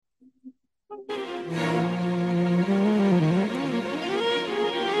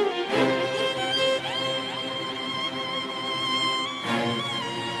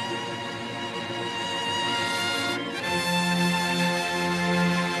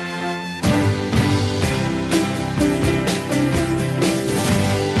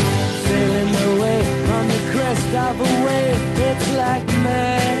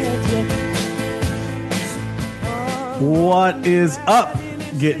What is up,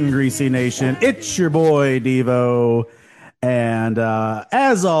 Getting Greasy Nation? It's your boy Devo, and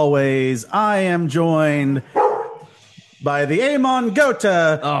as always, I am joined by the Amon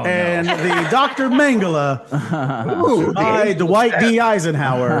Gota and the Dr. Mangala, by Dwight D.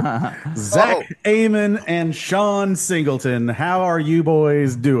 Eisenhower, Zach Amon, and Sean Singleton. How are you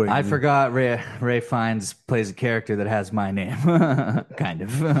boys doing? I forgot Ray Fiennes plays a character that has my name. Kind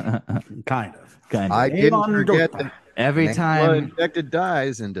of. Kind of. I didn't Amon forget Gota. that Every time. infected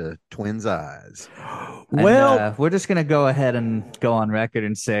dies into twins' eyes. Well, we're just going to go ahead and go on record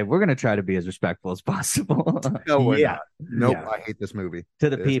and say we're going to try to be as respectful as possible No, we're Yeah. not. Nope, Yeah. I hate this movie. to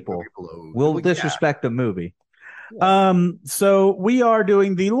the This people. movie blows. We'll Well, disrespect the movie. So we are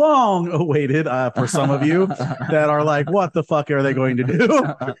doing the long awaited for some of you that are like, what the fuck are they going to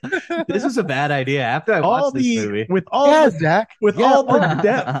do? This is a bad idea. After I all watched this the movie. with all Yeah, the, Zach. with Yeah, all the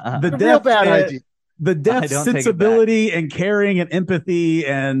depth, the a real depth, bad idea. the I depth, don't take it back. sensibility, and caring and empathy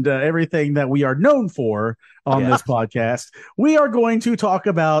and everything that we are known for on this podcast. We are going to talk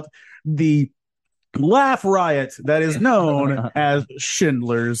about the laugh riot that is known as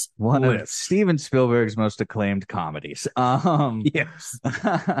Schindler's One of List. Steven Spielberg's most acclaimed comedies. Yes.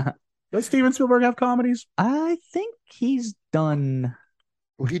 Does Steven Spielberg have comedies? I think he's done.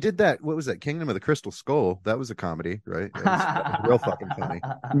 Well, he did that. What was that? Kingdom of the Crystal Skull. That was a comedy, right? That was real fucking funny.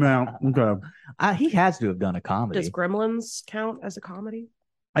 No. Okay. He has to have done a comedy. Does Gremlins count as a comedy?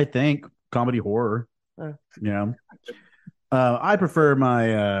 I think comedy horror. Uh. Yeah. I prefer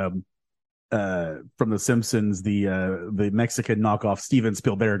my from The Simpsons, the Mexican knockoff Steven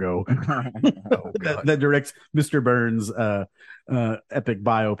Spielbergo Oh, God. that directs Mr. Burns' epic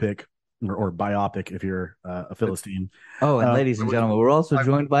biopic or biopic if you're a Philistine. Oh, and ladies and gentlemen, we're also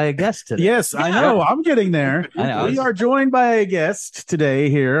joined by a guest today. Yes, I know. I'm getting there. I know. We are joined by a guest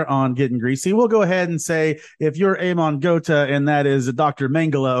today here on Getting Greasy. We'll go ahead and say if you're Amon Gota and that is Dr.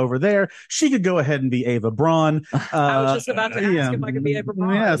 Mangala over there, she could go ahead and be Ava Braun. I was just about to ask if I could be Ava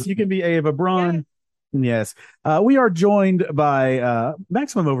Braun. Yes, you can be Ava Braun. Yes. We are joined by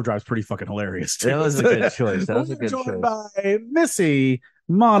Maximum Overdrive's pretty fucking hilarious. Too. That was a good choice. That was a We're good joined choice. by Missy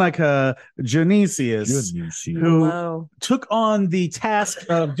Monica Genesius, who Hello. took on the task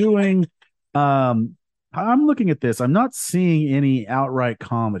of doing I'm looking at this. I'm not seeing any outright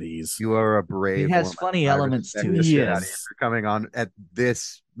comedies. You are a brave. He has woman. funny I elements respect to the it. shit out of you Yes. for coming on at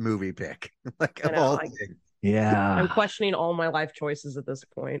this movie pick. Like I of know, all I- things. Yeah. I'm questioning all my life choices at this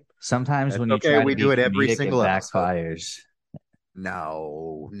point. Sometimes That's when you okay, try to we be do it every comedic, single it episode. backfires.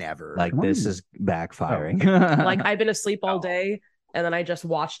 No, never. Like Come this on. is backfiring. Like I've been asleep all day and then I just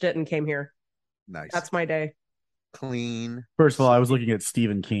watched it and came here. nice. That's my day. Clean. First of all, I was looking at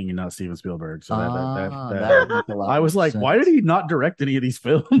Stephen King and not Steven Spielberg. So Ah, that that would make a lot I was more like, sense. why did he not direct any of these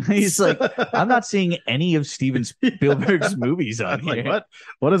films? He's like, I'm not seeing any of Steven Spielberg's movies on I'm like, here.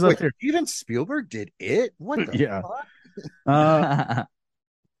 what is up Wait, here? Steven Spielberg did it? What the Yeah. fuck?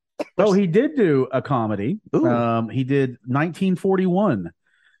 Oh, he did do a comedy. Ooh. He did 1941.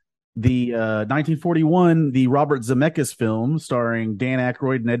 The 1941, the Robert Zemeckis film starring Dan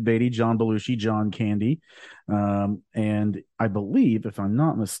Aykroyd, Ned Beatty, John Belushi, John Candy. And I believe, if I'm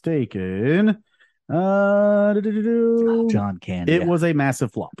not mistaken, John Candy. it was a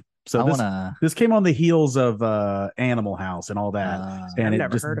massive flop. So I this, wanna. this came on the heels of Animal House and all that. And I've it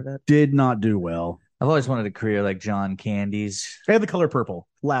never just heard of it. did not do well. I've always wanted a career like John Candy's, And The Color Purple,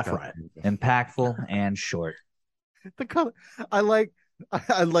 Laugh Riot. impactful and short. The color. I like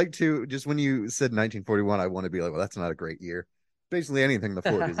to just when you said 1941, I want to be like, well, that's not a great year. Basically, anything in the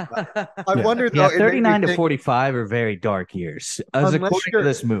 40s. I Yeah. wonder though. Yeah, it made me 39 to think, 45 are very dark years, as Unless according to you're-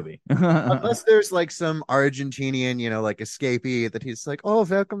 this movie. Unless there's like some Argentinian, like escapee that he's like, oh,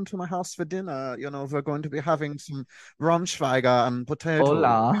 welcome to my house for dinner. We're going to be having some Braunschweiger and potato.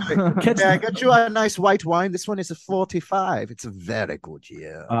 Hola. Catch, May I get you a nice white wine? This one is a 45. It's a very good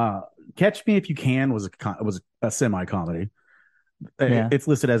year. Catch Me If You Can was a semi-comedy. Yeah. It's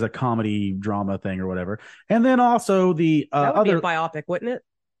listed as a comedy drama thing or whatever. And then also the That would be other a biopic, wouldn't it?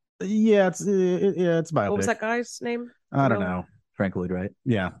 it's biopic. What was that guy's name? I don't know. Frank Lloyd Wright.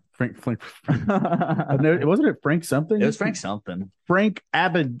 Yeah, Frank. It No, wasn't it Frank something? was Frank something. Frank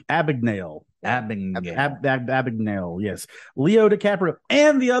Abagnale. Abagnale. Yes, Leo DiCaprio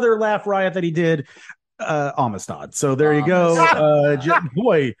and the other Laugh Riot that he did, Amistad. So there you go.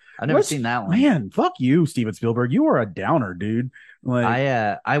 Boy, I've never what's- seen that one. man, fuck you, Steven Spielberg. You are a downer, dude. Like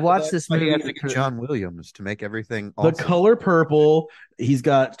I watched this That's why you movie. have to get John Williams to make everything The awesome. Color Purple. He's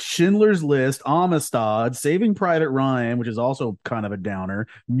got Schindler's List, Amistad, Saving Private Ryan, which is also kind of a downer.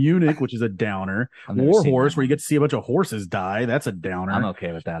 Munich, which is a downer. I've never War seen Horse, that where you get to see a bunch of horses die. That's a downer. I'm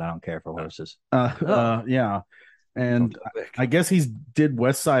okay with that. I don't care for horses. Yeah. and I guess he's did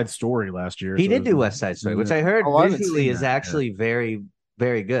West Side Story last year. He so did do it's- West Side Story, which I heard Oh, I haven't visually seen is that yet. actually very,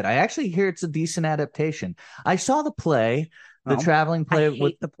 very good. I actually hear it's a decent adaptation. I saw the play, the Oh. traveling I play hate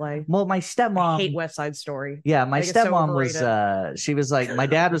with the play. well, my I stepmom. hate West Side Story. Yeah, my I think it's so stepmom was overrated. she was like, my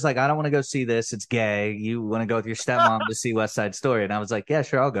dad was like, I don't want to go see this. It's gay. You want to go with your stepmom to see West Side Story? And I was like, yeah,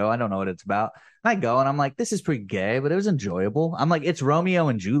 sure, I'll go. I don't know what it's about. And I go and I'm like, this is pretty gay, but it was enjoyable. I'm like, it's Romeo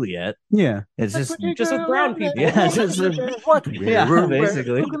and Juliet. Yeah, It's just Just with brown people. Yeah, just with- What? Yeah,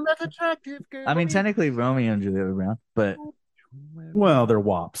 basically. Look at that attractive girl. I mean, technically Romeo and Juliet were brown, but well, they're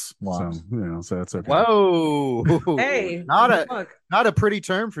wops, Wops. so so that's okay. Whoa. Hey, Not a fuck. not a pretty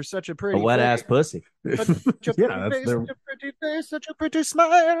term for such a a pretty wet face. ass pussy. Such a yeah, pretty that's face, their, such a pretty face, such a pretty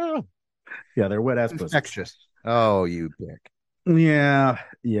smile. yeah, they're wet ass pussy. Infectious. Oh, you dick. Yeah.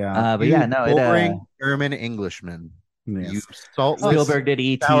 But You yeah, no, it boring German Englishman. Yes. You saltless Spielberg did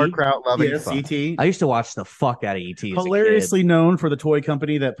E.T. sauerkraut loving Yes, fuck. E.T. I used to watch the fuck out of E.T. as a Hilariously known for the toy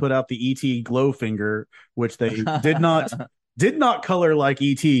company that put out the E.T. glow finger, which they kid. did not color like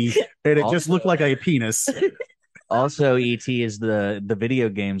ET, and it just looked like a penis. Also, E.T. is the video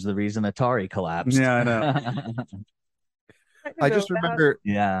games the reason Atari collapsed. Yeah, I know. I just remember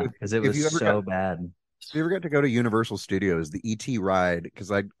Yeah, because it If was you ever so got- bad. if you ever got to go to Universal Studios, the ET ride,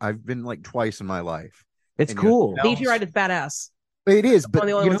 because I've been like twice in my life. It's And cool. you The ET ride is badass. It is, One but of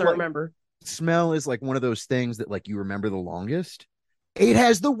the only you ones know I what? remember. Smell is like one of those things that like you remember the longest. It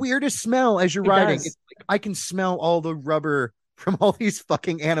has the weirdest smell as you're It riding. does. It's like, I can smell all the rubber from all these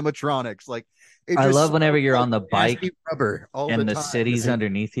fucking animatronics. Like it I just love whenever smells you're like on the bike nasty rubber all and the time. city's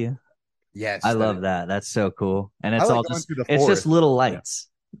underneath you. Yes, I love that. That's so cool. And it's I like all going just through the it's just forest. little lights.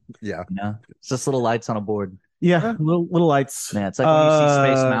 Yeah. You know? It's just little lights on a board. Yeah, little lights. Yeah, it's like when you see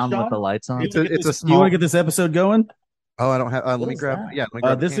Space Mountain Sean, with the lights on. It's a you small. want to get this episode going? Oh, I don't have. Let What me is grab. that? Yeah, let me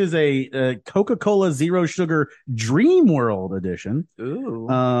grab. This is a Coca-Cola Zero Sugar Dream World edition, Ooh.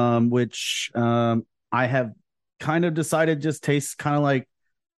 which I have kind of decided just tastes kind of like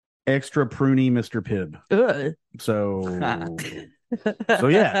extra pruny Mr. Pibb. Ugh.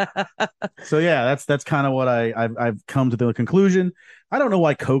 So yeah, that's kind of what I've come to the conclusion. I don't know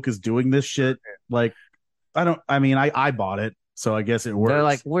why Coke is doing this shit. Like, I bought it, so I guess it works. They're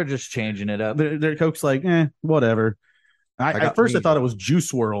like, we're just changing it up. Their Coke's like, whatever. At first, I thought it was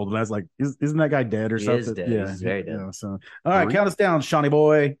Juice World, and I was like, isn't that guy dead or He something? is dead. Yeah, He's very dead. yeah, so, all right, Three. count us down, Shawnee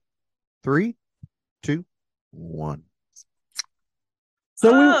boy. 3, 2, 1.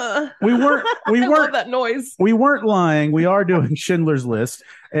 So we I weren't love that noise. we weren't lying. We are doing Schindler's List,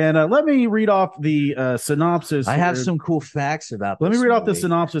 and let me read off the synopsis. I have here. some cool facts about Let me this read off the movie.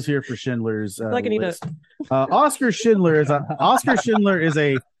 synopsis here for Schindler's Like I need List. Oscar Schindler is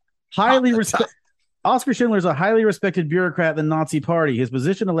a highly respected. Oscar Schindler is a highly respected bureaucrat in the Nazi Party. His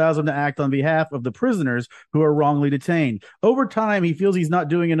position allows him to act on behalf of the prisoners who are wrongly detained. Over time, he feels he's not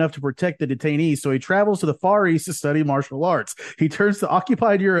doing enough to protect the detainees, so he travels to the Far East to study martial arts. He turns to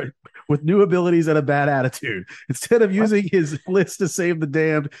occupied Europe with new abilities and a bad attitude. Instead of using his list to save the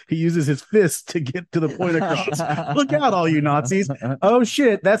damned, he uses his fist to get to the point across. Look out, all you Nazis. Oh,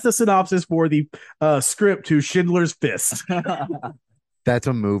 shit. That's the synopsis for the script to Schindler's Fist. That's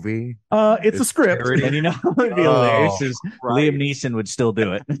a movie. It's a script. parody. And you know what would be Oh, hilarious is right. Liam Neeson would still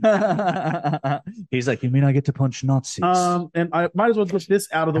do it. He's like, you mean I get to punch Nazis? And I might as well get this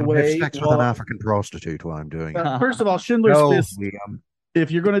out of the Have way. sex with Well, an African prostitute while I'm doing it. first of all, Schindler's No, Fist. Liam. If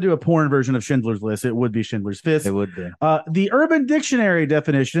you're going to do a porn version of Schindler's List, it would be Schindler's Fist. It would be. The Urban Dictionary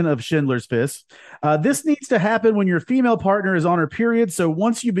definition of Schindler's Fist. This needs to happen when your female partner is on her period. So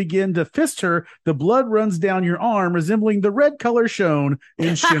once you begin to fist her, the blood runs down your arm, resembling the red color shown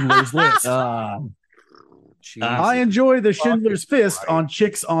in Schindler's List. Jesus. I enjoy the Schindler's Fist Christ. on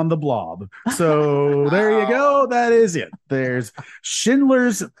Chicks on the Blob. So there you go. That is it. There's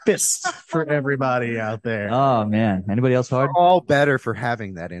Schindler's Fist for everybody out there. Oh man. Anybody else hard? We're all better for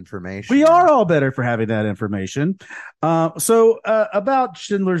having that information. We are all better for having that information. So about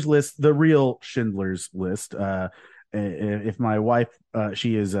Schindler's List, the real Schindler's List. If my wife,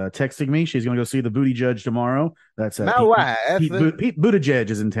 she is texting me, she's going to go see the Booty Judge tomorrow. That's My wife. Pete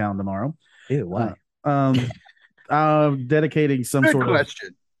Buttigieg is in town tomorrow. Ew, why? Dedicating some Good sort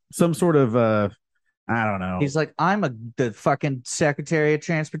question. of I don't know. He's like, I'm the fucking Secretary of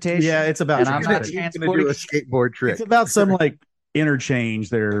Transportation. Yeah, it's about And I'm not transportation. He's gonna do a skateboard trick. It's about some like interchange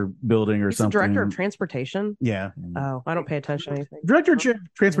they're building or He's the something. director of transportation. Yeah, Oh, I don't pay attention to anything. director of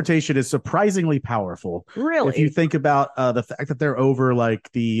transportation is surprisingly powerful. Really? If you think about the fact that they're over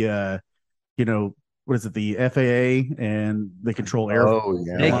like the what is it, the FAA, and they control air. Oh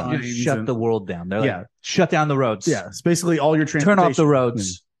They yeah. can just lines shut and- the world down. They're like, Yeah. shut down the roads. Yeah, it's basically all your Turn transportation. off the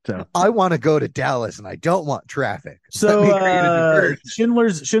roads. So I want to go to Dallas and I don't want traffic. So Let me create a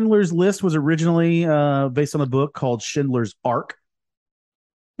diversion. Schindler's List was originally based on a book called Schindler's Ark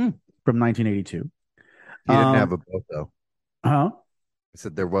from 1982. He didn't have a boat though. Huh? I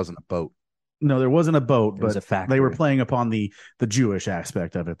said there wasn't a boat. No, there wasn't a boat, It was but a factory. they were playing upon the Jewish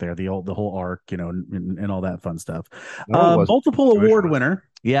aspect of it there, the whole ark, and all that fun stuff. No, it wasn't. Multiple Jewish award one. winner.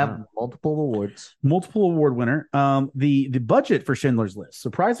 Yeah, multiple awards. Multiple award winner. The budget for Schindler's List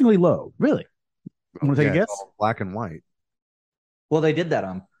surprisingly low. Really? Want to take a Yeah, it's guess? all black and white. Well, they did that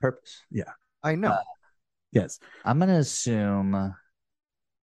on purpose. I know. Yes. I'm gonna assume. Let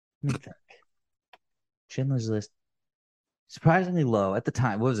me think. Schindler's List, surprisingly low at the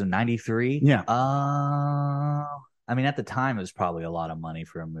time. What was it? 93. Yeah. I mean, at the time, it was probably a lot of money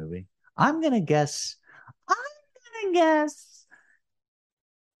for a movie. I'm gonna guess.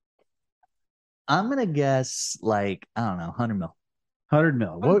 Like, I don't know, 100 mil. 100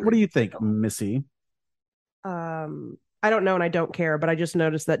 mil. What do you think, Missy? I don't know and I don't care, but I just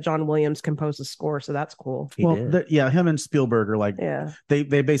noticed that John Williams composed the score, so that's cool. He did. Him and Spielberg are like, Yeah. they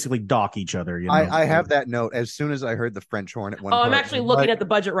basically dock each other. I have that note as soon as I heard the French horn at one Oh, part. I'm actually looking at the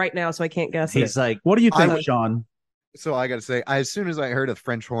budget right now, so I can't guess He's it. like, What do you think, I was- Sean? So I got to say, as soon as I heard a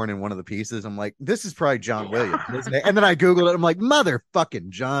French horn in one of the pieces, I'm like, this is probably John Williams, isn't it? And then I Googled it. I'm like, motherfucking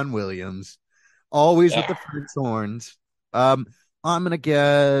John Williams. Always with the French horns. I'm going to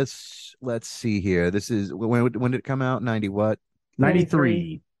guess, let's see here. This is, when did it come out? 90 what?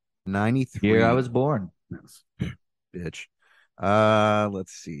 93. 93. year I was born. Yes. Bitch.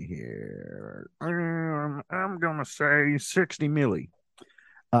 Let's see here. I'm going to say 60 milli.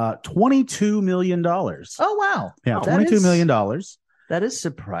 $22 million. Oh wow! Yeah, That $22 is- million. That is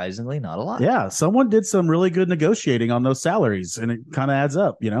surprisingly not a lot. Yeah, someone did some really good negotiating on those salaries, and it kind of adds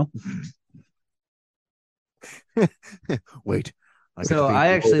up, Wait. So I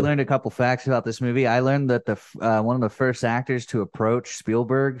actually learned a couple facts about this movie. I learned that the one of the first actors to approach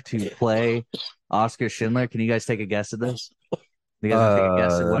Spielberg to play Oscar Schindler. Can you guys take a guess at this? You guys want to take a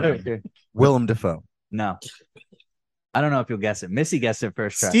guess at what actor? Willem Dafoe. No, I don't know if you'll guess it. Missy guessed it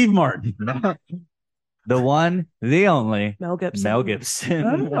first try. Steve Martin. The one, the only, Mel Gibson. Mel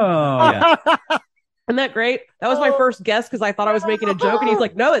Gibson. Oh, Yeah. Isn't that great? That was my first guess because I thought I was making a joke, and he's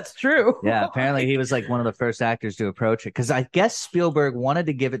like, "No, it's true." Yeah, apparently he was like one of the first actors to approach it because I guess Spielberg wanted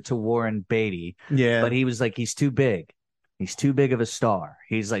to give it to Warren Beatty, yeah. but he was like, he's too big. He's too big of a star.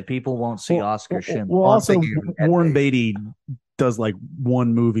 He's like, people won't see Oscar Schindler. Well, also, thinking of Ed Warren Beatty. Beatty does like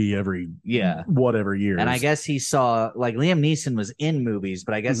one movie every Yeah. whatever year. And I guess he saw like Liam Neeson was in movies,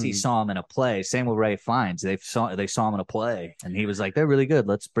 but I guess he Mhm. saw him in a play. Same with Ray Fiennes. They saw him in a play, and he was like, "They're really good.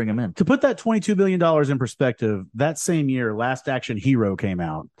 Let's bring him in." To put that $22 million in perspective, that same year, Last Action Hero came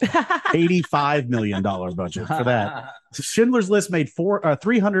out. $85 million budget for that. Schindler's List made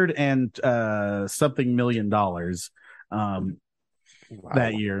 300 and something million dollars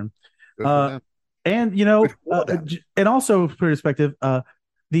that year. Good for Uh, them. And Good for them. and also for perspective,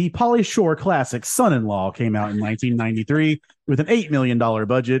 the Pauly Shore classic Son-in-Law came out in 1993 with an $8 million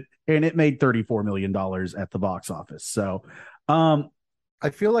budget, and it made $34 million at the box office. So, I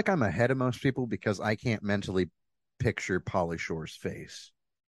feel like I'm ahead of most people because I can't mentally picture Pauly Shore's face.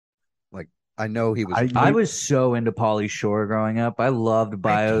 Like I know he was. I was so into Pauly Shore growing up. I loved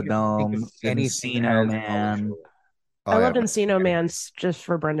Biodome, Encino Man. I loved Encino Man just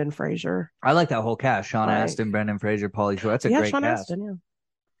for Brendan Fraser. I like that whole cast: Sean Like- Astin, Brendan Fraser, Pauly Shore. That's a Yeah, great Sean cast. Astin. Yeah.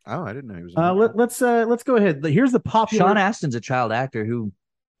 Oh, I didn't know he was. in let's go ahead. Here's the popular. Sean Astin's a child actor who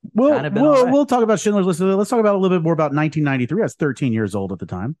We'll kind of been all right. we'll talk about Schindler's List. Let's talk about a little bit more about 1993. I was 13 years old at the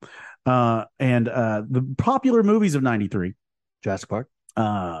time, and the popular movies of '93. Jurassic Park.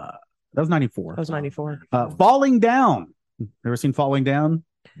 That was '94. That was 94. Falling Down. Ever seen Falling Down?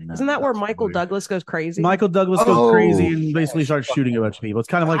 No. Isn't that where that's Michael weird. Douglas goes crazy? Michael Douglas goes Oh, crazy and basically starts shooting a bunch of people. It's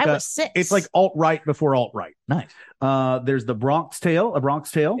kind of like I was 6. it's like alt right before alt right. Nice. There's the Bronx Tale, A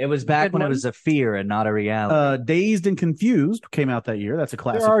Bronx Tale. It was back Good when it one. was a fear and not a reality. Dazed and Confused came out that year. That's a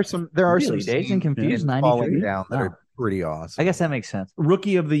classic. There are Really? some Dazed and scenes Confused, in 93? Falling Down that Oh. are pretty awesome. I guess that makes sense.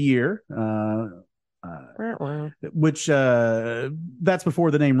 Rookie of the Year, which that's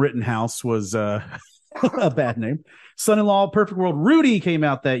before the name Rittenhouse was a bad name. Son-in-Law, Perfect World. Rudy came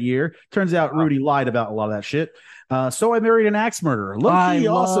out that year. Turns out Rudy lied about a lot of that shit. So I Married an Axe Murderer. I Low-key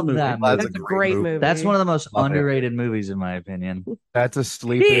love awesome movie. that That's That's a great movie. That's one of the most Love it. underrated movies in my opinion. That's a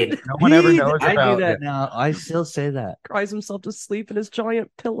sleeper. Heed. No one ever Heed. knows I about do that it. now. I still say that. Cries himself to sleep in his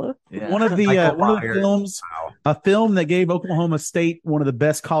giant pillow. Yeah. One of the Michael one of the Myers. films Wow. A film that gave Oklahoma State one of the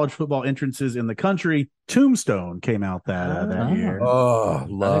best college football entrances in the country. Tombstone came out that year. Oh,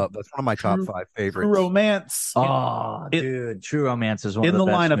 love. That's one of my top 5 favorites. True Romance. Oh, dude, True Romance is one In of the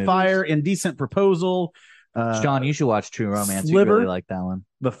the best Line of movies. Fire. Indecent Proposal. Sean, you should watch True Romance. Sliver. You really like that one.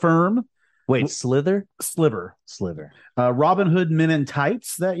 The Firm. Wait, Sliver? Sliver. Robin Hood Men in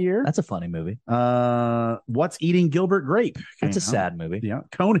Tights that year. That's a funny movie. What's Eating Gilbert Grape? It's a came out. sad movie. Yeah.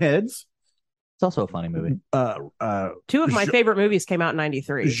 Coneheads. It's also a funny movie. Two of my favorite movies came out in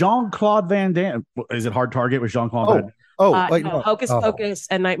 '93. Jean-Claude Van Damme. Is it Hard Target with Jean-Claude Van Damme? Hocus Pocus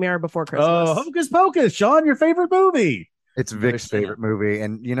and Nightmare Before Christmas. Oh, Hocus Pocus. Sean, your favorite movie. It's Vic's favorite movie,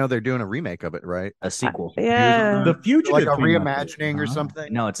 and they're doing a remake of it, right? A sequel. Yeah. The Fugitive. Like a came out reimagining or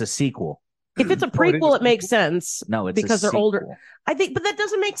something. No, it's a sequel. If it's a prequel, it makes sense. No, it's because a they're older. sequel. I think, but that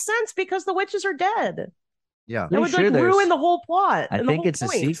doesn't make sense because the witches are dead. Yeah. That would ruin the whole plot. I and the think whole it's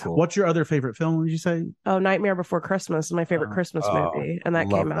point. a sequel. What's your other favorite film? Did you say? Oh, Nightmare Before Christmas is my favorite Christmas movie, and that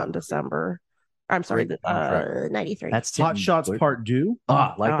love came out that in movie. December. I'm sorry, Great soundtrack. 93. That's Hot Tim Shots Burton. Part 2. Oh,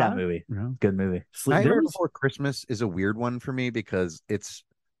 I like that Uh-huh. movie. Yeah. Good movie. Nightmare Before Christmas is a weird one for me because it's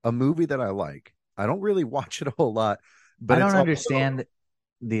a movie that I like. I don't really watch it a whole lot, but I don't it's also- understand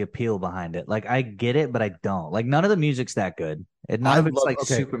the appeal behind it. Like, I get it, but I don't. Like, none of the music's that good. None of it's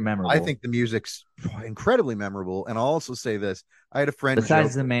super memorable. I think the music's incredibly memorable, and I'll also say this: I had a friend.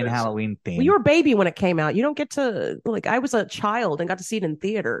 Besides the main Halloween theme. Well, you were a baby when it came out. You don't get to I was a child and got to see it in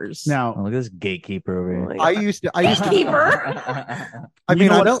theaters. Now, look at this gatekeeper over here. I used to. Gatekeeper. I mean,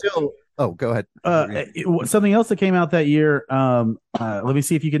 know I'm what still. Oh, go ahead. Something else that came out that year. Let me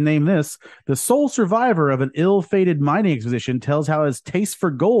see if you can name this. The sole survivor of an ill-fated mining expedition tells how his taste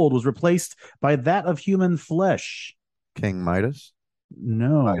for gold was replaced by that of human flesh. King Midas.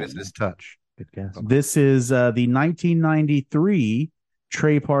 No, Midas's touch. Good guess. This is the 1993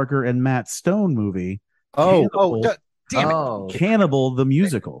 Trey Parker and Matt Stone movie. Cannibal. Damn it. Cannibal the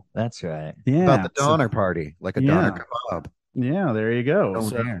musical. That's right. Yeah, About the Donner Party, like a Donner kebab. Yeah, there you go.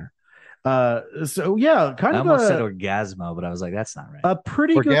 Oh, So yeah, kind I of almost said Orgasmo, but I was like, that's not right. a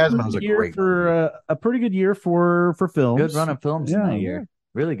pretty Orgasmo's good a year great for a pretty good year for films. Good run of films in that year.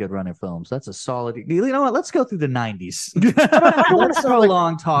 Really good run of films. That's a solid. You know what? Let's go through the 90s. Let's go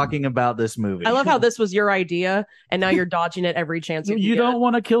long talking about this movie. I love how this was your idea, and now you're dodging it every chance you You get. don't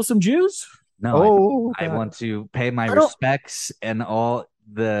want to kill some Jews? No, I want to pay my respects and all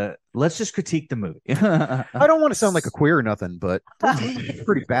the. Let's just critique the movie. I don't want to sound like a queer or nothing, but it's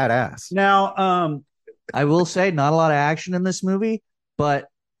pretty badass. Now, I will say not a lot of action in this movie, but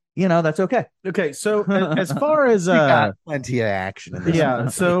that's okay. Okay, so as far as We got plenty of action in this. yeah,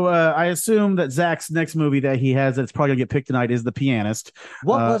 so I assume that Zach's next movie that he has that's probably gonna get picked tonight is The Pianist.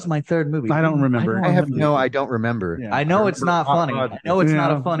 What was my third movie? I don't remember. I don't remember. Yeah. I know it's not funny. I know it's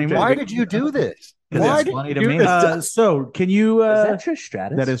not a funny movie. Why did you do this? Why did funny to me? So can you? Is that Trish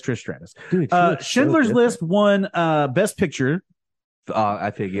Stratus? That is Trish Stratus. Dude, she looks so Schindler's good. List won Best Picture. I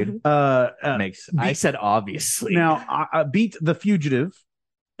figured. I said obviously. Now I beat The Fugitive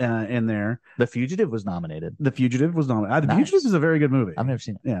in there. The Fugitive was nominated. The Fugitive was nominated. The Nice. Fugitive is a very good movie. I've never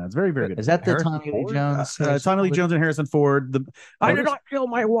seen it. Yeah, it's very, very good. Is that the Harrison Tommy Lee Ford? Jones? Tommy Lee Jones and Harrison Ford? I did not kill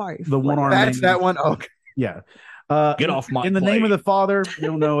my wife. The one arm. That's that one. Okay. Yeah. Get off my In the Name of plate. the Father,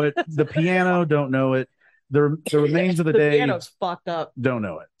 don't know it. The Piano, don't know it. The Remains of the Day, piano's fucked up. don't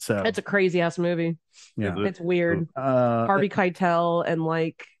know it. So It's a crazy ass movie. yeah. It's weird. Uh, Harvey Keitel and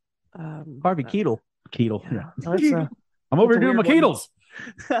Harvey Keitel. Keatle. Yeah. that's I'm over That's here a doing my weird one. Keatles.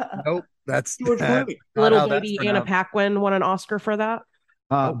 Nope. That's little baby Anna Paquin won an Oscar for that.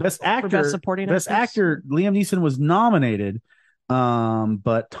 Best For actor. best supporting Best actress. actor. Liam Neeson was nominated,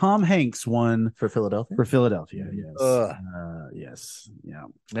 but Tom Hanks won For Philadelphia. for Philadelphia. Yes. Ugh. Yes. Yeah.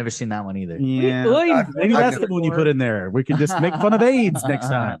 Never seen that one either. Yeah. I've Maybe that's the never- one you put in there. We could just make fun of AIDS next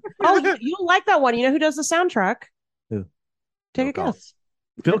time. Oh, you don't like that one? You know who does the soundtrack? Who? Take a Phil guess.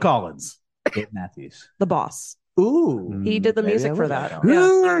 Phil Collins. Dave Matthews. The Boss. Ooh. He did the Maybe music I for would that.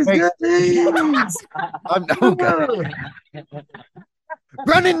 know. Yeah. I'm okay.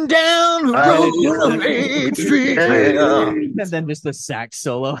 Running down the road of Main Street. And then just a sax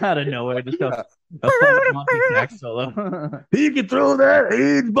solo out of nowhere. Just a funky sax solo. He can throw that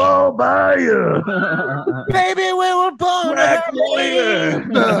AIDS ball by you. Baby, we were born to have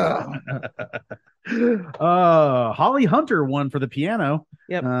Holly Hunter won for The Piano.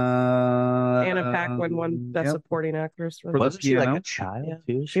 Yep. Anna Paquin won Best yep. Supporting Actress. For For that. Wasn't she like piano. a child Yeah.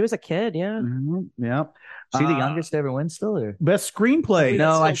 too? She was a kid, yeah. Mhm, Yep. She the youngest to ever win still, or Best screenplay.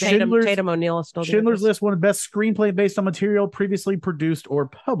 No, I Schindler's, Tatum O'Neal is still doing Schindler's this. List won Best Screenplay based on material previously produced or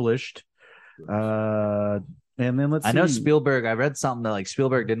published. And then let's see. I know Spielberg. I read something that like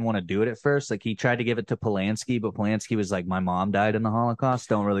Spielberg didn't want to do it at first. Like he tried to give it to Polanski, but Polanski was like, "My mom died in the Holocaust.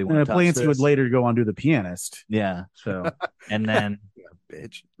 Don't really want to touch Polanski this." would later go on to do The Pianist. Yeah. So And then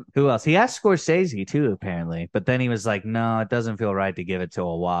Bitch. who else? He asked Scorsese too, apparently. But then he was like, "No, it doesn't feel right to give it to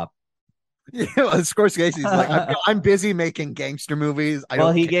a WAP." Yeah, well, Scorsese's like, I'm busy making gangster movies.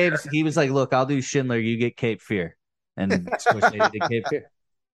 Well, he was like, "Look, I'll do Schindler. You get Cape Fear," and Scorsese did Cape Fear.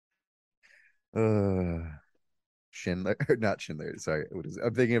 Schindler, not Schindler. Sorry, what is it?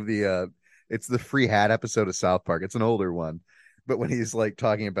 I'm thinking of it's the Free Hat episode of South Park. It's an older one, but when he's like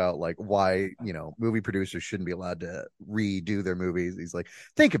talking about like why movie producers shouldn't be allowed to redo their movies, he's like,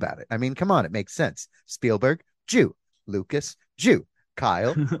 think about it. I mean, come on, it makes sense. Spielberg, Jew. Lucas, Jew.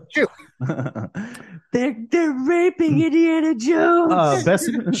 Kyle, Jew. They're raping Indiana Jones. best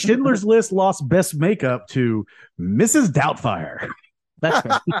Schindler's List lost best makeup to Mrs. Doubtfire. That's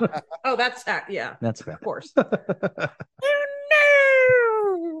fair. Oh, that's yeah, That's fair. of course.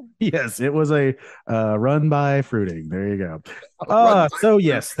 Yes, it was a run by Fruiting. There you go. So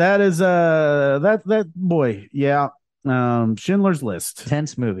yes, that is that boy. Yeah. Schindler's List.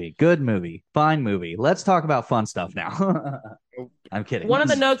 Tense movie, good movie, fine movie. Let's talk about fun stuff now. I'm kidding. One of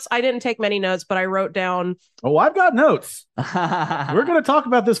the notes, I didn't take many notes, but I wrote down. Oh, I've got notes. We're gonna talk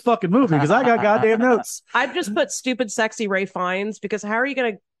about this fucking movie because I got goddamn notes. I've just put stupid, sexy Ray Fiennes because how are you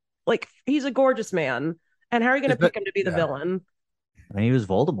gonna he's a gorgeous man, and how are you gonna pick him to be the villain? I mean, he was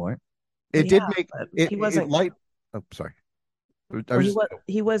Voldemort. It Yeah, did make but it. he wasn't- It light. Oh, sorry.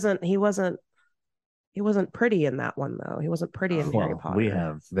 He wasn't pretty in that one though. He wasn't pretty in Harry Potter. We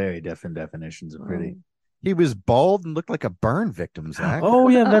have very different definitions of pretty. He was bald and looked like a burn victim, Zach. Oh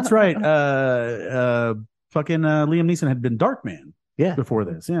yeah, that's right. Fucking Liam Neeson had been Darkman Yeah, before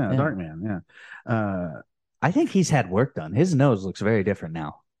this. Yeah, Yeah. Darkman. Yeah. I think he's had work done. His nose looks very different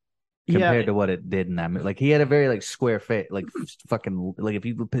now compared to what it did in that movie. Like he had a very like square face, like fucking like if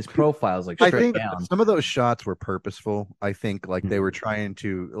you his profile's like I straight think down. some of those shots were purposeful. I think like they were trying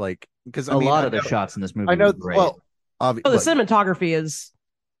to like because A lot of the shots in this movie. I know. were great. Well, Oh, the cinematography is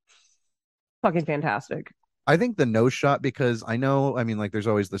fucking fantastic. I think the nose shot because I know. I mean, like there's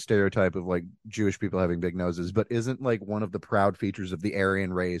always the stereotype of like Jewish people having big noses, but isn't like one of the proud features of the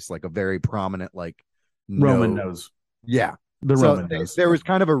Aryan race like a very prominent like Roman nose. Yeah. The So Roman nose. there was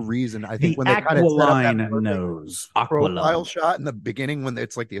kind of a reason I think The when they kind of set up that Aquiline perfect nose. profile shot in the beginning when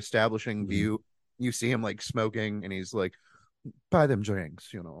it's like the establishing view, you see him like smoking and he's like, buy them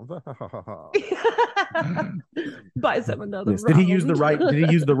drinks, Buy some another. Yes. Did he use the right? Did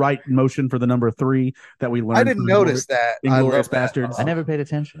he use the right motion for the number 3 that we learned? I didn't from notice that. I Inglorious love that. Bastards. I never paid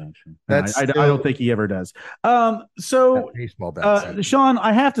attention actually. That's I don't think he ever does. So that baseball bat. Sean,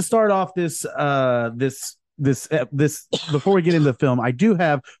 I have to start off this before we get into the film. I do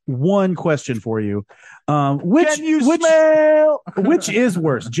have one question for you. Which is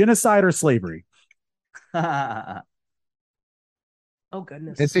worse, genocide or slavery? Oh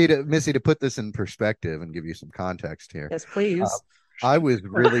goodness. Missy, to put this in perspective and give you some context here. Yes, please. I was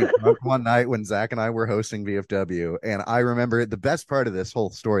really drunk one night when Zach and I were hosting VFW, and I remember the best part of this whole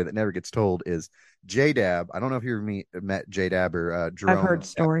story that never gets told is J-Dab. I don't know if you met J-Dab or Jerome. I've heard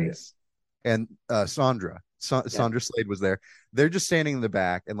stories. And Sandra Slade was there. They're just standing in the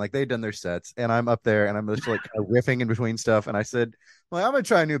back, and like they'd done their sets, and I'm up there, and I'm just like kind of riffing in between stuff, and I said, "Well, I'm gonna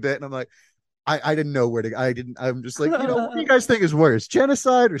try a new bit," and I'm like, I didn't know where to. I'm just like, what do you guys think is worse,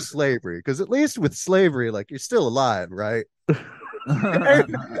 genocide or slavery? Because at least with slavery, like you're still alive, right?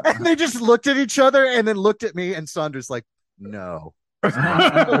 and they just looked at each other and then looked at me, and Sandra's like, no,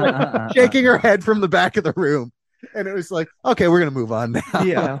 like, shaking her head from the back of the room. And it was like, okay, we're gonna move on now.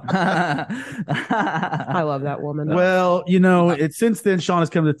 Yeah. I love that woman. Well, it's since then Sean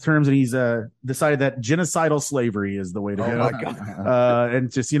has come to terms and he's decided that genocidal slavery is the way to go. Oh my God.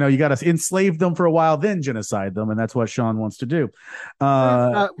 And just you got to enslave them for a while, then genocide them, and that's what Sean wants to do.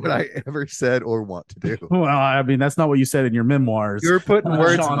 That's not what I ever said or want to do. Well, I mean, that's not what you said in your memoirs. You're putting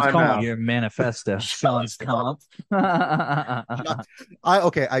words in Sean's my comp. mouth. Your manifesto, Sean's comp.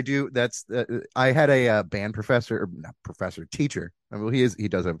 I do. That's I had a band teacher. I mean, he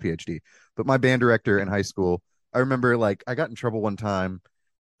does have a PhD, but my band director in high school, I remember like I got in trouble one time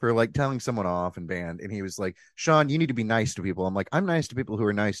for like telling someone off in band, and he was like, Sean, you need to be nice to people. I'm like, I'm nice to people who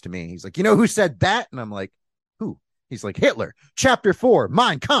are nice to me. He's like, you know who said that? And I'm like, who? He's like, Hitler, chapter 4,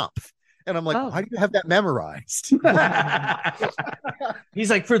 Mein Kampf. And I'm like, why do you have that memorized? He's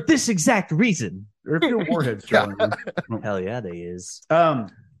like, for this exact reason. Or if you're warheads, Sean. Hell yeah, they is. Now,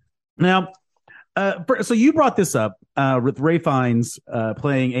 so you brought this up with Ray Fiennes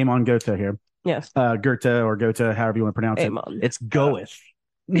playing Amon Goethe here. Yes. Goethe or Goethe, however you want to pronounce Amon. it. It's Goeth.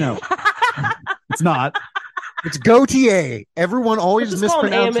 No, it's not. It's Gautier. Everyone always Let's just call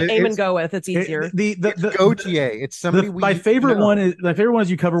him mispronounces it. Eamon Goeth. It's easier. It's Gautier. It's somebody my favorite one is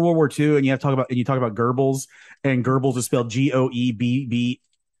you cover World War II and you talk about Goebbels, and Goebbels is spelled Goebbels,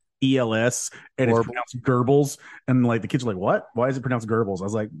 and it's pronounced Goebbels, and like the kids are like, what? Why is it pronounced Goebbels? I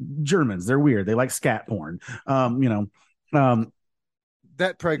was like, Germans, they're weird. They like scat porn.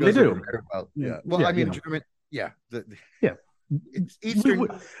 That probably goes they do. over very well. Yeah. Well, Yeah, I mean, you know. German. Yeah. Yeah. It's Eastern.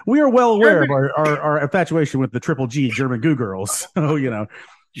 We are well aware Germany. of our infatuation with the triple G German Goo Girls. So,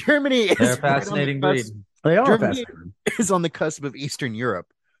 Germany is They're a fascinating breed. they are Germany fascinating. is on the cusp of Eastern Europe.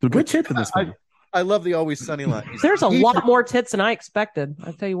 The good tits in this film. I love the Always Sunny line. There's a lot more tits than I expected.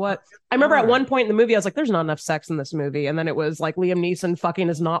 I'll tell you what. I remember at one point in the movie, I was like, there's not enough sex in this movie. And then it was like Liam Neeson fucking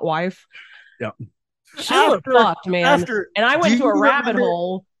his not wife. Yeah. She was fucked, man. And I went do to a you rabbit remember-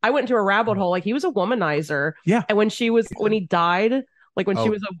 hole. I went into a rabbit hole. Like, he was a womanizer. Yeah. And when he died, like when she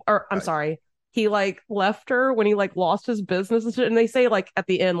was I'm sorry, he like left her when he like lost his business and shit. And they say like at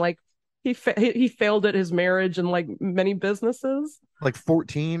the end, like he failed at his marriage and like many businesses. Like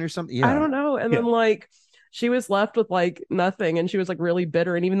 14 or something. Yeah. I don't know. And then like she was left with like nothing, and she was like really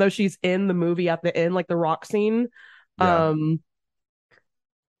bitter. And even though she's in the movie at the end, like the rock scene,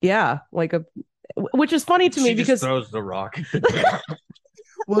 which is funny to me because throws the rock.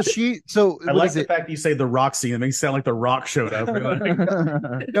 Well, I like the fact that you say the rock scene. It makes it sound like the rock showed up.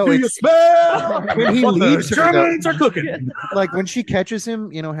 No, Do you it's smell? when he What the leaves her, Germans are cooking. like when she catches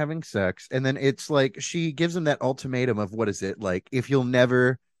him, having sex, and then it's like she gives him that ultimatum of what is it like if you'll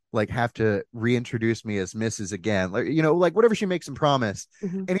never like have to reintroduce me as Mrs. again, like like whatever she makes him promise,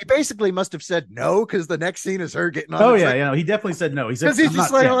 and he basically must have said no because the next scene is her getting on. Oh It's yeah, like, he definitely said no. He said because he's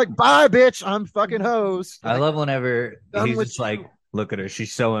just like bye, bitch, I'm fucking hose. I love whenever Done he's with just like, look at her,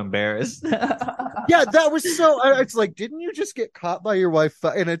 she's so embarrassed. Yeah, that was so. It's like, didn't you just get caught by your wife?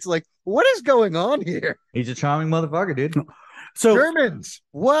 And it's like, what is going on here? He's a charming motherfucker, dude. So Germans,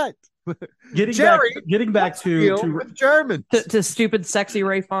 what? getting back to with Germans. to stupid sexy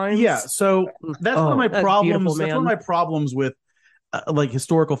Ray Fiennes. yeah. So that's one of my that's problems. beautiful, That's man. one of my problems with like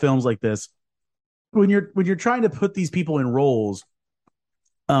historical films like this. When you're trying to put these people in roles,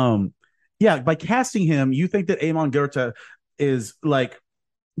 by casting him, you think that Amon Goethe is like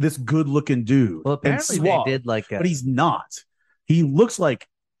this good-looking dude. Well, and apparently suave, they did like but he's not. He looks like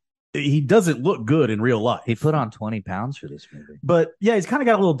he doesn't look good in real life. he put on 20 pounds for this movie. But yeah, he's kind of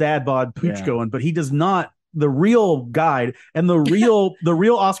got a little dad bod pooch Yeah. going, but he does not. The real guide and the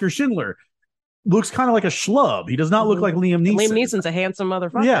real Oscar Schindler looks kind of like a schlub. He does not look like Liam Neeson. Liam Neeson's a handsome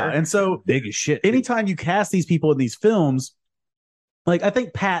motherfucker. Yeah, and so Big as shit. anytime you cast these people in these films, like I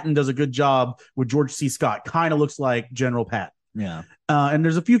think Patton does a good job with George C. Scott. Kind of looks like General Patton. Yeah. And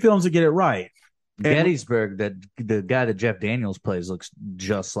there's a few films that get it right. Gettysburg, that the guy that Jeff Daniels plays looks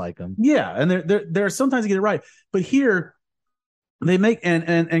just like him. Yeah, and there are sometimes you get it right, but here they make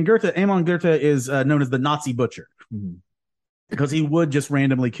and Goethe, Amon Goethe is known as the Nazi butcher because he would just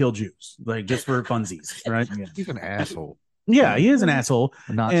randomly kill Jews, like just for funsies, right? Yeah. He's an asshole. Yeah, he is an asshole,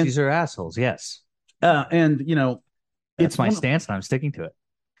 Nazis are assholes. Yes, and that's my one- stance, and I'm sticking to it.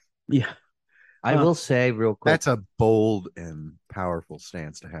 Yeah, I will say real quick. That's a bold and powerful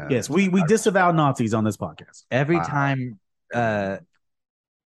stance to have. yes, we disavow Nazis on this podcast. Every Wow. time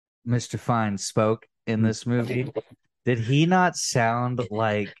Mr. Fine spoke in this movie, did he not sound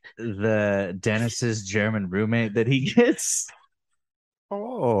like the Dennis's German roommate that he gets?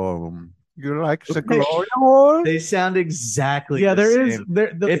 Oh, you like the glory hole? They sound exactly Yeah, the there is same.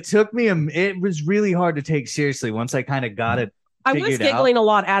 there. It took me it was really hard to take seriously once I kind of got it. I was figured out. giggling a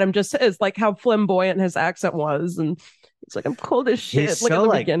lot at him just as like how flamboyant his accent was, and it's like I'm cold as shit. He's Look at so the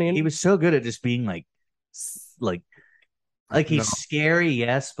like beginning. he was so good at just being like he's No. scary,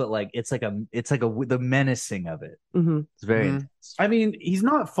 yes, but like it's like the menacing of it. Mhm. It's very Mhm. intense. I mean, he's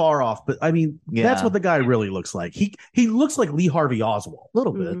not far off, but I mean, that's Yeah. what the guy really looks like. He looks like Lee Harvey Oswald. A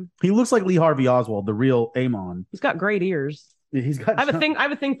little bit. Mhm. He looks like Lee Harvey Oswald, the real Amon. He's got great ears. He's got. I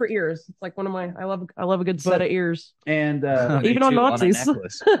have a thing for ears. It's like one of my. I love a good set of ears. and Even Me on too, a Nazis.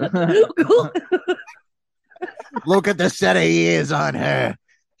 necklace. Look at the set of ears on her.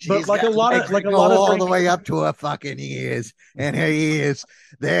 But She's like a got lot of- legs like that a go lot of all things- the way up to her fucking ears, and her ears,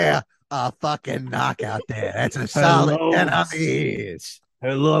 they're a fucking knockout there. That's a solid lobes. 10 on the ears.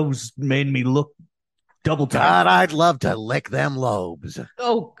 Her lobes made me look double time. God, I'd love to lick them lobes.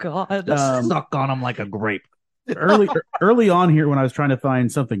 Oh God. Stuck on them like a grape. early on here, when I was trying to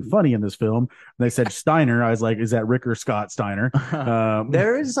find something funny in this film, they said Steiner. I was like, "Is that Rick or Scott Steiner?"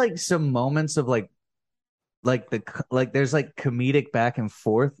 There is like some moments of like there's like comedic back and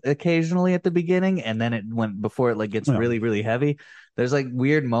forth occasionally at the beginning, and then it went before it like gets really, really heavy. There's like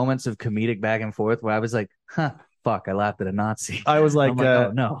weird moments of comedic back and forth where I was like, huh, fuck, I laughed at a Nazi. I was like,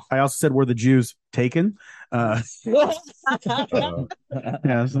 oh no. I also said, were the Jews taken? Yeah, so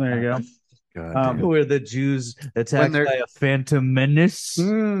there you go. Were the Jews attacked by a phantom menace?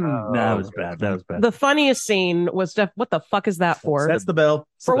 That was bad. That was bad. The funniest scene was what the fuck is that for? That's the bell.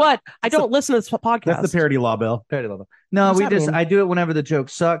 For what? I don't listen to this podcast. That's the parody law bell. Parody law bell. No, I do it whenever the joke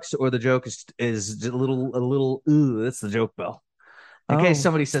sucks or the joke is a little ooh, that's the joke bell. In case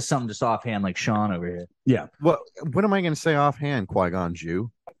somebody says something just offhand like Sean over here. Yeah. What am I going to say offhand, Qui-Gon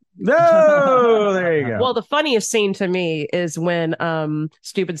Jew? No, there you go. Well, the funniest scene to me is when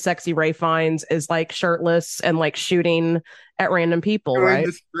stupid sexy Ray Fiennes is like shirtless and like shooting at random people, right?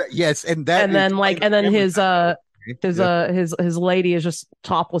 Yes, and then his lady is just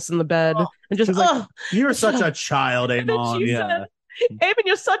topless in the bed and just like, you're such a child, Amon. Yeah. Amen,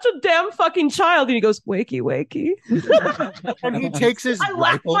 you're such a damn fucking child. And he goes, wakey, wakey. And he takes his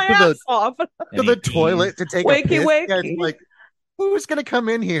rifle to the toilet to take a piss. Wakey. Like, who's gonna come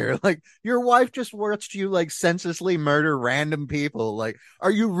in here? Like, your wife just watched you like senselessly murder random people. Like,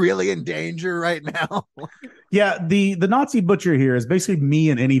 are you really in danger right now? Yeah, the Nazi butcher here is basically me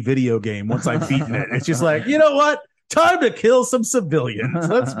in any video game once I've beaten it. It's just like, you know what? Time to kill some civilians.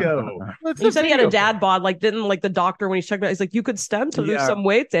 Let's go. He said he had a dad bod. Like, didn't like the doctor when he checked out, he's like, you could stand to lose some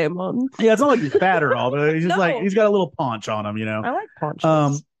weight, Damon. Yeah, it's not like he's fat or all, but he's just like, he's got a little paunch on him, you know. I like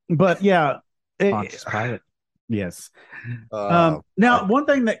paunches. But yeah. Paunch is private. Yes. Now, one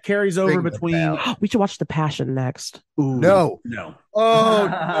thing that carries over between we should watch The Passion next. Ooh, no. Oh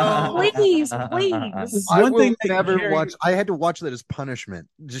no! Please. One thing I never watched. I had to watch that as punishment.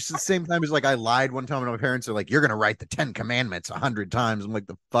 Just the same time as like I lied one time, and my parents are like, "You're gonna write the 10 Commandments 100 times." I'm like,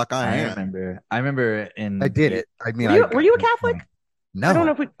 "The fuck I am." I remember I did it. I mean, were you a Catholic? No, I don't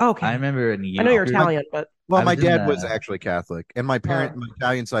know if we. Okay, I remember I know you're Italian, but my dad was actually Catholic, and my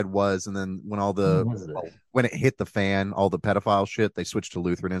Italian side was, and then when when it hit the fan, all the pedophile shit, they switched to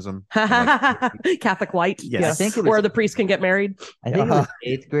Lutheranism. Catholic light. Yes. I think where the priest can get married. I think it was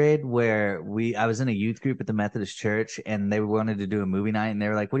 8th grade where I was in a youth group at the Methodist Church, and they wanted to do a movie night, and they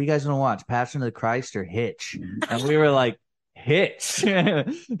were like, "What do you guys want to watch? Passion of the Christ or Hitch?" And we were like, Hitch.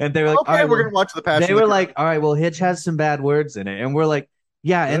 And they were like, okay, we're gonna watch the Passion. They were like, all right, well, Hitch has some bad words in it, and we're like,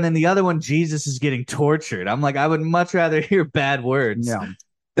 yeah. And then the other one, Jesus is getting tortured. I'm like, I would much rather hear bad words. Yeah,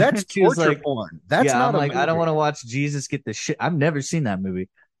 that's torture porn. That's not. I'm like, I don't want to watch Jesus get the shit. I've never seen that movie.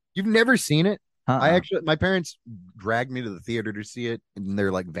 You've never seen it? My parents dragged me to the theater to see it in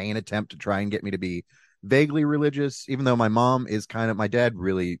their like vain attempt to try and get me to be vaguely religious, even though my mom is my dad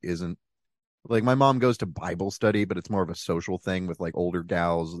really isn't. Like, my mom goes to Bible study, but it's more of a social thing with like older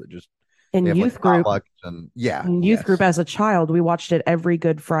gals that just in youth group. In youth group as a child, we watched it every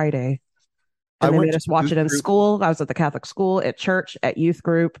Good Friday. And they made us watch it in school. I was at the Catholic school, at church, at youth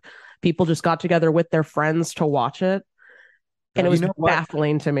group. People just got together with their friends to watch it. And it was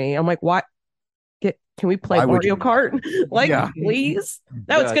baffling to me. I'm like, what? Can we play Mario Kart? Please?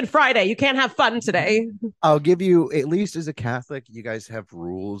 No, it's Good Friday. You can't have fun today. I'll give you, at least as a Catholic, you guys have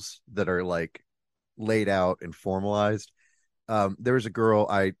rules that are like laid out and formalized. There was a girl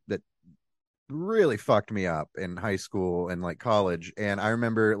that really fucked me up in high school and like college. And I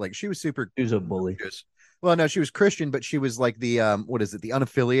remember like she was a bully. Well, no, she was Christian, but she was like the the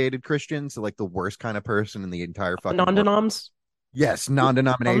unaffiliated Christian, so like the worst kind of person in the entire fucking non-denoms. Yes,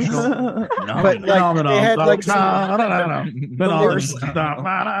 non-denominational. But like, they had like I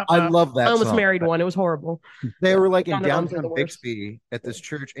love that. I almost song. married one. It was horrible. They were like in downtown Bixby at this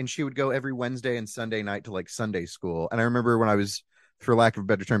church, and she would go every Wednesday and Sunday night to like Sunday school. And I remember when I was, for lack of a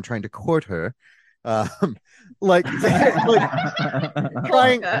better term, trying to court her, trying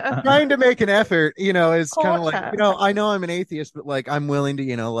to make an effort, is kind of like, I know I'm an atheist, but like I'm willing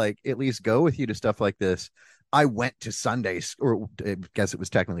to, like at least go with you to stuff like this. I went to Sunday, or I guess it was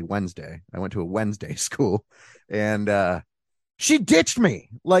technically Wednesday. I went to a Wednesday school, and she ditched me.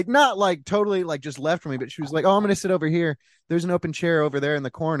 Like, not like totally like just left me, but she was like, "Oh, I'm going to sit over here. There's an open chair over there in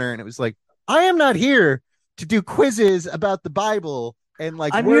the corner." And it was like, I am not here to do quizzes about the Bible and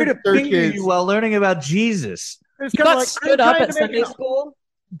like I'm here to finger you while learning about Jesus. It's kind of like stood up at Sunday school.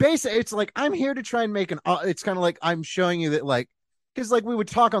 Basically, it's like I'm here to try and make it's kind of like I'm showing you that like. Because like we would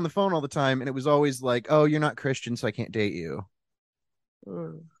talk on the phone all the time, and it was always like, "Oh, you're not Christian, so I can't date you."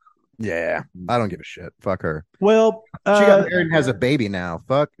 Yeah, I don't give a shit. Fuck her. Well, she got married and has a baby now.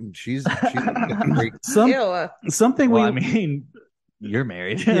 Fuck, she's something. Well, I mean, you're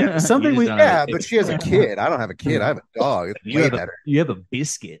married. Yeah, something but she has a kid. I don't have a kid. I have a dog. It's way better. You have a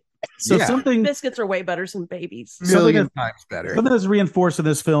biscuit. So Yeah. something Biscuits are way better than babies. Million times better. something that's reinforced in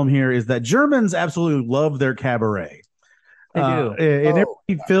this film here is that Germans absolutely love their cabaret. They do. In Oh.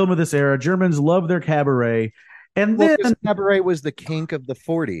 every film of this era, Germans love their cabaret. And Well, then 'cause cabaret was the kink of the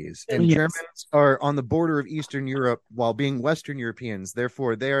 40s, and Yes. Germans are on the border of Eastern Europe while being Western Europeans.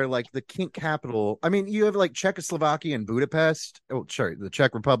 Therefore, they are like the kink capital. I mean, you have like Czechoslovakia and Budapest. Oh, sorry, the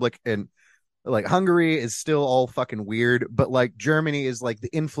Czech Republic, and like Hungary is still all fucking weird. But like Germany is like the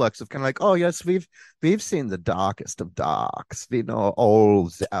influx of kind of like, oh yes, we've seen the darkest of darks. We know all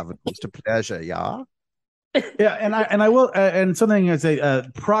the avenues to pleasure. Yeah. yeah, and I will and something I say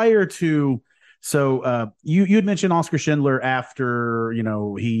prior to you had mentioned Oscar Schindler after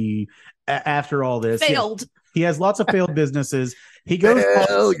after all this Failed. he has lots of failed businesses. He goes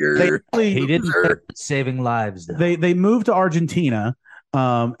Failure. He didn't saving lives. Though. they moved to Argentina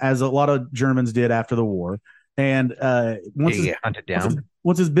as a lot of Germans did after the war, and once He get hunted down.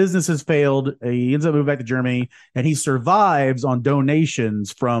 once his business has failed, he ends up moving back to Germany, and he survives on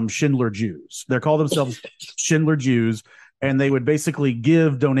donations from Schindler Jews. They call themselves Schindler Jews, and they would basically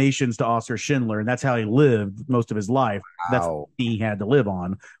give donations to Oscar Schindler, and that's how he lived most of his life. That's Wow. what he had to live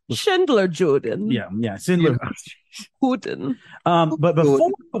on. Schindler Juden. Yeah, Schindler. Juden. But before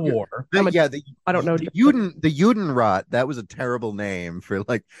the war, I don't know. The Judenrat, that was a terrible name for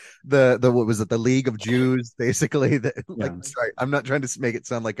like the what was it, the League of Jews, basically. Sorry, I'm not trying to make it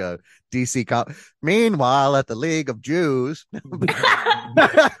sound like a DC cop. Meanwhile, at the League of Jews,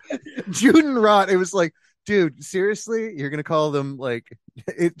 Judenrat, it was like, dude, seriously, you're gonna call them like?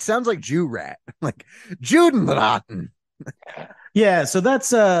 It sounds like Jew rat, like Judenraten. yeah. So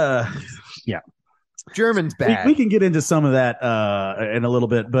that's German's bad. we can get into some of that in a little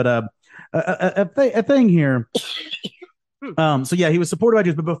bit, but a thing here. So yeah, he was supported by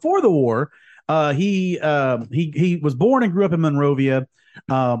Jews, but before the war, he was born and grew up in Monrovia,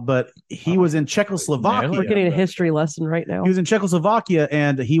 but he was in Czechoslovakia. We're getting a history lesson right now. He was in Czechoslovakia,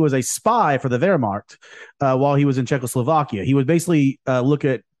 and he was a spy for the Wehrmacht while he was in Czechoslovakia. He would basically look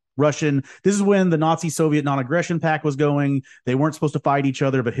at Russian. This is when the Nazi-Soviet non-aggression pact was going. They weren't supposed to fight each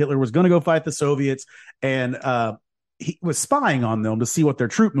other, but Hitler was going to go fight the Soviets, and he was spying on them to see what their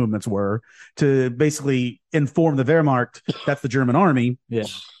troop movements were, to basically inform the Wehrmacht, that's the German army. Yeah.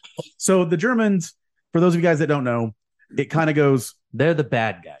 So the Germans, for those of you guys that don't know, it kind of goes, They're the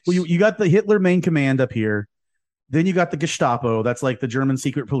bad guys. well, you got the Hitler main command up here. Then you got the Gestapo, that's like the German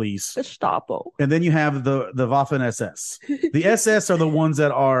secret police. Gestapo. And then you have the Waffen SS. The SS are the ones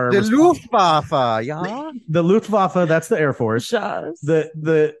that are the Luftwaffe, yeah. the Luftwaffe, that's the Air Force. Just.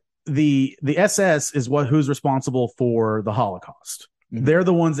 The SS is who's responsible for the Holocaust. Mhm. They're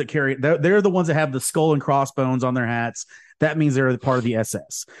the ones that they're the ones that have the skull and crossbones on their hats. That means they're part of the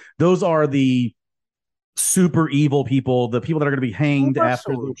SS. Those are the super evil people, the people that are going to be hanged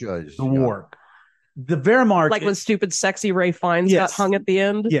after the war. The Wehrmacht, Like when stupid, sexy Ray Fiennes Yes. got hung at the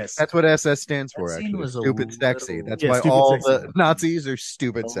end. yes, That's what SS stands for, That scene actually. was a Stupid sexy. little- That's Yeah, why stupid all sexy. the Nazis are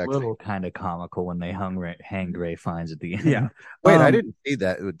stupid a sexy. little kind of comical when they hanged Ray Fiennes at the end. yeah. Wait, I Um, didn't see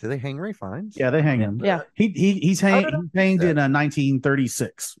that. Do they hang Ray Fiennes? Yeah, they hang him. Yeah. He's How did I hanged miss in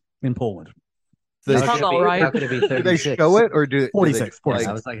 1936 in Poland. Do He's they, hung show, all right. How could it be do they 36? show it or do 46, they, like, 46.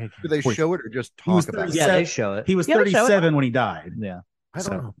 I was like, do they show it or just He was talk about it? yeah, they show it. He was Yeah, they show it. 37 when he died. Yeah. I don't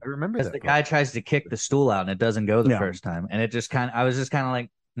so- know. I remember Because that. the guy tries to kick the stool out and it doesn't go the Yeah. first time. And it just I was just kind of like,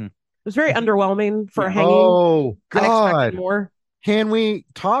 It was very underwhelming for hanging. Oh I expected God! more. Can we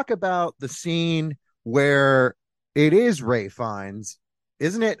talk about the scene where it is Ray Fiennes?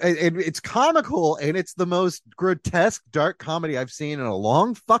 Isn't it? It's comical and it's the most grotesque dark comedy I've seen in a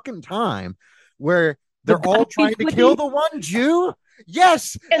long fucking time. Where they're The all gun trying to clicking. kill the one Jew.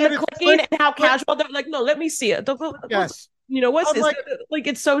 Yes, And the it's clicking like- and how casual they're like, no, let me see it. yes. You know what's I'm like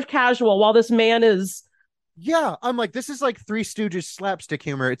it's so casual while this man is Yeah, I'm like, this is like Three Stooges slapstick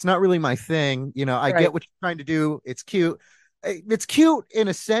humor. It's not really my thing. You know, I Right. get what you're trying to do. It's cute. It's cute in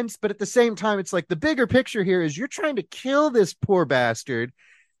a sense, but at the same time, it's like the bigger picture here is you're trying to kill this poor bastard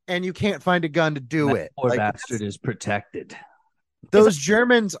and you can't find a gun to do that it. poor Like, bastard is protected. those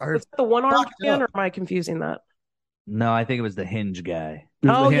Germans are was it the one armed fucked man, up. or am I confusing that? No, I think it was the hinge guy. It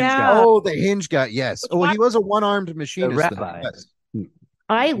was Oh, the hinge yeah. guy. oh, the hinge guy. Yes. Oh, he was a one-armed machinist. though. rabbi. Yes.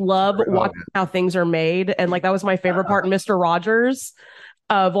 I love Oh, watching how things are made, and like that was my favorite part in Mr. Rogers,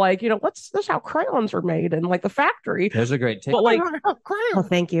 of like, you know, this how crayons are made and like the factory. There's a great But like, Oh, oh,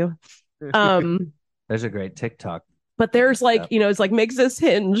 thank you. There's a great TikTok. But there's like, you know, it's like makes this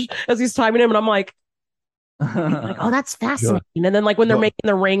hinge as he's timing him, and I'm like, oh, that's fascinating. And then like when they're Yeah. making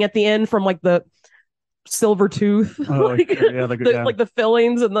the ring at the end from like the silver tooth, Oh, like, yeah, like the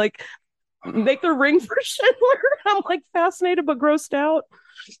fillings and like make the ring for Schindler. I'm like fascinated but grossed out.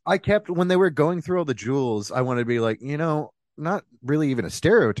 I kept when they were going through all the jewels, I wanted to be like, not really even a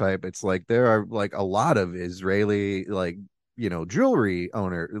stereotype. It's like there are like a lot of Israeli like, jewelry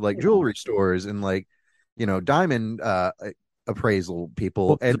jewelry stores and like, diamond appraisal people.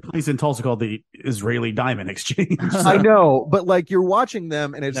 Well, and there's a place in Tulsa called the Israeli Diamond Exchange. I know, but like you're watching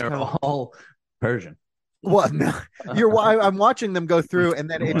them and it's They're kind of all Persian. well, no, I'm watching them go through, and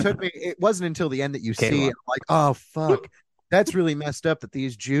then it wasn't until the end that you see it, like, oh fuck, that's really messed up that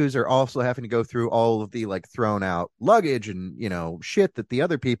these Jews are also having to go through all of the like thrown out luggage and shit that the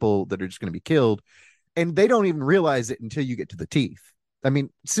other people that are just going to be killed, and they don't even realize it until you get to the teeth. I mean,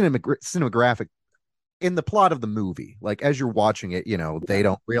 cinematographic in the plot of the movie, like as you're watching it, they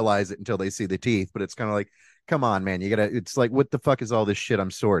don't realize it until they see the teeth, but it's kind of like, come on, man, it's like, what the fuck is all this shit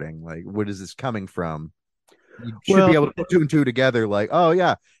I'm sorting? Like, what is this coming from? You should be able to put two and two together. Like, oh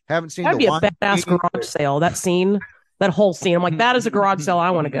yeah, haven't seen that'd be a badass garage sale. That scene, that whole scene. I'm like, that is a garage sale I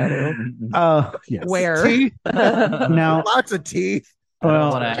want to go to. Yes. Where? Now, lots of teeth. I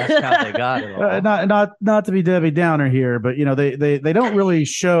don't want to ask how they got it. Not to be Debbie Downer here, but they don't really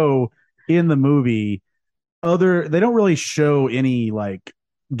show in the movie they don't really show any like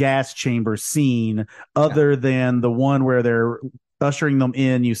gas chamber scene other than the one where they're ushering them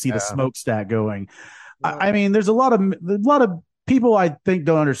in. You see the smokestack going. I mean, there's a lot of people I think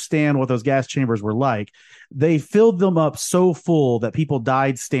don't understand what those gas chambers were like. They filled them up so full that people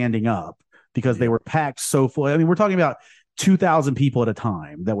died standing up because they were packed so full. I mean, we're talking about 2,000 people at a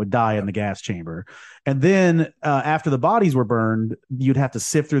time that would die in the gas chamber. And then after the bodies were burned, you'd have to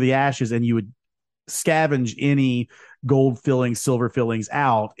sift through the ashes and you would scavenge any gold fillings, silver fillings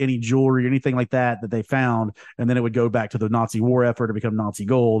out, any jewelry, anything like that they found, and then it would go back to the Nazi war effort to become Nazi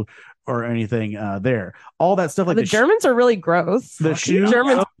gold or anything there. All that stuff, like the Germans are really gross. The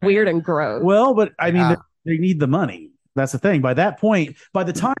Germans weird and gross. Well, but I mean, they need the money. That's the thing. By that point, by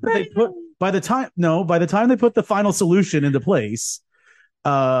the time they put the final solution into place,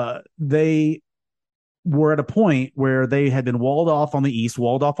 they were at a point where they had been walled off on the east,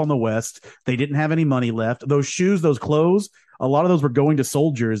 walled off on the west. They didn't have any money left. Those shoes, those clothes, a lot of those were going to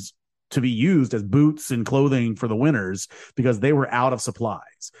soldiers to be used as boots and clothing for the winters because they were out of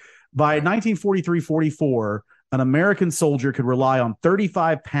supplies. By 1943-44, an American soldier could rely on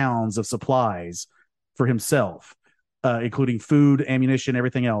 35 pounds of supplies for himself, including food, ammunition,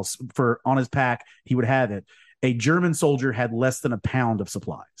 everything else. On his pack, he would have it. A German soldier had less than a pound of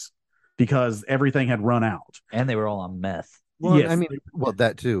supplies because everything had run out. And they were all on meth. Well, yes. I mean,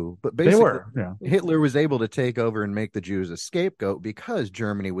 that too. But basically, they were. Yeah. Hitler was able to take over and make the Jews a scapegoat because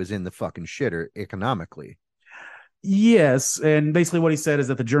Germany was in the fucking shitter economically. Yes, and basically what he said is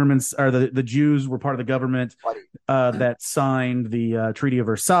that the Germans or the Jews were part of the government that signed the Treaty of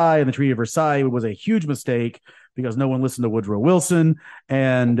Versailles, and the Treaty of Versailles was a huge mistake because no one listened to Woodrow Wilson,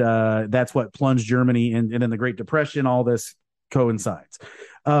 and that's what plunged Germany in the Great Depression. All this coincides.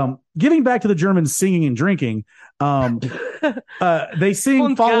 Getting back to the Germans singing and drinking, they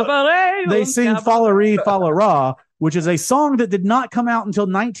sing Fallerie Fallera, which is a song that did not come out until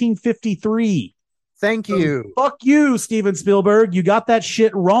 1953. Thank you. Fuck you, Steven Spielberg. You got that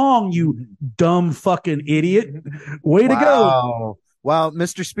shit wrong, you dumb fucking idiot. Way to go. Wow,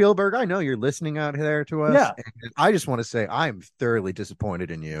 Mr. Spielberg, I know you're listening out there to us. Yeah. And I just want to say I'm thoroughly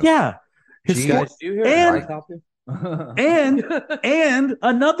disappointed in you. Yeah. And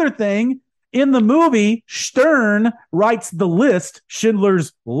another thing, in the movie, Stern writes the list,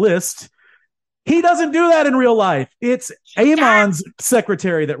 Schindler's List. He doesn't do that in real life. It's Amon's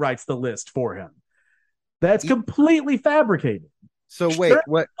secretary that writes the list for him. That's completely fabricated. So wait,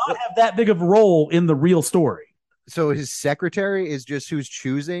 what? Not have that big of a role in the real story. So his secretary is just who's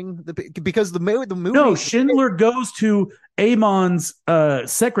choosing because the movie. No, Schindler goes to Amon's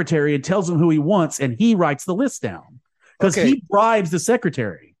secretary and tells him who he wants, and he writes the list down because he bribes the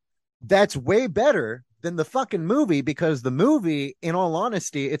secretary. That's way better than the fucking movie because the movie, in all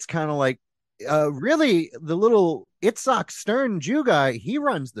honesty, it's kind of like really the little Itzhak Stern Jew guy. He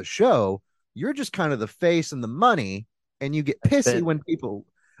runs the show. You're just kind of the face and the money, and you get pissy when people.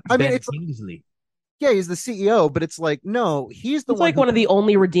 I mean, it's Kingsley. Yeah, he's the CEO, but it's like, no, he's the one. Like one of the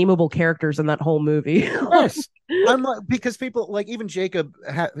only redeemable characters in that whole movie. Yes, I'm like, because people like even Jacob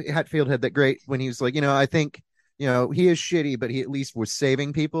Hatfield had that great when he was like, I think, he is shitty, but he at least was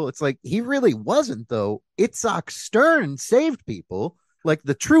saving people. It's like he really wasn't though. Itzhak Stern saved people, like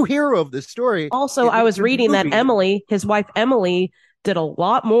the true hero of this story. Also, I was reading that Emily, his wife Emily, did a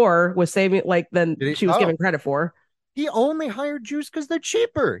lot more with saving than she was given credit for. He only hired Jews because they're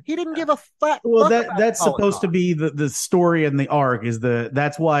cheaper. He didn't give a fat. Well, fuck about that's supposed to Holocaust. be the story and the arc is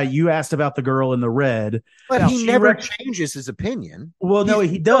that's why you asked about the girl in the red. But Now, he she never rec- changes his opinion. Well, no,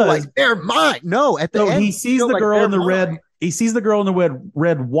 He's he still does. Like, they're mine. No, at the So end, he sees still the like, girl in they're the red. mine. He sees the girl in the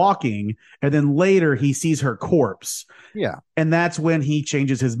red walking, and then later he sees her corpse. Yeah. And that's when he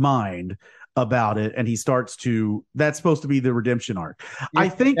changes his mind about it, and he starts to. That's supposed to be the redemption arc. I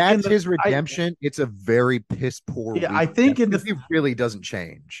think that's his redemption. It's a very piss poor. Yeah, I think he really doesn't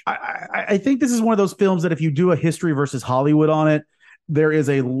change. I think this is one of those films that if you do a history versus Hollywood on it, there is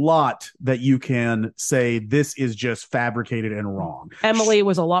a lot that you can say this is just fabricated and wrong. Emily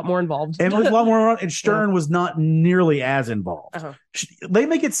was a lot more involved. Emily's a lot more involved, and Stern was not nearly as involved. Uh-huh. They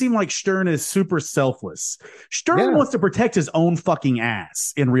make it seem like Stern is super selfless. Stern wants to protect his own fucking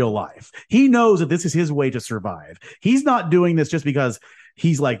ass in real life. He knows that this is his way to survive. He's not doing this just because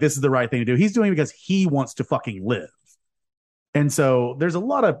he's like, this is the right thing to do. He's doing it because he wants to fucking live. And so there's a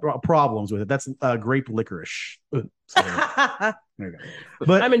lot of problems with it. That's grape licorice. But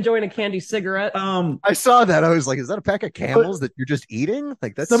I'm enjoying a candy cigarette. I saw that. I was like, is that a pack of Camels that you're just eating?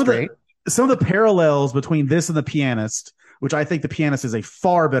 Like, that's strange. Some of the parallels between this and The Pianist, which I think The Pianist is a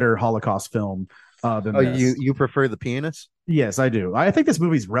far better Holocaust film than this. You prefer The Pianist? Yes, I do. I think this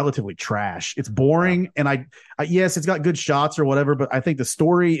movie's relatively trash. It's boring, and I yes, it's got good shots or whatever, but I think the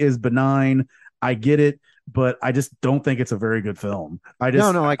story is benign. I get it, but I just don't think it's a very good film. I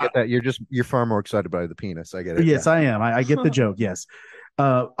get that. You're far more excited by The Pianist. I get it. Yes, I am. I get the joke. Yes.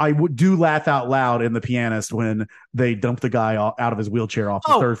 I do laugh out loud in The Pianist when they dump the guy out of his wheelchair off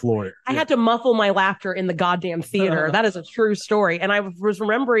the third floor. I had to muffle my laughter in the goddamn theater. That is a true story. And I was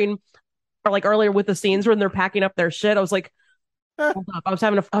remembering, or like earlier with the scenes when they're packing up their shit, I was like, hold up.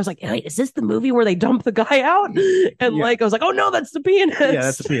 I was like, wait, is this the movie where they dump the guy out? And like, I was like, oh no, that's The Pianist. Yeah,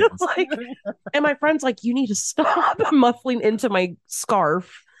 that's The Pianist. Like, and my friend's like, you need to stop muffling into my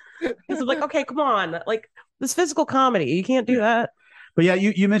scarf. Because I'm like, okay, come on. Like, this physical comedy, you can't do that. But yeah,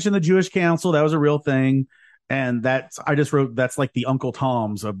 you mentioned the Jewish Council. That was a real thing. And I just wrote, that's like the Uncle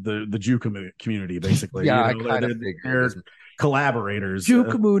Toms of the Jew community, basically. Yeah, they're collaborators. Jew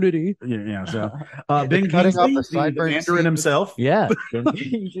community. Yeah. So Ben cutting Kingsley, off the sideburns Mandarin himself. Yeah.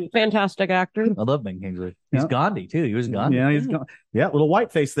 Fantastic actor. I love Ben Kingsley. He's Gandhi too. He was Gandhi. Yeah, little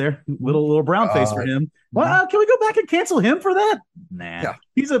white face there. Little brown face for him. Well, can we go back and cancel him for that? Nah. Yeah.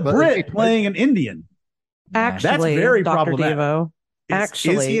 He's a Brit playing an Indian. Actually, that's very Dr. problematic. Devo.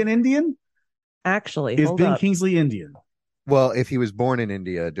 Is he an Indian? Actually, is Ben Kingsley Indian? Well, if he was born in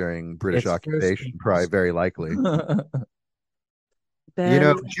India during British occupation, probably very likely. Gin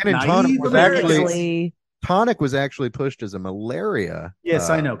and tonic was actually pushed as a malaria. Yes,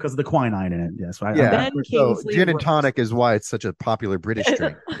 I know, because of the quinine in it. Yes, Ben Kingsley gin and tonic is why it's such a popular British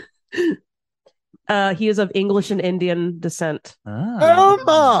drink. He is of English and Indian descent. Oh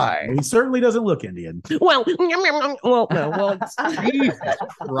my! He certainly doesn't look Indian. Well, no. Jesus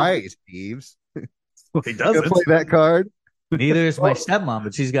Christ, Eves. Well, he doesn't play that card. Neither is my stepmom,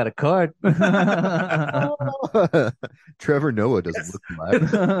 but she's got a card. Trevor Noah doesn't look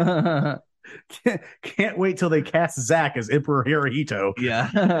black. Can't wait till they cast Zach as Emperor Hirohito. Yeah.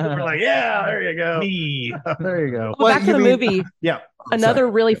 We're like, yeah, there you go. Me. There you go. Well, back to the movie. Yeah. Another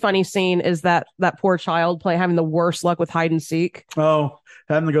really funny scene is that poor child having the worst luck with hide and seek. Oh,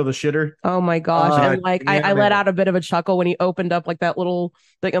 having to go to the shitter. Oh my gosh. And like I let out a bit of a chuckle when he opened up like that little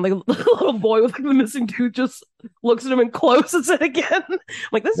thing, and like a little boy with like the missing tooth just looks at him and closes it again. I'm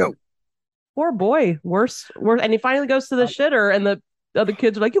like, this poor boy, worse. And he finally goes to the shitter, and the other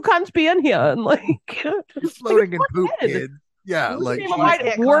kids are like, you can't be in here. And like floating in poop, kid. Yeah, like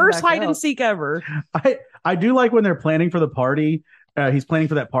worst hide and seek ever. I do like when they're planning for the party. He's planning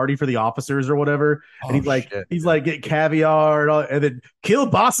for that party for the officers or whatever, and he's like get caviar and then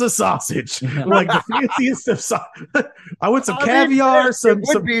kielbasa sausage, like the fanciest of I want some caviar, some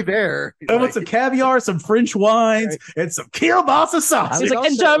be there. I want some caviar, some French wines, and some kielbasa sausage. He's like,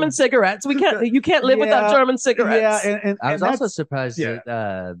 and German cigarettes. You can't live without German cigarettes. Yeah, and I was also surprised at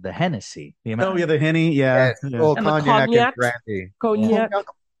the Hennessy. The Henny, yeah. Oh, and cognac and brandy. Cognac.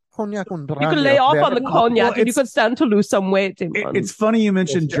 Cognac and you could lay off on the cognac and you could stand to lose some weight. It's funny you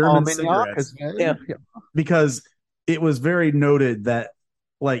mentioned German cigarettes. Yeah. Because it was very noted that,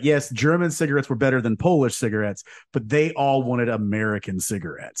 like, yes, German cigarettes were better than Polish cigarettes, but they all wanted American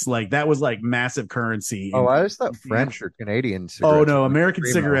cigarettes. Like, that was like massive currency. Oh, I just thought French or Canadian cigarettes. Oh, no, American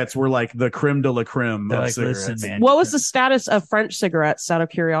cigarettes were like the creme de la creme of cigarettes. Listen, man. What was the status of French cigarettes, out of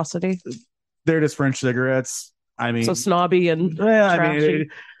curiosity? They're just French cigarettes. I mean, So snobby and yeah, I trashy. mean,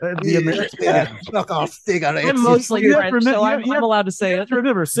 the American. Smoke off cigarettes. I'm mostly you have to French, remember- so you I'm, have- you I'm have- allowed to say You it. have to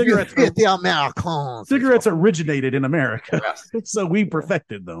remember, The Americans. cigarettes originated in America, so we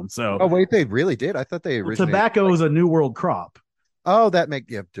perfected them. So Oh wait, they really did. I thought they originated. tobacco is a new world crop. Oh, that make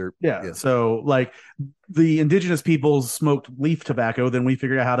dirt. Yeah. So like the indigenous peoples smoked leaf tobacco, then we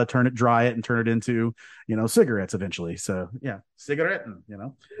figured out how to dry it and turn it into, cigarettes eventually. So yeah, cigarette,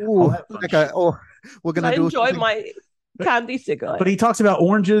 all Ooh, that fun like we're gonna I do enjoy something- my candy cigarette. But he talks about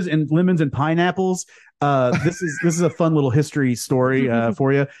oranges and lemons and pineapples. This is a fun little history story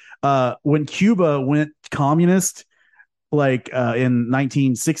for you. When Cuba went communist, like in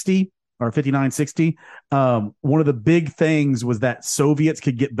 1960 or 59-60, one of the big things was that Soviets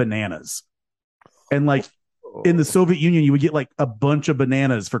could get bananas, and like in the Soviet Union, you would get like a bunch of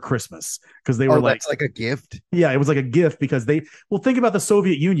bananas for Christmas because they were that's like a gift. yeah, it was like a gift because think about the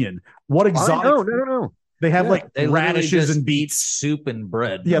Soviet Union. What exotic? No. They have like They literally radishes just and beets. soup and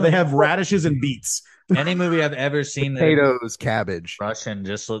bread. Yeah, they have radishes and beets. Any movie I've ever seen that Potatoes, cabbage. Russian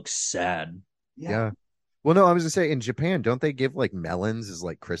just looks sad. Yeah. Well, no, I was gonna say in Japan, don't they give like melons as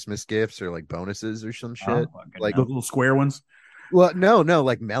like Christmas gifts or like bonuses or some shit? Like The little square ones. Well, no,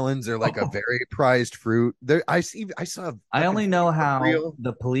 like melons are like a very prized fruit. There, I saw. I only know how real-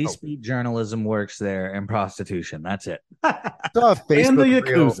 the police beat journalism works there and prostitution. That's it. saw a Facebook And the reel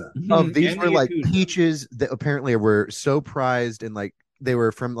Yakuza. of these And were the like Yakuza. peaches that apparently were so prized and like they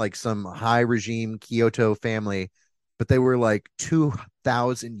were from like some high regime Kyoto family, but they were like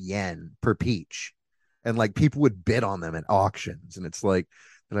 2,000 yen per peach, and like people would bid on them at auctions, and it's like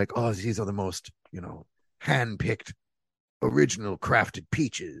they're like, oh, these are the most hand picked, original crafted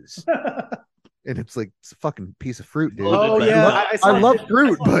peaches. And it's like it's a fucking piece of fruit, dude. Oh, yeah, I love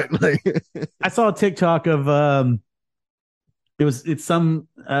fruit, but like I saw a TikTok of it's some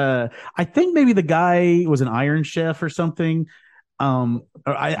I think maybe the guy was an Iron Chef or something.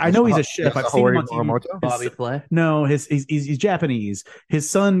 I know he's a chef. I've seen him on TV. Bobby Flay. No, he's Japanese. His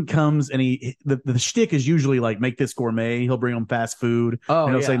son comes and the shtick is usually like make this gourmet. He'll bring him fast food. Oh,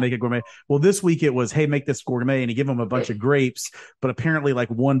 and he'll yeah. say make it gourmet. Well, this week it was hey make this gourmet, and he give him a bunch of grapes. But apparently like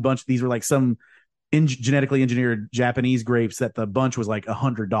one bunch these were like some genetically engineered Japanese grapes that the bunch was like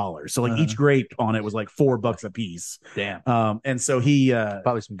 $100. So like each grape on it was like $4 a piece. Damn. And so he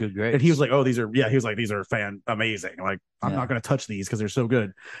Probably some good grapes. and he was like, oh, these are amazing. Like I'm Yeah. not gonna touch these because they're so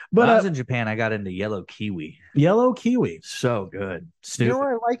good. When I But was in Japan, I got into yellow kiwi. yellow kiwi. So good. you Stupid. know,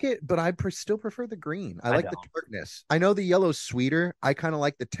 I like it, but I still prefer the green. I like the don't. tartness. I know the yellow's sweeter. I kind of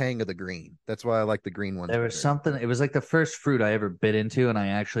like the tang of the green. That's why I like the green one. There was something. It was like the first fruit I ever bit into, and I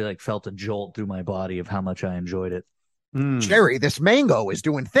actually like felt a jolt through my body of how much I enjoyed it. Mm. Cherry, this mango is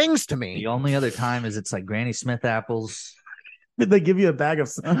doing things to me. The only other time is it's like Granny Smith apples. Did they give you a bag of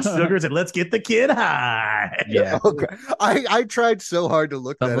sugars and let's get the kid high? Yeah. Okay. I tried so hard to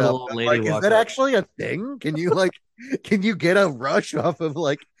look Some that little up. old I'm lady like, is walked that up. actually a thing? Can you get a rush off of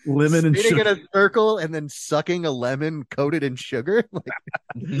like Lemon and sitting in sugar. a circle and then sucking a lemon coated in sugar? Like,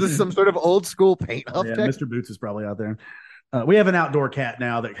 is this some sort of old school paint up Yeah, tech? Mr. Boots is probably out there. We have an outdoor cat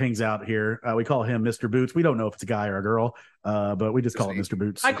now that hangs out here. We call him Mr. Boots. We don't know if it's a guy or a girl, but we just call him Mr.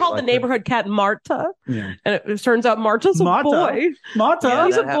 Boots. I call the neighborhood cat Marta, Yeah. and it turns out Marta's a Marta? boy. Mata. Yeah,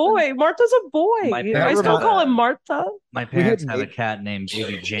 He's a that boy. Marta's a boy. My I parents still had call a- him Marta. My We had parents have a na- cat named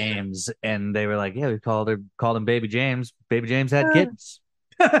Baby James, and they were like, "Yeah, we called him Baby James. Baby James had kids,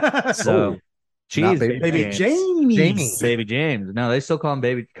 so Not she's Baby Jamie. Baby James. No, they still call him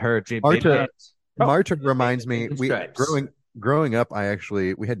Baby Baby Marta- James. Marta reminds me, Chicken we stripes. growing up,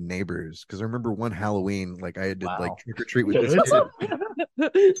 we had neighbors because I remember one Halloween, like I had to Wow. like trick or treat with Yeah, this it's-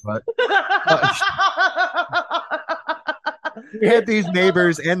 kid. But we had these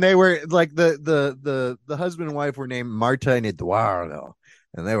neighbors, and they were like the husband and wife were named Marta and Eduardo,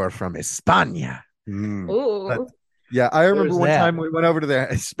 and they were from España. Mm. Ooh. But- Yeah, I remember Where's one that? time we went over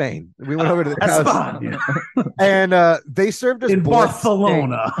to Spain. We went over to the house, España. and they served us In boiled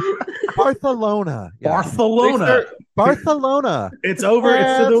Barcelona. steak. Barcelona. Yeah. Barcelona. They served- Barcelona. It's over.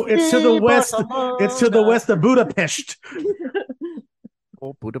 It's to the west. It's to the west of Budapest.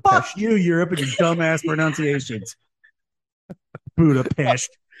 Oh, Fuck Budapest. you, Europe, and your dumbass pronunciations. Budapest,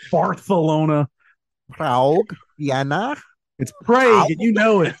 Barcelona. Prague. Vienna. It's Prague, and you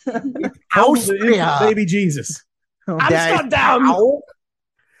know it. Home of the infant Austria. baby Jesus. Amsterdam. Prague.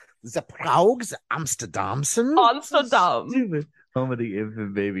 The Prague. The Amsterdamsen. Amsterdam. Stupid. Home of the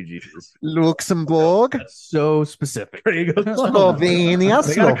infant baby Jesus. Luxembourg. That's so specific. There you go. Slovenia.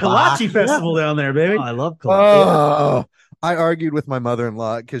 They got a kolache Slovakia. festival down there, baby. Oh, I love Colombia. Oh, I argued with my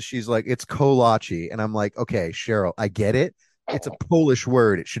mother-in-law because she's like, it's kolache. And I'm like, okay, Cheryl, I get it. It's a Polish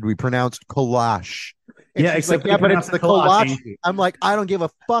word. It should be pronounced kolache. And Yeah, she's except like, yeah, they but it's pronounce the it kolache. kolache. I'm like, I don't give a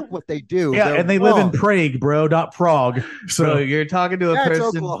fuck what they do. Yeah, They're and they live in wrong. Prague, bro, not Prague. So So you're talking to a That's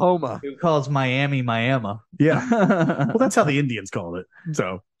person Oklahoma. who calls Miami Miami. yeah, well, that's how the Indians called it.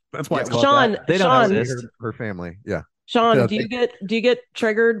 So that's why Yeah, it's well, called. Sean, They don't Sean, exist. her family. Yeah. Sean, Yeah, do you get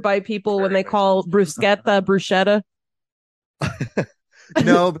triggered by people when they call bruschetta?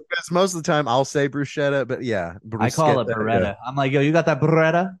 No, because most of the time I'll say bruschetta, but yeah, I call it bruschetta, Beretta. yeah. I'm like, yo, you got that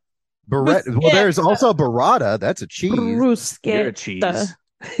Beretta? Beretta. Well, there's also burrata. That's a cheese. Bruschetta. You're a cheese.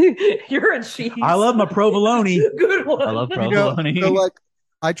 You're a cheese. I love my provolone. Good one. I love You know, provolone. so like,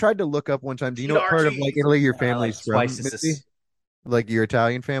 I tried to look up one time. Do you know what part of like Italy your family's from? spices. Missy? Like your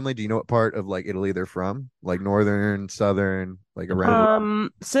Italian family, do you know what part of like Italy they're from? Like northern, southern, like around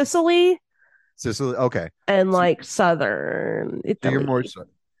Sicily Sicily. Okay, and like southern so Italy. you're more.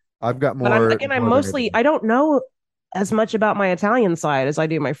 I've got more. But I'm northern mostly Italy. I don't know as much about my Italian side as I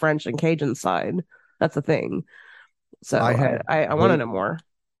do my French and Cajun side. That's the thing. So I want to know more.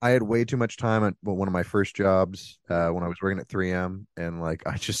 I had way too much time at one of my first jobs when I was working at 3M, and like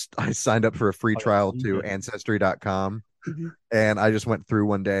I signed up for a free trial to Ancestry.com, and I just went through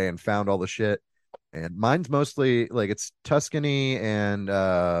one day and found all the shit. And mine's mostly like it's Tuscany and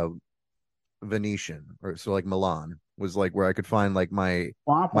Venetian, or so like Milan was like where I could find like my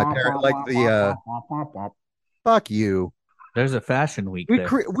parent, like the fuck you. There's a fashion week We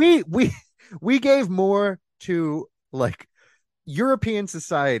there. we gave more to like European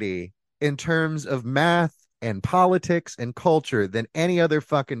society in terms of math and politics and culture than any other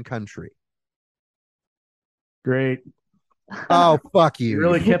fucking country. Great. Oh, fuck You you.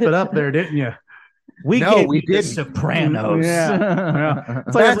 really kept it up there, didn't you? No, gave we you the didn't. Sopranos. Yeah.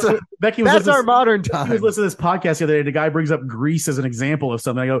 It's like Becky was That's listening- our modern I was time. listening to this podcast the other day. The guy brings up Greece as an example of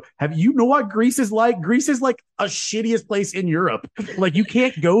something. I go, "Have you know what Greece is like? Greece is like a shittiest place in Europe. Like you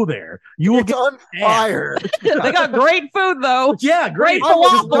can't go there. You will It's get on fire. They got great food though. yeah, great. Great Just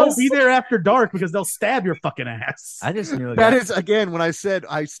don't waffles. be there after dark because they'll stab your fucking ass. I just knew a That guy. is again when I said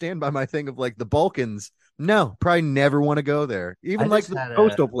I stand by my thing of like the Balkans. No, probably never want to go there. Even I like just the had a-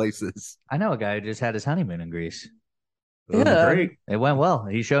 coastal places. I know a guy who just had his honeymoon in Greece. Yeah. Great. It went well.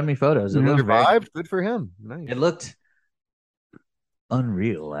 He showed me photos. It Yeah. looked very, Survived. Good for him. Nice. it looked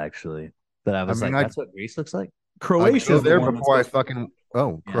unreal, actually. But I was I mean, like, that's what Greece looks like. Croatia. I was there before I fucking.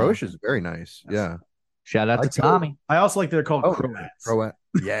 Oh, Yeah. Croatia is very nice. Yeah. Shout out to I'd go- Tommy. I also like they're called Oh, Croats. Croat.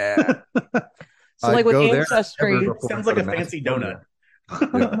 Yeah. So like I'd with go there. ancestry, Never before Sounds like a go to fancy Macedonia.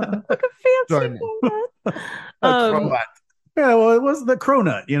 donut. like a Sorry. fancy donut. Croat. Yeah, well, it was the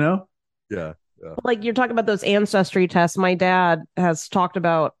cronut, you know. Yeah. Like you're talking about those ancestry tests. My dad has talked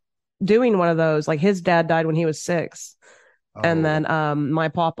about doing one of those. Like his dad died when he was 6. And Oh. then my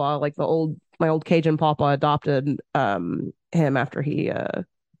papa, like my old Cajun papa, adopted him after he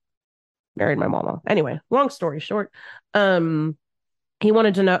married my mama. Anyway, long story short, he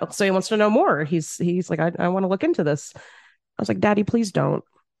wanted to know, so he wants to know more. He's like, I want to look into this. I was like, Daddy, please don't.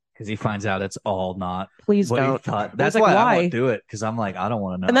 Because he finds out it's all not Please what he don't. thought. I That's was like, why I why? won't do it. Because I'm like, I don't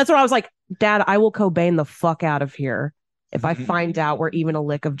want to know. And that's what I was like, Dad, I will Cobain the fuck out of here if I find out we're even a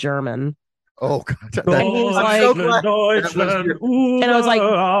lick of German. Oh God. And he's like- so glad- And I was like,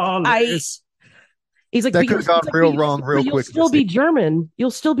 he's like, That "But could have you'll- gone but real you- wrong but real you'll quick. still Missy. be German.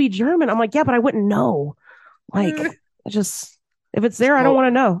 You'll still be German. I'm like, yeah, but I wouldn't know. Like, I just if it's there, I don't want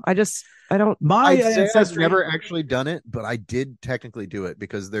to know. I don't. my I'd say I've ancestry. never actually done it, but I did technically do it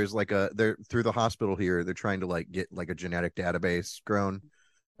because there's like they're through the hospital here. They're trying to like get like a genetic database grown,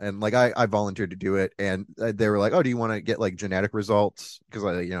 and like I volunteered to do it, and they were like, "Oh, do you want to get like genetic results?" Because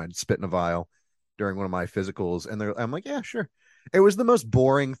I'd spit in a vial during one of my physicals, and I'm like, "Yeah, sure." It was the most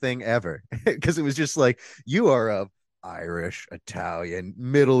boring thing ever because it was just like you are a Irish, Italian,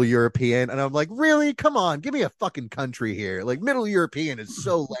 Middle European, and I'm like, really? Come on, give me a fucking country here. Like Middle European is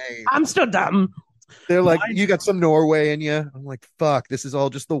so lame. I'm still dumb. They're like, Mine- you got some Norway in you. I'm like, fuck, this is all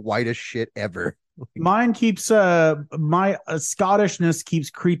just the whitest shit ever. Mine keeps my Scottishness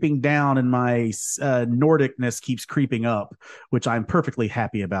keeps creeping down, and my Nordicness keeps creeping up, which I'm perfectly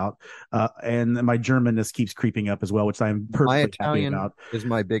happy about. And my Germanness keeps creeping up as well, which I'm My perfectly happy Italian about. is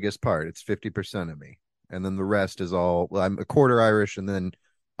my biggest part. It's 50% of me. And then the rest is all, well, I'm a quarter Irish and then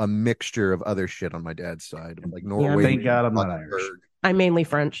a mixture of other shit on my dad's side. Like Norway. thank God I'm not Irish. I'm mainly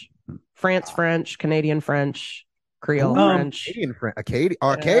French. French, Canadian French, Creole French. Acadian,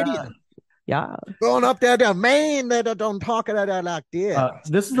 Arcadian. Yeah. Going up there, down Maine, they don't talk about that like this.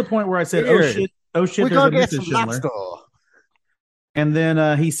 This is the point where I said, Weird. oh shit, We're there's a gonna get Mrs. some Schindler. lobster. And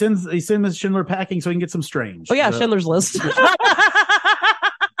then he sends Miss Schindler packing so he can get some strange. Oh yeah, Schindler's List.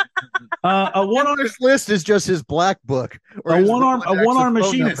 A one arm Schindler's List is just his black book. A one-arm actual phone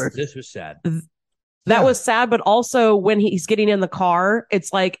machinist. number. This was sad. That Yeah. was sad, but also when he's getting in the car,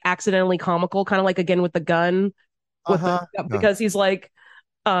 it's like accidentally comical, kind of like again with the gun, with Uh-huh. because he's like,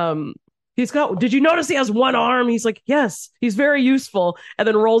 um, did you notice he has one arm? He's like, yes, he's very useful, and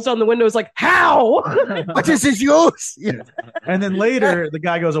then rolls down the window. Is like, how? What is his use? Yeah. And then later, the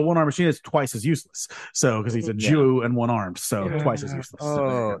guy goes, a one arm machine is twice as useless. So, because he's a Yeah. Jew and one armed, so Yeah. twice as useless. So,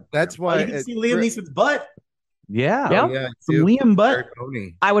 Oh, that's oh, why. you can see Liam Neeson's butt. Yeah. Yeah. Yeah, Some dude. Liam butt. Very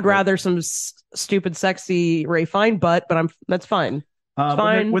bony. I would Right. rather some stupid, sexy Ray Fine butt, but that's fine.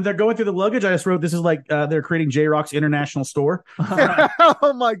 Fine. When they're going through the luggage, I just wrote, this is like they're creating J-Rock's international store.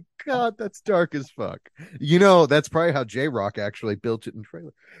 Oh my god, that's dark as fuck. You know, that's probably how J-Rock actually built it in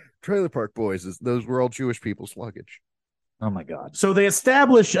Trailer Park Boys. Is those were all Jewish people's luggage. Oh my god. So they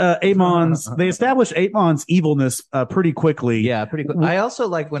establish Amon's evilness pretty quickly. Yeah, pretty cool. I also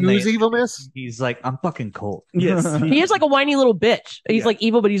like when Who's evilness? he's like, I'm fucking cold. Yes. He is like a whiny little bitch. He's Yeah. like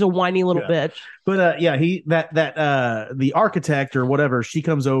evil, but he's a whiny little Yeah. bitch. But the architect or whatever, she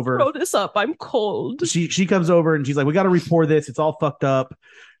comes over. Throw this up. I'm cold. She comes over and she's like, we got to report this. It's all fucked up.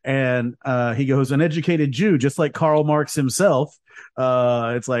 And he goes, an educated Jew, just like Karl Marx himself.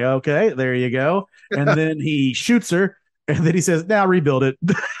 It's like, okay, there you go. And then he shoots her. And then he says, now rebuild it.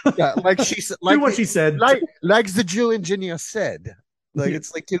 Yeah, like she said, Do what she said. like the Jew engineer said. Like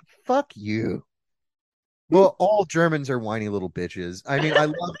it's like, dude, fuck you. Well, all Germans are whiny little bitches. I mean, I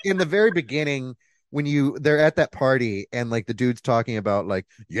love in the very beginning when they're at that party and like the dude's talking about like,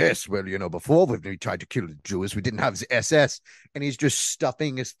 yes, well, you know, before we tried to kill the Jews, we didn't have the SS, and he's just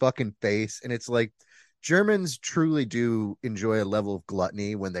stuffing his fucking face, and it's like Germans truly do enjoy a level of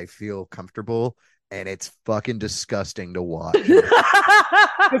gluttony when they feel comfortable, and it's fucking disgusting to watch.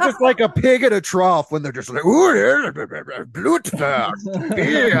 It's just like a pig at a trough when they're just like, ooh, Blutwurst,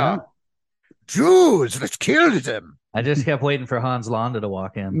 beer, Jews, let's kill them. I just kept waiting for Hans Landa to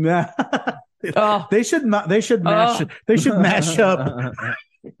walk in. Nah. Oh, They should mash up.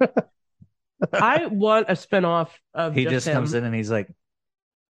 I want a spinoff of He just him. comes in and he's like,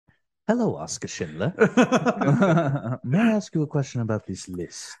 hello, Oscar Schindler. May I ask you a question about this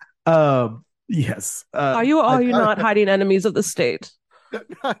list? Yes. Are you not hiding enemies of the state?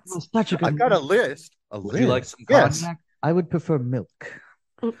 Such a good I've got a list. Would you like some Yes. cognac? I would prefer milk.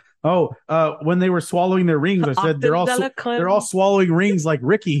 When they were swallowing their rings, I said they're all swallowing rings like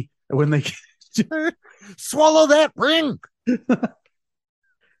Ricky when they Swallow that ring.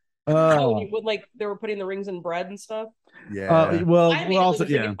 when like they were putting the rings in bread and stuff. Yeah. well I we're also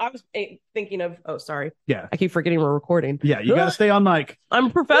was thinking of. Oh, sorry. Yeah. I keep forgetting we're recording. Yeah, you got to stay on mic. I'm a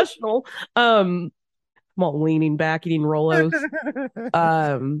professional. I'm all leaning back, eating Rolos.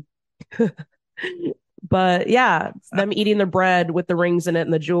 But yeah, them eating the bread with the rings in it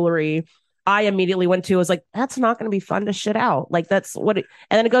and the jewelry. I immediately went to was like, that's not going to be fun to shit out. Like that's what, and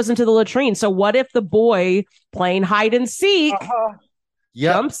then it goes into the latrine. So what if the boy playing hide and seek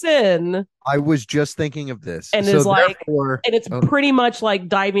Yeah, jumps in I was just thinking of this. and is like, therefore- and it's Oh. pretty much like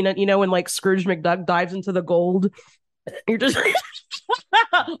diving at, when like Scrooge McDuck dives into the gold. You're just,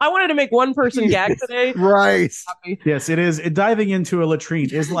 I wanted to make one person gag today. right. Yes, it is. Diving into a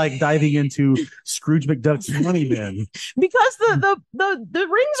latrine is like diving into Scrooge McDuck's money bin. Because the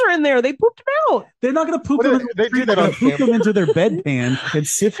rings are in there. They pooped them out. They're not going to poop What them. do they do that on poop them into their bedpan and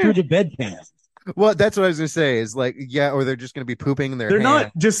sift through the bedpan. Well, that's what I was gonna say. Is like, yeah, or they're just gonna be pooping in their. They're hand.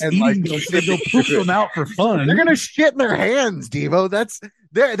 not just and, eating like, them. They'll poop them out for fun. They're gonna shit in their hands, Devo.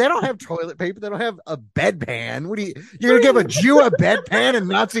 They don't have toilet paper. They don't have a bedpan. What do you're gonna give a Jew a bedpan in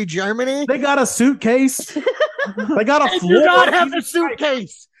Nazi Germany? They got a suitcase. They got a They floor. do not have a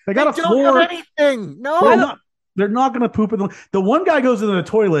suitcase. They got a They don't floor. have anything. No. They're not going to poop in the one guy goes into the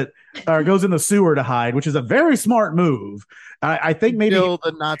toilet or goes in the sewer to hide, which is a very smart move. I think maybe Kill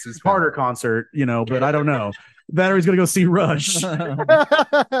the Nazis. Carter concert, but I don't know. That or he's going to go see Rush.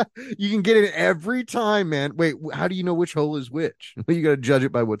 You can get it every time, man. Wait, how do you know which hole is which? You got to judge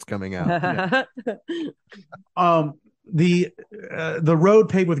it by what's coming out. The road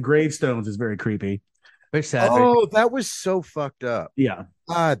paved with gravestones is very creepy. Very sad. Oh, that was so fucked up. Yeah.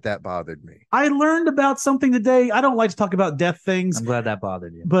 God, that bothered me. I learned about something today. I don't like to talk about death things. I'm glad that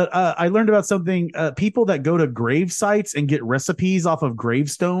bothered you. But I learned about something. People that go to grave sites and get recipes off of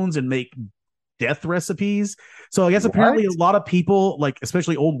gravestones and make death recipes. So I guess apparently a lot of people, like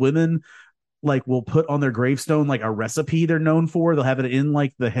especially old women, like will put on their gravestone like a recipe they're known for. They'll have it in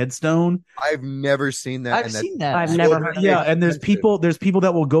like the headstone. I've never seen that. I've seen that. I've never heard of Yeah, and there's people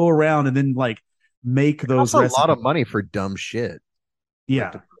that will go around and then like make those That's a recipes. lot of money for dumb shit.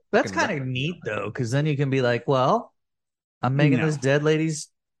 Yeah. That's kind of neat though, because then you can be like, well, I'm making No. this dead lady's.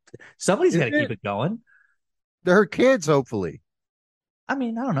 Somebody's got to Isn't keep it going. They're her kids, hopefully. I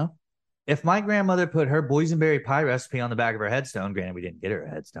mean, I don't know. if my grandmother put her boysenberry pie recipe on the back of her headstone, granted we didn't get her a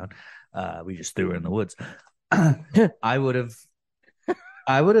headstone, we just threw her in the woods. I would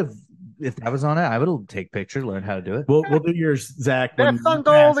have, if that was on it, I would have take picture, learn how to do it. We'll do yours, Zach. There when are you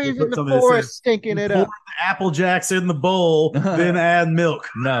pass, we'll Fungoli's put in the something that forest says, stinking it pour up. the Apple Jacks in the bowl, then add milk.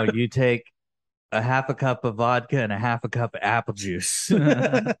 No, you take a half a cup of vodka and a half a cup of apple juice.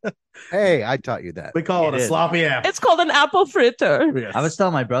 Hey, I taught you that. We call it a It is. sloppy apple. It's called an apple fritter. Yes. I was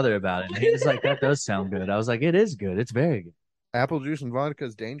telling my brother about it, and he was like, "That does sound good." I was like, "It is good. It's very good." Apple juice and vodka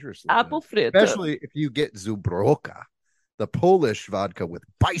is dangerous. Apple fritter. Especially if you get Zubroka, the Polish vodka with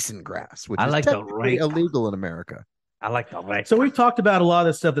bison grass, which I is like the technically right- illegal in America. I like the right. So we've talked about a lot of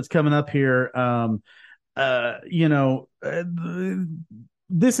this stuff that's coming up here.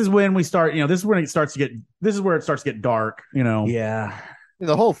 This is when we start. This is when it starts to get. This is where it starts to get dark. Yeah.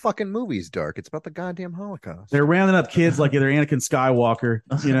 The whole fucking movie's dark. It's about the goddamn Holocaust. They're rounding up kids like they're Anakin Skywalker.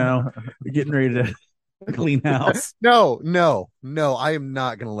 Getting ready to clean house. No. I am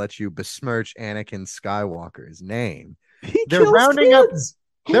not going to let you besmirch Anakin Skywalker's name. They're kills rounding up- kids.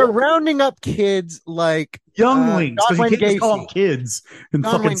 They're rounding up kids like Younglings, John because you Wayne can't just call them Gacy. kids in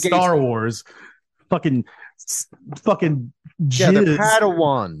John fucking Wayne Star Gacy. Wars. Fucking Yeah, they're jizz.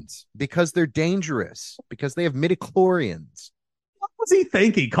 Padawans because they're dangerous, because they have midichlorians. What was he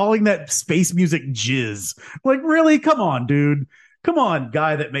thinking? Calling that space music jizz? Like, really? Come on, dude. Come on,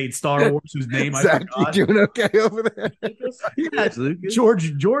 guy that made Star Wars, whose name I Zach, you forgot. doing okay over there? Yeah,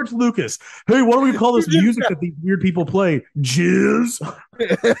 George Lucas. Hey, what do we call this music that these weird people play? Jizz.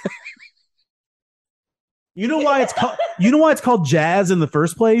 You know why it's called? You know why it's called jazz in the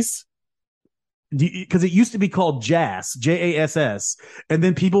first place? Because it used to be called Jass, Jass, and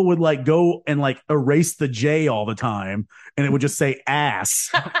then people would like go and like erase the J all the time, and it would just say ass,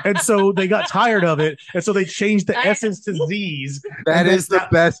 and so they got tired of it, and so they changed the S's to Z's. That And is the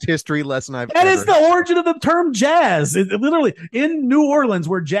that's- best history lesson I've That ever is the origin of the term jazz. It literally in New Orleans,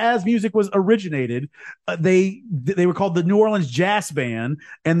 where jazz music was originated, they were called the New Orleans Jazz Band,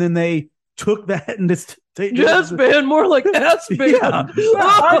 and then they took that and just Jazz band, more like ass band. Yeah.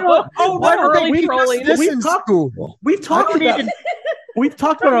 What early we- trolling. This We've in talked- school. We've talked I don't about even- we've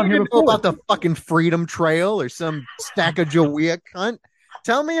talked I about it don't on here even know before. about the fucking Freedom Trail or some Sacagawea cunt.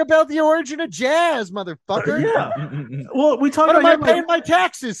 Tell me about the origin of jazz, motherfucker. Yeah. Well, we talked What am about I it like- paying my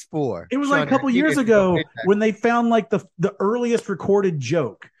taxes for? it was like a Sean, couple you years get to ago pay taxes. when they found like the earliest recorded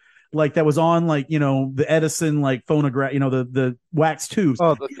joke, like that was on like the Edison like phonograph, the wax tubes.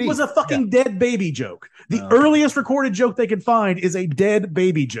 Oh, the It was a thief. fucking dead baby joke. The Oh. earliest recorded joke they could find is a dead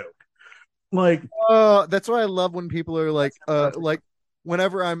baby joke. Like, That's why I love when people are like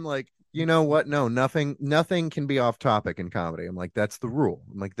whenever I'm like, you know what? No, nothing can be off topic in comedy. I'm like, that's the rule.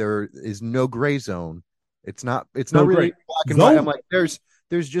 I'm like, there is no gray zone. It's not No really gray black and white. zone. I'm like, there's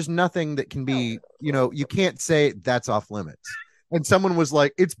just nothing that can be, you can't say that's off limits. And someone was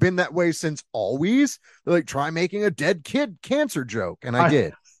like, it's been that way since always. They're like, try making a dead kid cancer joke. And I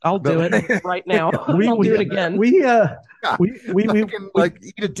did. I'll do it right now. I'll do it again. We Fucking, like,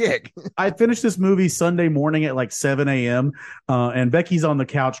 eat a dick. I finished this movie Sunday morning at like 7 a.m. And Becky's on the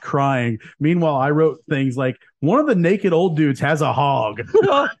couch crying. Meanwhile, I wrote things like, one of the naked old dudes has a hog.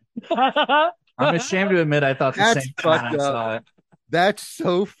 I'm ashamed to admit I thought the That's same thing when I fucked up. saw it. That's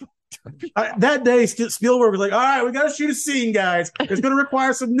so That day, Spielberg was like, all right, we got to shoot a scene, guys. It's going to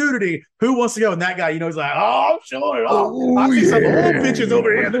require some nudity. Who wants to go? And that guy, he's like, oh, sure. I see some old bitches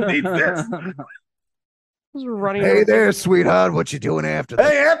over here that need this. Just running Hey over- there, sweetheart. What you doing after the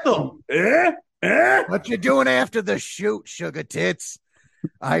Hey, Ethel. What you doing after the shoot, sugar tits?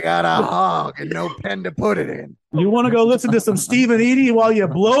 I got a hog and no pen to put it in. You want to go listen to some Stephen Eady while you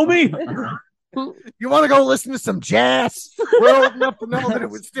blow me? You want to go listen to some jazz? We're old enough to know that it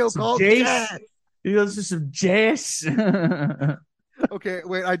was still Some called jazz? jazz. He goes to some jazz. Okay,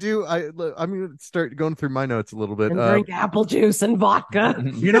 wait. I'm gonna start going through my notes a little bit. and drink apple juice and vodka.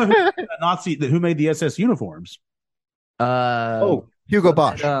 You know who made the SS uniforms? Hugo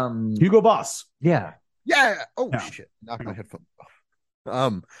Boss. Hugo Boss. Yeah. Yeah. Oh Yeah. shit! Knock my headphone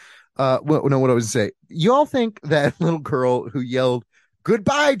off. What I was gonna say. You all think that little girl who yelled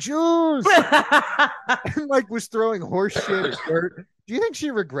 "Goodbye, Jews" and like was throwing horse shit at dirt? Do you think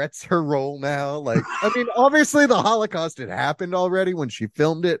she regrets her role now? Like, I mean, obviously the Holocaust had happened already when she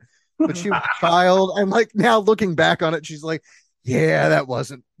filmed it, but she was a child, and like now looking back on it, she's like, "Yeah,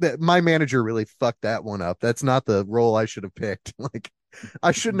 that my manager really fucked that one up. That's not the role I should have picked." Like,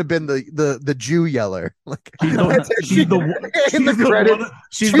 I shouldn't have been the Jew yeller. Like, She's in the the credits, one-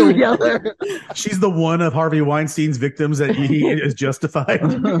 she's Jew the yeller. she's the one of Harvey Weinstein's victims that he is justified.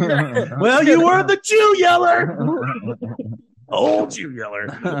 Well, you were the Jew yeller. Oh, Jew yeller.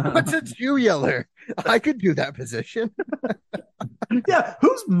 What's a Jew yeller? I could do that position. Yeah,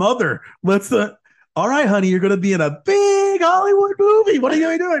 whose mother lets the all right, honey, you're gonna be in a big Hollywood movie. What are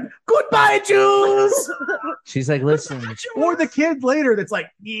you doing? Goodbye, Jews. She's like, listen, Or the kid later that's like,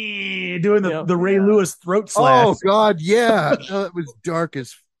 yeah, doing the Ray Lewis throat slash. Oh God, yeah. Oh, it was dark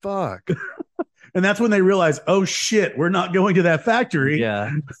as fuck. And that's when they realize, oh shit, we're not going to that factory. yeah.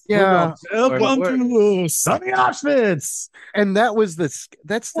 Yeah. Welcome to Sunny Auschwitz. And that's the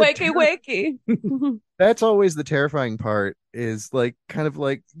Wakey. that's always the terrifying part is like kind of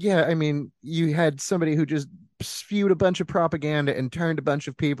like, yeah, I mean, you had somebody who just spewed a bunch of propaganda and turned a bunch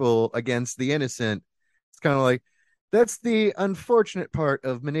of people against the innocent. It's kind of like that's the unfortunate part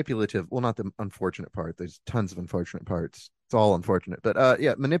of manipulative. Well, not the unfortunate part. There's tons of unfortunate parts. It's all unfortunate. But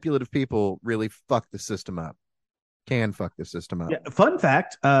yeah, manipulative people really fuck the system up. Can fuck the system up. Yeah, fun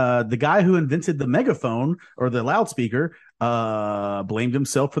fact, the guy who invented the megaphone or the loudspeaker blamed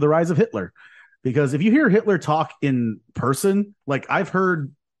himself for the rise of Hitler. Because if you hear Hitler talk in person, like I've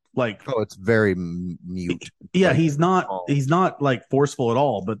heard like Oh, it's very mute. yeah, Like, he's not like forceful at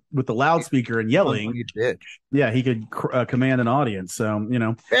all, but with the loudspeaker and yelling, bitch. yeah, he could command an audience. So, you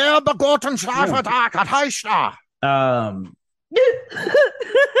know.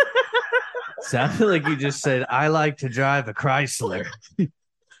 Sounded like you just said, I like to drive a Chrysler.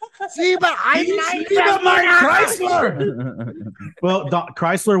 Chrysler. Well,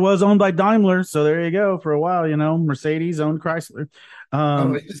 Chrysler was owned by Daimler, so there you go. For a while, you know, Mercedes owned Chrysler.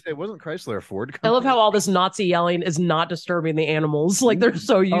 It wasn't Chrysler a Ford company? I love how all this Nazi yelling is not disturbing the animals. Like they're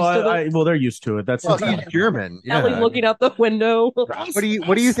so used to it. Well, they're used to it. That's Well, he's German. Yeah. Ellie looking out the window. What do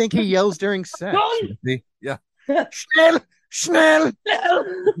you think he yells during sex? Yeah. Schnell, Schnell.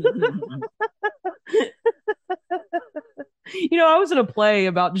 You know, I was in a play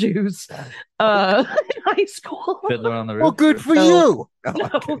about Jews in high school. Fiddler on the Roof. Well, good for No. you. No,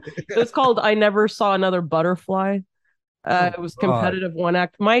 it was called I Never Saw Another Butterfly. It was competitive one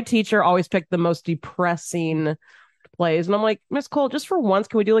act. My teacher always picked the most depressing plays. And I'm like, Miss Cole, just for once,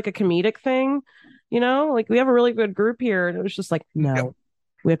 can we do like a comedic thing? You know, like we have a really good group here. And it was just like, no,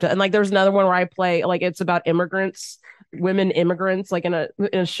 we have to. And like, there's another one where I play, like, it's about immigrants, women immigrants, like in a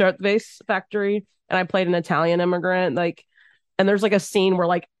shirt vase factory. And I played an Italian immigrant, like, and there's like a scene where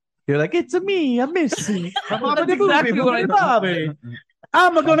like, You're like, it's me, I'm Missy. That's exactly what I thought.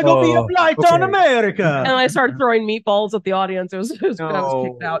 I'm gonna go be a flight on America. And I started throwing meatballs at the audience. I was kicked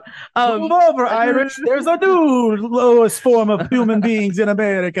out. Move over, Irish. There's a new lowest form of human beings in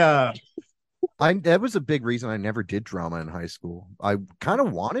America. That was a big reason I never did drama in high school. I kind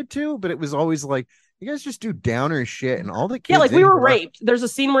of wanted to, but it was always like, you guys just do downer shit, and all the kids. Yeah, like we were raped. There's a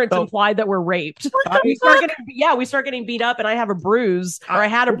scene where it's implied that we're raped. We start getting beat up, and I have a bruise, or I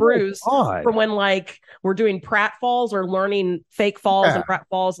had a bruise from when like we're doing pratfalls or learning fake falls and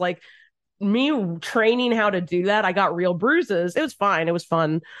pratfalls. Like me training how to do that, I got real bruises. It was fine. It was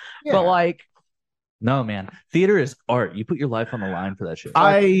fun, but like. No, man. Theater is art. You put your life on the line for that shit.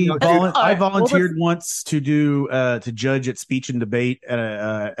 I volunteered once to do to judge at speech and debate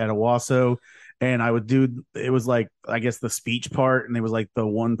at Owasso, and I would do it was like I guess the speech part, and it was like the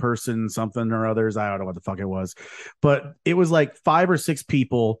one person something or others. I don't know what the fuck it was, but it was like 5 or 6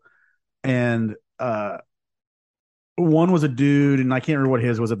 people, and one was a dude, and I can't remember what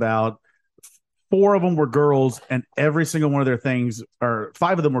his was about. 4 of them were girls, and every single one of their things, or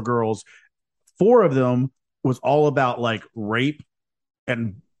 5 of them were girls. 4 of them was all about like rape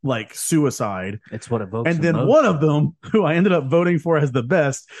and like suicide. It's what evokes. And then one of them, who I ended up voting for as the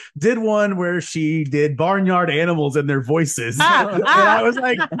best, did one where she did barnyard animals in their voices. And I was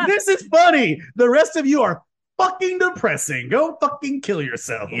like, this is funny. The rest of you are fucking depressing. Go fucking kill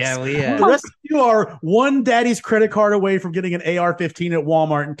yourselves. Yeah, well, The rest of you are one daddy's credit card away from getting an AR-15 at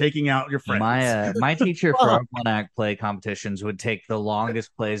Walmart and taking out your friends. My teacher for our one-act play competitions would take the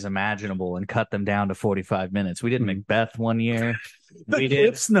longest plays imaginable and cut them down to 45 minutes. We did Macbeth one year. We did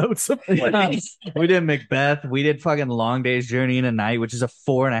Cliff's Notes of plays. We did Macbeth. We did fucking Long Day's Journey in a Night, which is a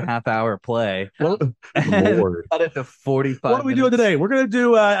 4.5 hour play. Lord. Cut it to 45. What are we doing today? We're gonna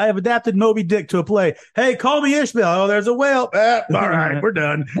do. I have adapted Moby Dick to a play. Hey, call me Ishmael. Oh, there's a whale. All right, we're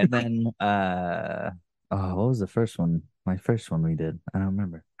done. And then, what was the first one? My first one we did. I don't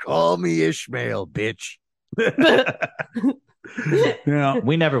remember. Call me Ishmael, bitch. Yeah,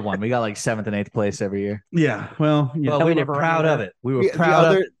 we never won. We got like 7th and 8th place every year. Yeah, well, But we were proud of it. We were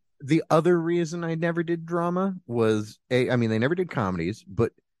proud of it. The other reason I never did drama was they never did comedies,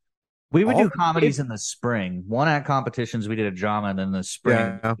 but we would do comedies in the spring. One-act competitions, we did a drama, and then in the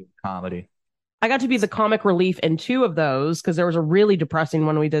spring, we did comedy. I got to be the comic relief in 2 of those because there was a really depressing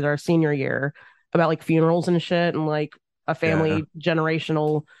one we did our senior year about like funerals and shit, and like a family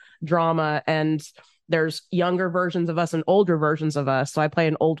generational drama, and there's younger versions of us and older versions of us. So I play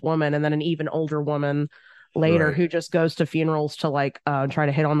an old woman and then an even older woman later Right. who just goes to funerals to like try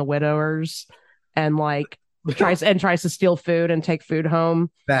to hit on the widowers and like tries to steal food and take food home.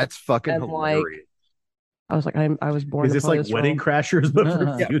 That's fucking And, like, hilarious. I was like, I was born. Is to this play like this Wedding role. Crashers, but for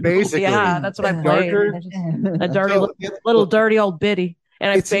Yeah, funerals? basically. Yeah, that's what I played. Darker. A dirty So, little dirty old biddy, and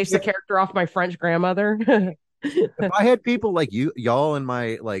I It's- based the character off my French grandmother. if I had people like y'all in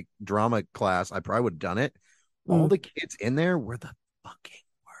my like drama class, I probably would have done it. All the kids in there were the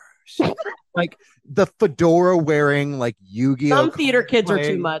fucking worst. Like the fedora wearing, like Yu-Gi-Oh. Some theater kids are too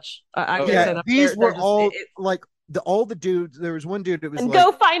playing. much. I can say Yeah, that. these They're were just- all like all the dudes. There was one dude that was and like,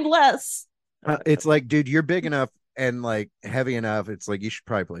 go find less. it's like, dude, you're big enough and like heavy enough. It's like you should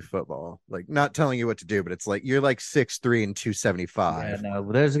probably play football. Like, not telling you what to do, but it's like you're like 6'3" and 275. Yeah,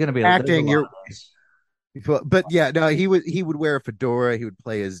 no, there's gonna be Acting, there's a lot you're- of those. But yeah, no, he would wear a fedora. He would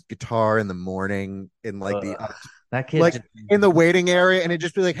play his guitar in the morning in like the that kid like, just- in the waiting area, and it'd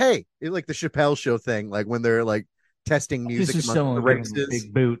just be like, hey, like the Chappelle Show thing, like when they're like testing this music is amongst someone the giving races, him a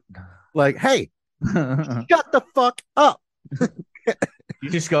big boot. like, hey, shut the fuck up. You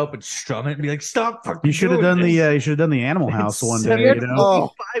just go up and strum it and be like, "Stop!" Fucking You should have doing done this." the you should have done the Animal House one day. You know?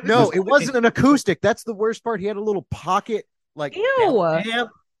 Oh, 75 no, is it wasn't an acoustic. That's the worst part. He had a little pocket, like, Ew. amp.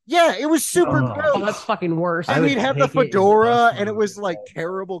 Yeah, it was super Oh. gross. Oh, that's fucking worse. I And would he'd have the take it in the fedora, dust and it when was it like was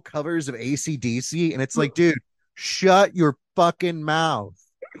terrible covers of AC/DC, and it's like, dude, shut your fucking mouth.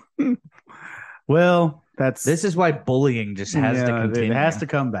 Well, that's This is why bullying just has to yeah, continue. it has to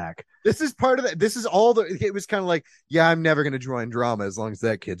come back. This is part of that. This is all the. It was kind of like, yeah, I'm never gonna join drama as long as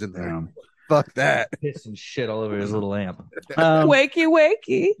that kid's in there. Yeah. Fuck that. piss and shit all over his little amp. Wakey,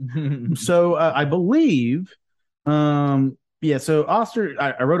 wakey. So I believe, yeah. So Oster,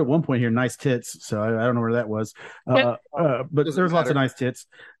 I wrote at one point here, nice tits. So I don't know where that was, but Doesn't there's lots of matter. nice tits.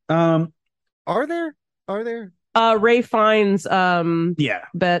 Are there? Are there? Ray Fiennes, Yeah,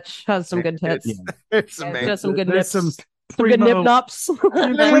 bitch has some good tits. Yeah. It's Yeah, amazing. just some good there's nips. some Some good nip primo- nups.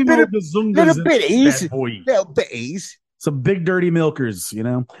 Little bit of- little bitties. bad boy. Little bitties. Some big dirty milkers, you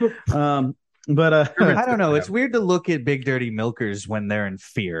know. But I don't know. It's weird to look at big dirty milkers when they're in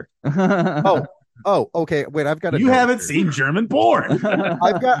fear. Oh, okay. Wait, I've got a you note haven't here. seen German porn.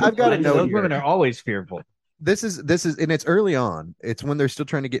 I've got a note Those here. women are always fearful. This is and it's early on. It's when they're still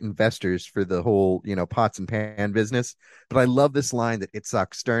trying to get investors for the whole, pots and pan business. But I love this line that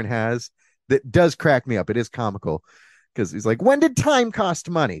Itzhak Stern has that does crack me up. It is comical because he's like, when did time cost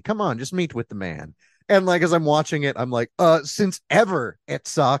money? Come on, just meet with the man. And like as I'm watching it, I'm like, since ever,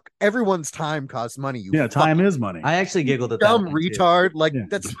 Itzhak, everyone's time costs money. You Yeah, time is money. I actually giggled at that dumb one, too. retard. Like Yeah.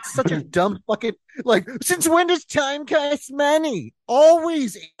 that's such a dumb fucking like. Since when does time cost money?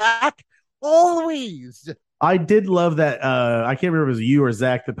 Always, Zach. Always. I did love that. I can't remember if it was you or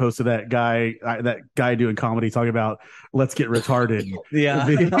Zach that posted that guy doing comedy talking about let's get retarded. Yeah.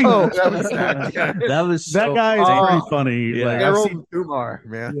 Oh, that was that. Yeah. That was That so guy is Oh, pretty funny. yeah. Like, I've Harold seen- Kumar,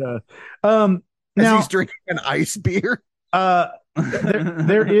 man. yeah. As Now he's drinking an ice beer.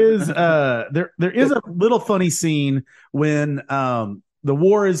 there is a little funny scene when the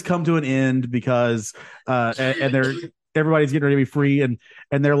war has come to an end because and they're everybody's getting ready to be free and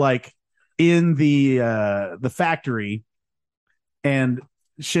they're like in the factory and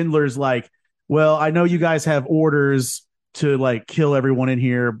Schindler's like, well, I know you guys have orders to like kill everyone in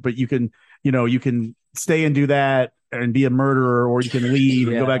here, but you can stay and do that and be a murderer, or you can leave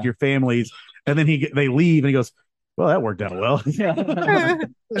and go back to your families. And then they leave and he goes, well, that worked out well. Yeah.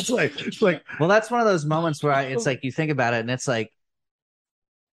 it's like Well, that's one of those moments where it's like you think about it and it's like,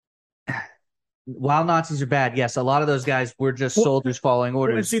 while Nazis are bad, yes, a lot of those guys were just Well, soldiers following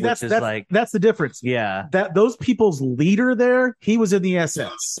orders. see, which is like, that's the difference. yeah, That those people's leader there, he was in the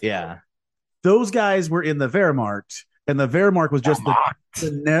SS. yeah, Those guys were in the Wehrmacht, and the Wehrmacht was just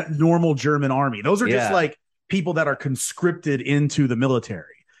the normal German army. Those are just Yeah. like people that are conscripted into the military.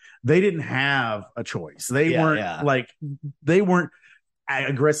 They didn't have a choice. They weren't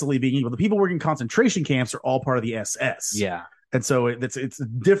aggressively being evil. The people working in concentration camps are all part of the SS. yeah. And so it's a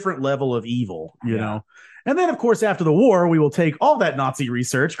different level of evil, you Yeah. know. And then, of course, after the war, we will take all that Nazi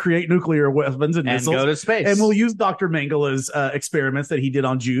research, create nuclear weapons and And missiles, go to space. and we'll use Dr. Mengele's experiments that he did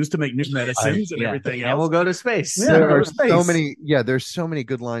on Jews to make new medicines and Yeah. everything And we'll else. go to space. Yeah. There are space. so many, there's so many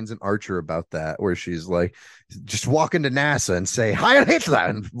good lines in Archer about that, where she's like, just walk into NASA and say, Heil Hitler,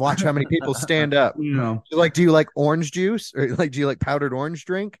 and watch how many people stand up. You know, She's like, do you like orange juice? Or like, do you like powdered orange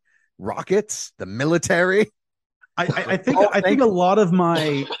drink? Rockets? The military? I think a lot of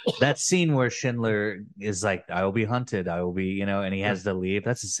my That scene where Schindler is like, "I will be hunted. I will be," and he has to leave.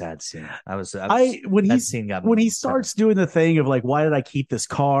 That's a sad scene. That scene got me when he upset. starts doing the thing of like, why did I keep this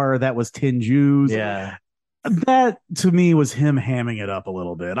car? That was 10 Jews. Yeah. That to me was him hamming it up a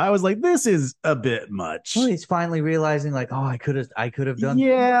little bit. I was like, this is a bit much. Well, he's finally realizing, like, oh, I could have done.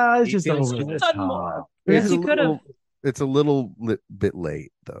 Yeah, it's He just feels over the done top. more. It's Yes, a you could have. little- It's a little bit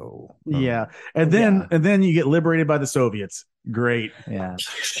late, though. Yeah, and then you get liberated by the Soviets. Great. Yeah.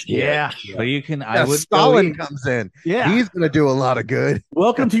 Yeah. But you can. Yeah, I would Stalin go comes in. Yeah. He's gonna do a lot of good.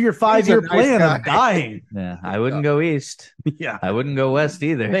 Welcome to your 5-year nice plan guy. of dying. Yeah, I wouldn't go east. Yeah. I wouldn't go west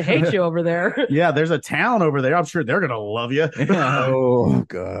either. They hate you over there. Yeah, there's a town over there. I'm sure they're gonna love you. Yeah. Oh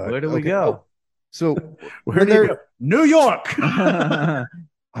God. Where do we Okay. go? So Where do you go? New York.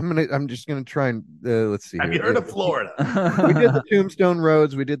 I'm just gonna try and let's see. Have you here. heard of Florida? We did the Tombstone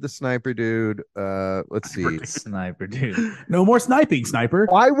Roads. We did the Sniper Dude. Let's see. Sniper, dude. No more sniping, sniper.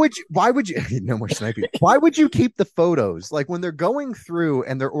 Why would you no more sniping? Why would you keep the photos? Like when they're going through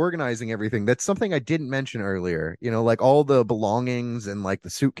and they're organizing everything, that's something I didn't mention earlier. Like all the belongings and like the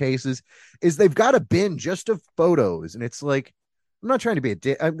suitcases, is they've got a bin just of photos. And it's like, I'm not trying to be a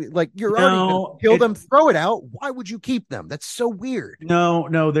dick. I mean, like you're already gonna kill them, throw it out. Why would you keep them? That's so weird. No,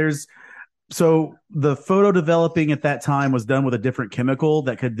 so the photo developing at that time was done with a different chemical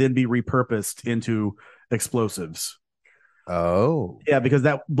that could then be repurposed into explosives. Oh. Yeah, because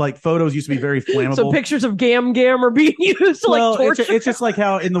that like photos used to be very flammable. So pictures of Gam are being used to well, like torture. it's just like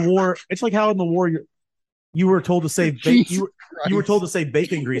how in the war, you were told to say you were told to say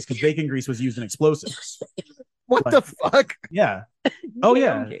bacon grease because bacon grease was used in explosives. What the fuck? Yeah. Oh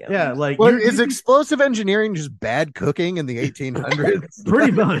yeah. Gam. Yeah. Like Well, is explosive engineering just bad cooking in the 1800s?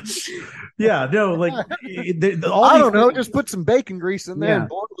 pretty much. Yeah. No. Like I don't know. Just put some bacon grease in there Yeah. and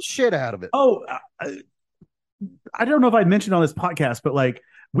boil the shit out of it. Oh, I don't know if I mentioned on this podcast, but like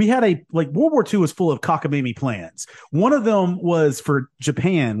we had World War II was full of cockamamie plans. One of them was for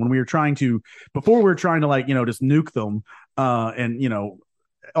Japan when before we were trying to like, just nuke them and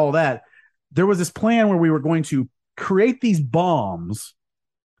all that. There was this plan where we were going to create these bombs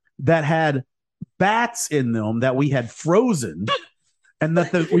that had bats in them that we had frozen. And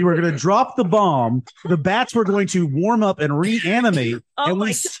that we were going to drop the bomb. The bats were going to warm up and reanimate. Oh and my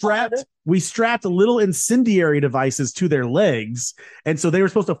we strapped little incendiary devices to their legs. And so they were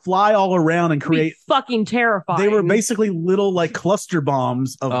supposed to fly all around and create. Fucking terrifying. They were basically little like cluster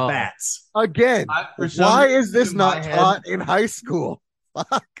bombs of bats. Again, why is this not taught in high school?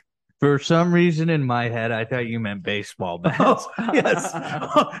 Fuck. For some reason in my head, I thought you meant baseball bats. Oh, yes.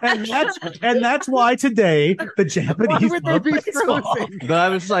 and that's why today the Japanese Why would they love be baseball. frozen? But I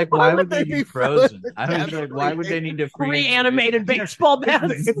was like, why would they be frozen? I was like, why would they need to freeze? reanimated baseball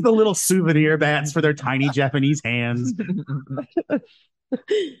bats. It's the little souvenir bats for their tiny Japanese hands.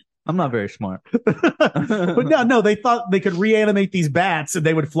 I'm not very smart. But no, they thought they could reanimate these bats and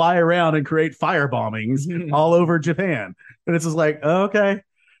they would fly around and create fire bombings all over Japan. And it's just like, okay,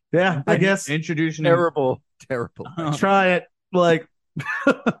 yeah, I guess Introducing Terrible. try it. Like,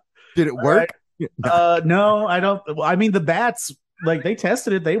 Did it work? no, I don't. I mean, the bats, like they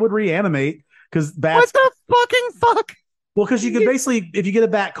tested it, they would reanimate because bats. What the fucking fuck? Well, because you can basically, if you get a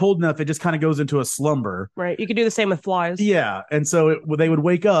bat cold enough, it just kind of goes into a slumber. Right. You could do the same with flies. Yeah, and so they would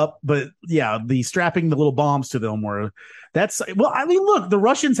wake up, but yeah, the strapping the little bombs to them well, I mean, look, the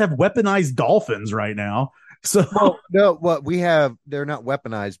Russians have weaponized dolphins right now. So No, what we have, they're not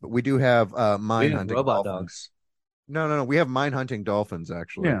weaponized, but we do have mine hunting robot dolphins. dogs. No, we have mine hunting dolphins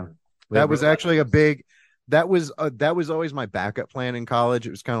actually. yeah, That was actually that was always my backup plan in college. It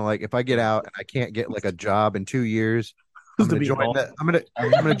was kind of like if I get out and I can't get like a job in 2 years, I'm To gonna be join involved. I'm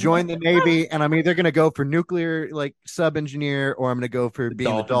gonna join the Navy, and I'm either gonna go for nuclear like sub engineer or I'm gonna go for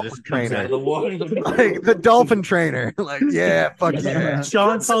being the dolphin trainer. Like the dolphin trainer. Like, yeah, fuck yeah.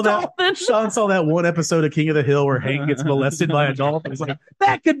 Sean saw that one episode of King of the Hill where Hank gets molested by a dolphin. He's like,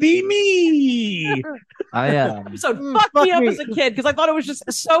 that could be me. I Episode fucked fuck me up me. as a kid because I thought it was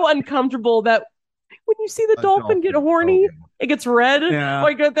just so uncomfortable that when you see the dolphin get horny, it gets red. Yeah.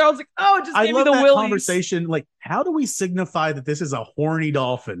 Like I was like, oh, it just I gave me love the that willies. conversation. Like, how do we signify that this is a horny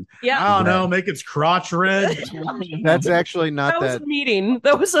dolphin? Yeah. I don't know. Make its crotch red. That's actually not That was that. a meeting.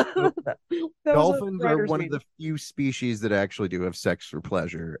 That was a that was a Dolphins are writer's one meeting. of the few species that actually do have sex for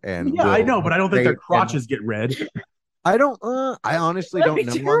pleasure. And Yeah, I will know, but I don't think their rate and- crotches get red. I don't. I honestly That'd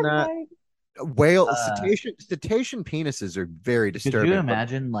don't be know on that. terrifying. Whale cetacean penises are very Could disturbing. you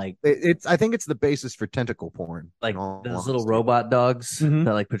imagine like It's I think it's the basis for tentacle porn. like in all those little honesty. robot dogs Mhm.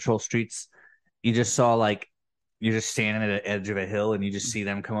 that like patrol streets? You just saw like you're just standing at the edge of a hill and you just see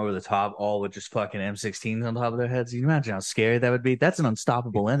them come over the top, all with just fucking M16s on top of their heads. You imagine how scary that would be? That's an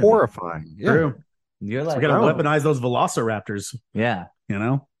unstoppable enemy. Horrifying. Yeah. True. You're So like, we got to oh. weaponize those velociraptors. yeah, You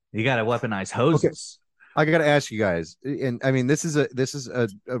know. you got to weaponize hoses. I got to ask you guys, and I mean, this is a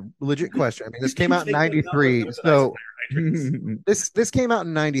legit question. I mean, this came out in '93, so this came out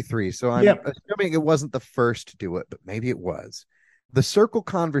in '93. So I'm assuming it wasn't the first to do it, but maybe it was. The circle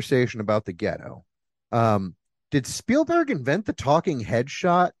conversation about the ghetto. Did Spielberg invent the talking head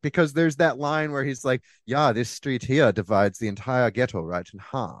shot? Because there's that line where he's like, "Yeah, this street here divides the entire ghetto right in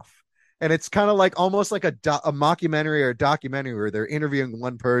half." And it's kind of like almost like a mockumentary or a documentary where they're interviewing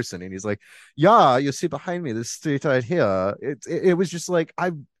one person, and he's like, "Yeah, you see behind me this street right here." It was just like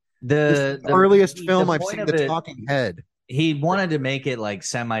the earliest film I've seen the talking head. He wanted to make it like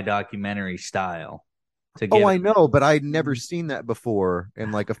semi-documentary style. I know, but I'd never seen that before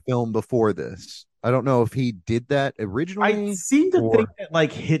in like a film before this. I don't know if he did that originally. I seem to think that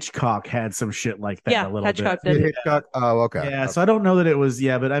like Hitchcock had some shit like that a little Hitchcock bit. did. Hitchcock. Oh, okay. Yeah, so I don't know that it was.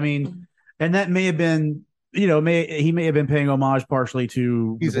 Yeah, but I mean, and that may have been, he may have been paying homage partially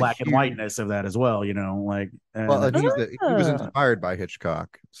to the black and whiteness of that as well. You know, like. Well, he was inspired by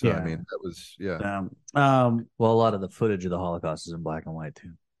Hitchcock, so Yeah. I mean that was well, a lot of the footage of the Holocaust is in black and white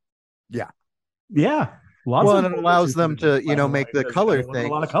too. Yeah. And it allows them to, make the color thing. A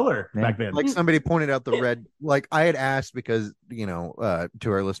lot of color back then. Like somebody pointed out the red, like I had asked because, to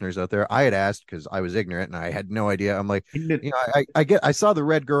our listeners out there, I had asked because I was ignorant and I had no idea. I'm like, I saw the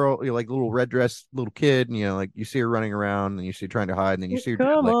red girl, like little red dress, little kid, and like you see her running around and you see her trying to hide and then you see her.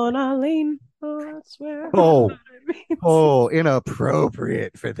 Come on, Eileen. Oh, I swear. Oh,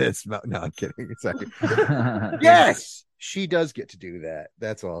 inappropriate for this. No, I'm kidding. Sorry. Yes, she does get to do that.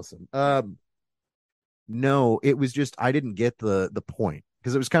 That's awesome. No, it was just I didn't get the point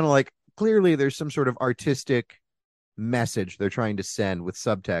because it was kind of like clearly there's some sort of artistic message they're trying to send with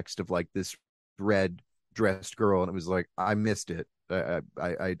subtext of like this red dressed girl, and it was like I missed it.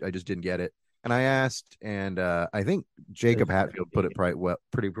 I just didn't get it. And I asked, and I think Jacob Hatfield put it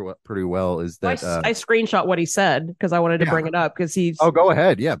pretty well. Is that I screenshot what he said because I wanted to bring it up because he's. Oh, go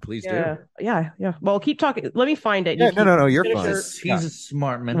ahead. Yeah, please do. Yeah. Well, keep talking. Let me find it. Yeah, no, you're fine. He's a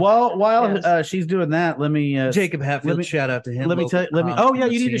smart man. While she's doing that, let me Jacob Hatfield. Shout out to him. Let me tell you. Oh yeah,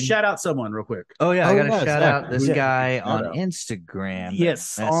 you need to shout out someone real quick. Oh yeah, I got to shout out this guy on Instagram.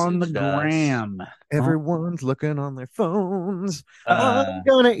 Yes, on the gram. Everyone's looking on their phones. I'm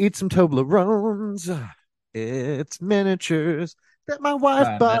gonna eat some Toblerones. It's miniatures that my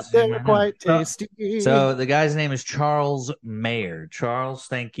wife bought. They're quite tasty. So the guy's name is Charles Mayer. Charles,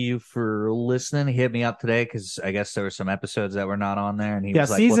 thank you for listening. He hit me up today because I guess there were some episodes that were not on there, and he was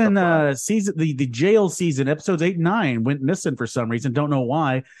like, season the jail season episodes 8 and 9 went missing for some reason. Don't know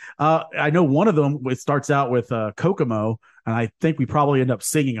why. I know one of them starts out with Kokomo, and I think we probably end up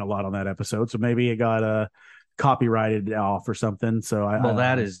singing a lot on that episode. So maybe it got copyrighted off or something. So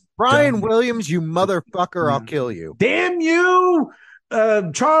that is Brian Williams, you motherfucker! I'll kill you. Damn you,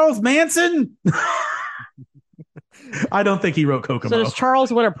 Charles Manson. I don't think he wrote Kokomo. So does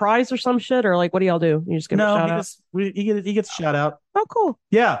Charles win a prize or some shit, or like what do y'all do? You just give him a shout out? He gets a shout out. Oh, cool.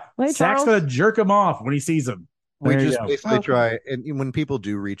 Yeah, Hey, Zach's gonna jerk him off when he sees him. We just basically try, and when people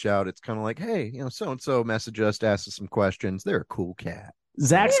do reach out, it's kind of like, hey, so and so message us to ask us some questions. They're a cool cat.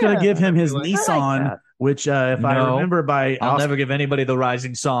 Zach's gonna give him his Nissan, which I remember I'll never give anybody the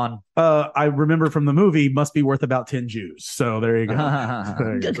Rising Sun. I remember from the movie must be worth about 10 Jews. So there you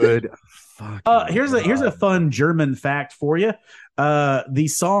go. Good. Here's a fun German fact for you. The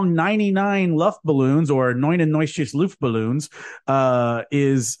song 99 Luftballons or 99 Luftballons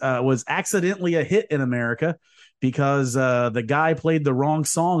was accidentally a hit in America because the guy played the wrong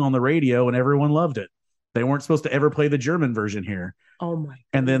song on the radio and everyone loved it. They weren't supposed to ever play the German version here. Oh my!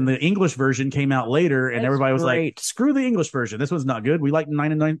 And then the English version came out later, and everybody was like, "Screw the English version. This one's not good. We like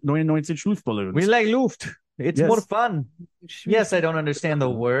 99 Luftballons. We like Luft. It's more fun." Yes, I don't understand the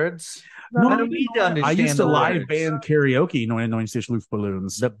words. No, I don't need to understand. I used to live band karaoke 99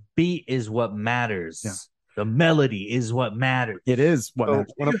 Luftballons. The beat is what matters. Yeah. The melody is what matters. It is what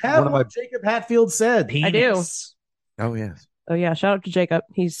matters. One of my Jacob Hatfield said. Penis. I do. Oh yes. Oh yeah, shout out to Jacob.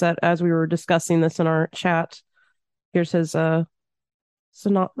 He said as we were discussing this in our chat, here's his I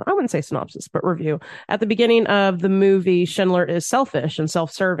wouldn't say synopsis, but review. At the beginning of the movie, Schindler is selfish and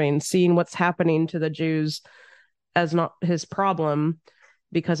self-serving, seeing what's happening to the Jews as not his problem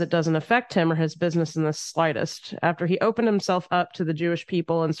because it doesn't affect him or his business in the slightest. After he opened himself up to the Jewish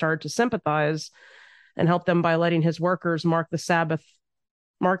people and started to sympathize and help them by letting his workers mark the Sabbath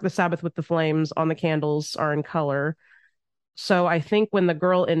with the flames on the candles are in color. So I think when the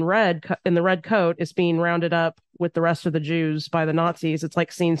girl in in the red coat is being rounded up with the rest of the Jews by the Nazis, it's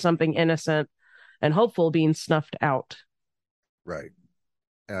like seeing something innocent and hopeful being snuffed out. Right.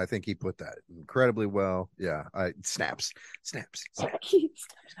 And I think he put that incredibly well. Yeah. I snaps.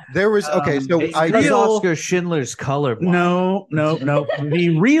 There was okay, so It's I because did Oscar Schindler's colorblind. No.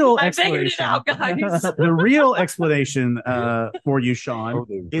 The real I figured it explanation, out, guys. the real explanation for you, Sean, Oh,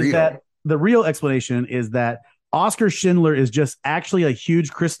 the is real. that the real explanation is that Oscar Schindler is just actually a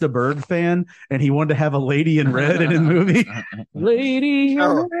huge Krista Berg fan, and he wanted to have a lady in red in his movie. Lady.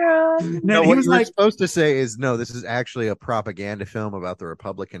 No. No, No, he what was you're like, supposed to say is no, this is actually a propaganda film about the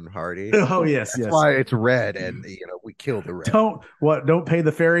Republican Party. oh yes, That's yes. why it's red, and we kill the red. Don't pay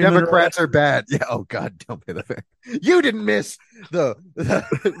the ferryman. Democrats are bad. Yeah. Oh God, don't pay the fair. You didn't miss the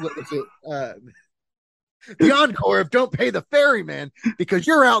what was it? The encore of "Don't Pay the Ferryman" because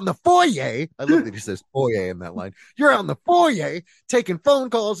you're out in the foyer. I love that he says foyer in that line. You're out in the foyer taking phone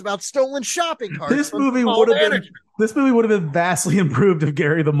calls about stolen shopping carts. This movie would have been vastly improved if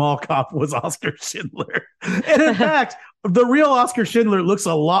Gary the Mall Cop was Oscar Schindler. And in fact, the real Oscar Schindler looks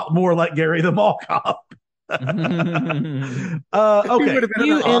a lot more like Gary the Mall Cop. Okay.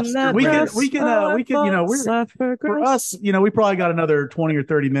 You in that We can, dress, for us, we probably got another 20 or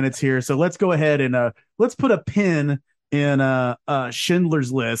 30 minutes here. So let's go ahead and let's put a pin in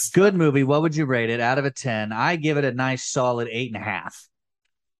Schindler's List. Good movie. What would you rate it out of a 10? I give it a nice solid 8.5.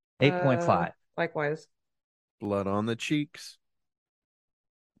 8.5. Likewise. Blood on the cheeks.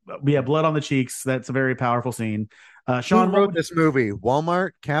 Yeah, blood on the cheeks. That's a very powerful scene. Sean Sean wrote this movie.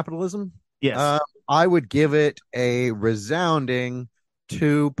 Walmart capitalism. Yes. I would give it a resounding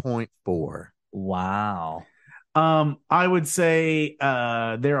 2.4. Wow. I would say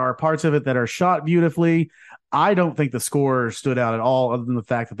there are parts of it that are shot beautifully. I don't think the score stood out at all, other than the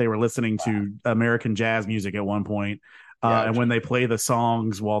fact that they were listening to American jazz music at one point. And when they play the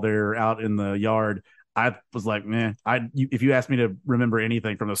songs while they're out in the yard, I was like, meh. If you ask me to remember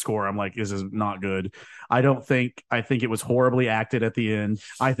anything from the score, I'm like, this is not good. I think it was horribly acted at the end.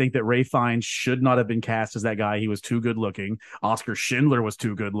 I think that Ray Fiennes should not have been cast as that guy. He was too good looking. Oscar Schindler was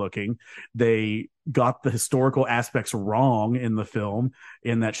too good looking. They got the historical aspects wrong in the film,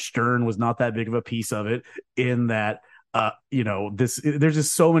 in that Stern was not that big of a piece of it, in that, there's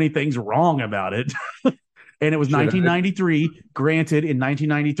just so many things wrong about it. And it was 1993. Granted, in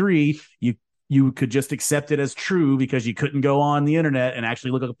 1993, you could just accept it as true because you couldn't go on the internet and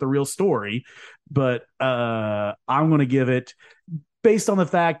actually look up the real story. But I'm going to give it, based on the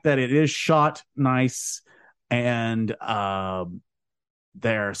fact that it is shot nice and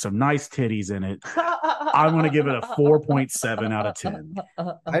there are some nice titties in it, I'm going to give it a 4.7 out of 10.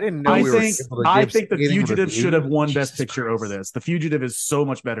 I didn't know. I think The Fugitive should have won Best Picture over this. The Fugitive is so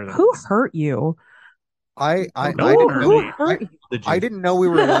much better than Who hurt you? I didn't know we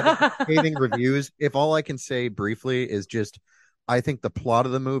were allowed to scathing reviews. If all I can say briefly is just, I think the plot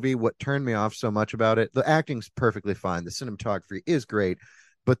of the movie, what turned me off so much about it, the acting's perfectly fine, the cinematography is great,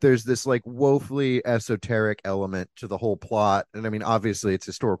 but there's this like woefully esoteric element to the whole plot. And I mean, obviously it's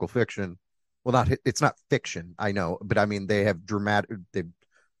historical fiction. Well, it's not fiction, I know, but I mean they've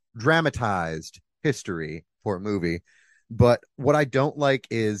dramatized history for a movie. But what I don't like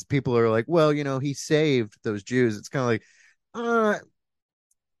is people are like, well, he saved those Jews. It's kind of like,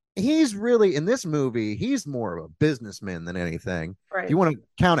 he's really, in this movie, he's more of a businessman than anything. Right. If you want to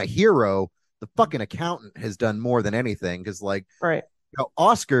count a hero, the fucking accountant has done more than anything. Because right.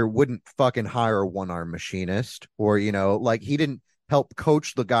 Oscar wouldn't fucking hire a one-arm machinist, or, like he didn't help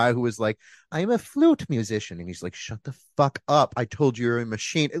coach the guy who was like, I'm a flute musician. And he's like, shut the fuck up. I told you you're a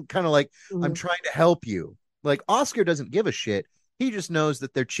machine. Kind of like, I'm trying to help you. Like, Oscar doesn't give a shit. He just knows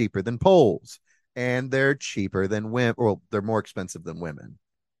that they're cheaper than Poles, and they're cheaper than women. Well, they're more expensive than women.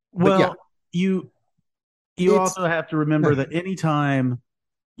 Well, you also have to remember that anytime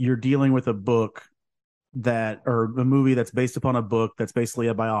you're dealing with a book or a movie that's based upon a book that's basically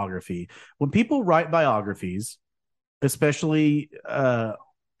a biography, when people write biographies, especially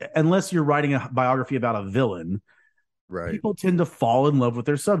unless you're writing a biography about a villain, right, people tend to fall in love with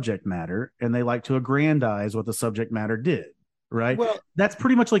their subject matter, and they like to aggrandize what the subject matter did. Right. Well, that's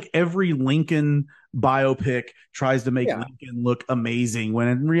pretty much like every Lincoln biopic tries to make Lincoln look amazing, when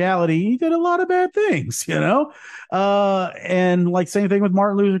in reality he did a lot of bad things, and like same thing with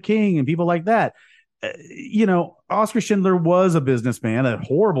Martin Luther King and people like that. Oscar Schindler was a businessman, a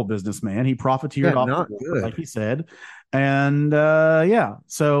horrible businessman. He profiteered off the war, like he said. And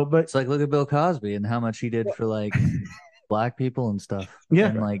so, but it's like, look at Bill Cosby and how much he did for like black people and stuff. Yeah.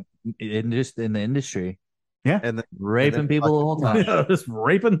 And like just in the industry. Yeah. and then Raping people the whole time. Just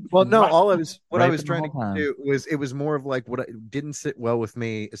raping. Well, no, Right. all I was what I was Raping the trying to whole time. do was it was more of like what didn't sit well with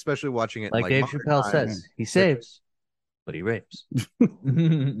me, especially watching it in Like Dave modern Chappelle times. says, he saves, but he rapes. I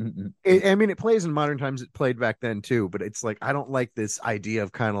mean, it plays in modern times. It played back then too, but it's like I don't like this idea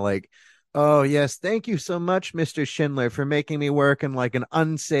of kind of like, oh yes, thank you so much, Mr. Schindler, for making me work in like an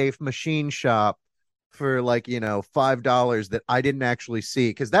unsafe machine shop for like $5 that I didn't actually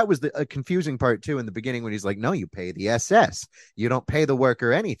see, because that was the confusing part too in the beginning when he's like, no, you pay the SS, you don't pay the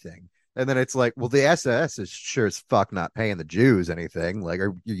worker anything. And then it's like, well, the SS is sure as fuck not paying the Jews anything. Like,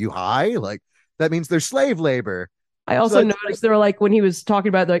 are you high? Like, that means they're slave labor. I also So noticed there were like when he was talking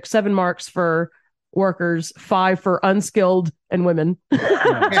about like 7 marks for workers, 5 for unskilled and women. Yeah,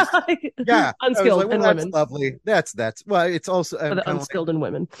 I was unskilled like, well, and that's women. lovely. That's well, it's also For the unskilled and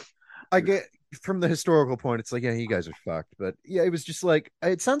women. I get from the historical point, it's like, yeah, you guys are fucked. But yeah, it was just like,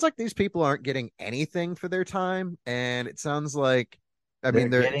 it sounds like these people aren't getting anything for their time. And it sounds like, I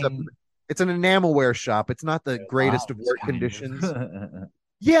mean, it's an enamelware shop. It's not the greatest of work conditions.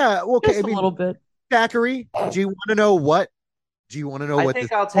 Yeah. Well, okay. Just I mean, a little bit. Zachary, do you want to know what? Do you want to know I what think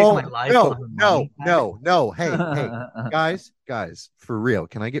this? I'll take my life over money. No. Hey, guys, for real.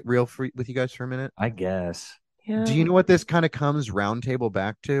 Can I get real with you guys for a minute? I guess. Yeah. Do you know what this kind of comes roundtable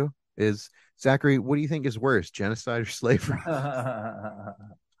back to? Is Zachary, what do you think is worse, genocide or slavery? I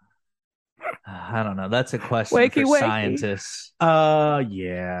don't know. That's a question Wakey, for wakey. scientists.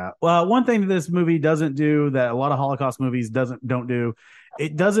 Yeah. Well, one thing that this movie doesn't do that a lot of Holocaust movies don't do,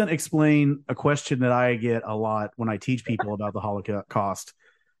 it doesn't explain a question that I get a lot when I teach people about the Holocaust.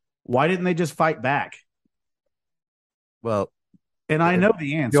 Why didn't they just fight back? Well, and I know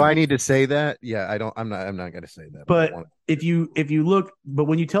the answer. Do I need to say that? Yeah, I don't. I'm not going to say that. But if you look, but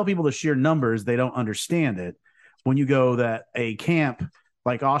when you tell people the sheer numbers, they don't understand it. When you go that a camp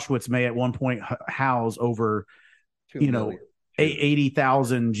like Auschwitz may at one point house over,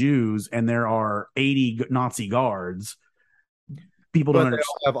 80,000 Jews, and there are 80 Nazi guards. People don't understand.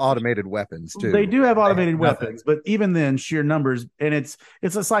 They all have automated weapons too. They do have automated weapons, but even then, sheer numbers, and it's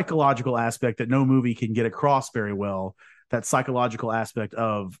a psychological aspect that no movie can get across very well. That psychological aspect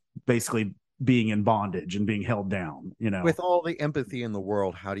of basically being in bondage and being held down. With all the empathy in the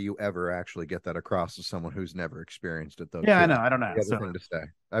world, how do you ever actually get that across to someone who's never experienced it? Though, yeah, I know. I don't know. The other thing to say.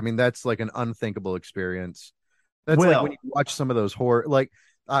 I mean, that's like an unthinkable experience. That's like when you watch some of those horror, like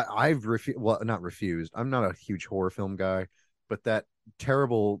I've not refused. I'm not a huge horror film guy, but that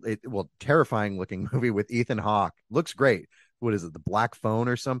terrifying looking movie with Ethan Hawke looks great. What is it? The Black Phone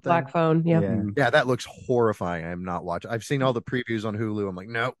or something? Black Phone. Yeah. Yeah, that looks horrifying. I'm not watching. I've seen all the previews on Hulu. I'm like,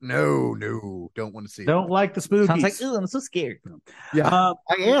 no, don't want to see. Don't like the spooky. Sounds like, ooh, I'm so scared. Yeah,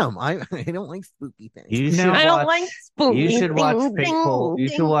 I am. I don't like spooky things. I don't like spooky. You should watch Fateful. You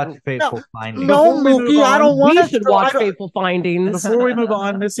should watch Fateful Findings. No, Mookie, I don't want to. We should watch Fateful Findings. Before we move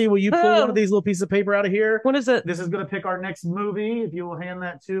on, Missy, will you pull one of these little pieces of paper out of here? What is it? This is going to pick our next movie. If you will hand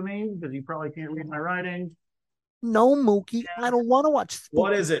that to me, because you probably can't read my writing. No, Mookie, I don't want to watch.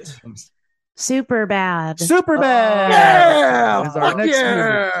 What is it? Superbad. Superbad. Yeah, Is our next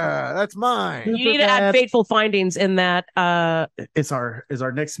movie. That's mine. You need to add Fateful Findings in that. Is our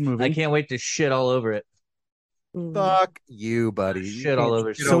next movie. I can't wait to shit all over it. Fuck you, buddy. Shit all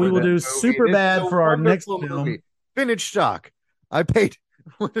over. So we will do Superbad for our next film. Vintage stock. I paid.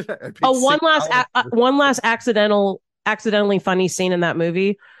 One last accidentally funny scene in that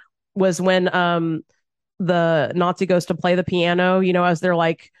movie was when the Nazi goes to play the piano, as they're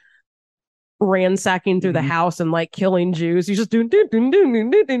like ransacking through the house and like killing Jews. He's just doing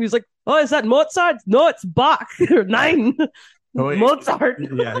and he's like, oh, is that Mozart? No, it's Bach. Or nine. Mozart.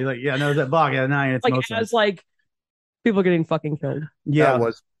 Yeah, he's like, yeah, no, is that Bach? Yeah, 9, it's like Mozart. as like people getting fucking killed. Yeah,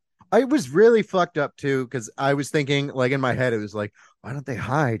 I was really fucked up too, because I was thinking, like, in my head, it was like, why don't they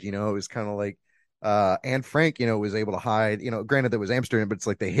hide? It was kind of like Anne Frank, was able to hide. Granted, there was Amsterdam, but it's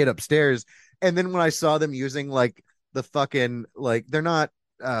like they hid upstairs. And then when I saw them using like the fucking, like, they're not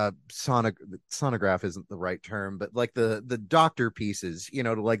sonograph isn't the right term, but like the doctor pieces,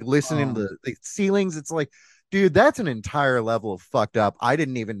 to like listen in the ceilings. It's like, dude, that's an entire level of fucked up I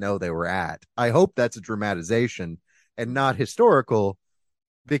didn't even know they were at. I hope that's a dramatization and not historical,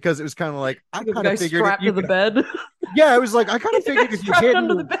 because it was kind of like, I kind of figured strapped to the bed. Yeah, I was like, I kind of figured if you hid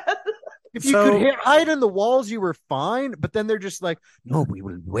under the bed. If you could hide in the walls, you were fine. But then they're just like, no, we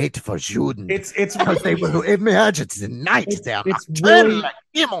will wait for Juden. It's because they will imagine tonight.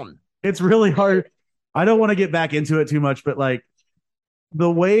 It's really hard. I don't want to get back into it too much, but like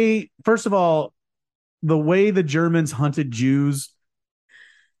the way, first of all, the way the Germans hunted Jews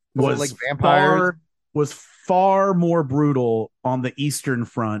was like vampires. Far more brutal on the Eastern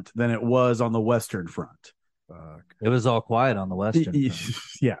Front than it was on the Western Front. Fuck. It was all quiet on the Western.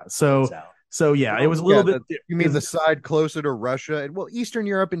 Yeah. So yeah, it was a little bit. You mean the side closer to Russia? Well, Eastern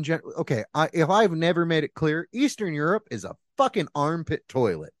Europe in general. Okay, if I've never made it clear, Eastern Europe is a fucking armpit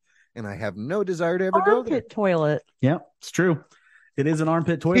toilet, and I have no desire to ever go there. Armpit toilet. Yeah, it's true. It is an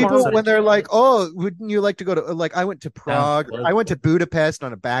armpit toilet. People, when they're like, "Oh, wouldn't you like to go to?" Like, I went to Prague. I went to Budapest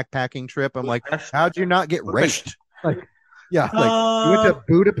on a backpacking trip. I'm like, how'd you not get raped? Like, yeah, like you went to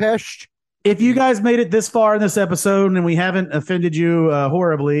Budapest. If you guys made it this far in this episode and we haven't offended you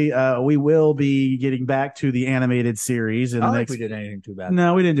horribly, we will be getting back to the animated series in the next. We did anything too bad.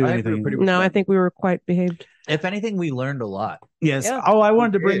 No, we didn't do anything. No, I think we were quite behaved. If anything, we learned a lot. Yes. Yeah. Oh, I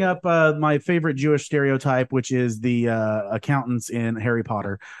wanted to bring up my favorite Jewish stereotype, which is the accountants in Harry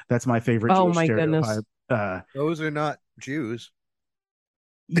Potter. That's my favorite. Oh Jewish my stereotype. goodness. Those are not Jews.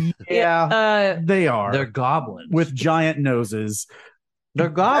 Yeah, they are. They're goblins with giant noses. They're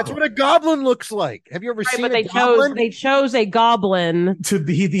goblins. That's what a goblin looks like. Have you ever seen but a they goblin? chose a goblin to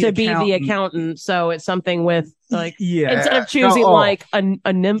be the accountant. So it's something with like instead of choosing like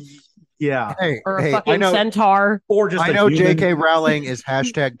a nymph. Yeah. Or a fucking centaur. Or just I know J.K. Rowling is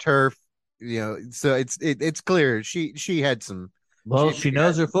hashtag turf. You know, so it's clear she had some. Well, she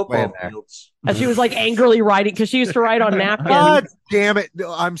knows her football fields. And she was like angrily writing because she used to write on napkins. God damn it!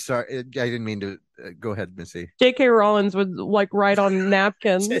 No, I'm sorry. I didn't mean to. Go ahead, Missy. J.K. Rowling would like write on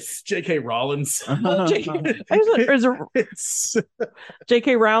napkins. It's J.K. Rollins.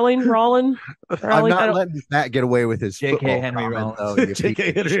 J.K. Rowling. I'm not letting that get away with his J.K. Henry Rollins.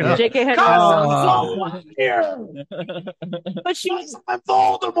 J.K. Henry. J.K. Henry Rollins. But she was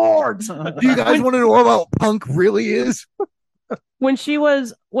Voldemort. Do you guys want to know what punk really is? When she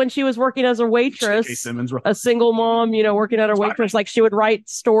was working as a waitress, a single mom, working at a waitress, like she would write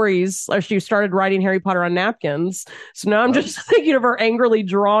stories, or she started writing Harry Potter on napkins. So now I'm just thinking of her angrily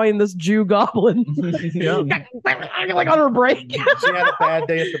drawing this Jew goblin, like on her break. She had a bad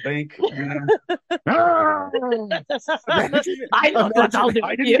day at the bank. I know what I'll do.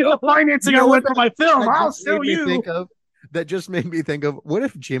 I didn't get the financing I went for my film. I'll sue you. That just made me think of what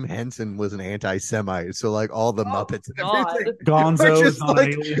if Jim Henson was an anti-Semite? So like all the Muppets, Gonzo is not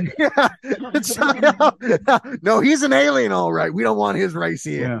an alien. Yeah, no, he's an alien, all right. We don't want his race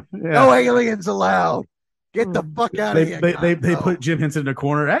here. No aliens allowed. Get the fuck out of here. They put Jim Henson in a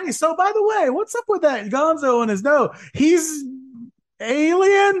corner. Hey, so by the way, what's up with that Gonzo and his no? He's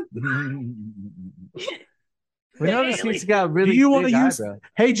alien. We noticed he's got really. Do you want to use?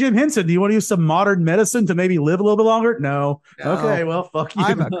 Hey, Jim Henson, do you want to use some modern medicine to maybe live a little bit longer? No. Okay, well, fuck you.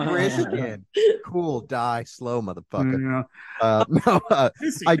 I'm a Christian. Cool, die slow, motherfucker.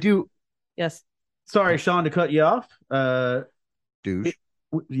 I do. Yes. Sorry, Sean, to cut you off. Douche.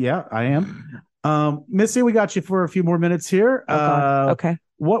 Yeah, I am. Missy, we got you for a few more minutes here. Okay.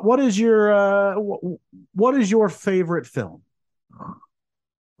 What is your favorite film?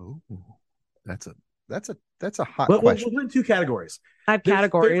 Ooh, that's a hot question. We'll do two categories. I have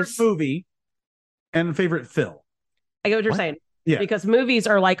categories. Favorite movie and favorite film. I get what you're saying. Yeah. Because movies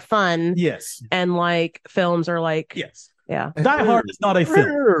are like fun. Yes. And like films are like. Yes. Yeah. Die Hard is not a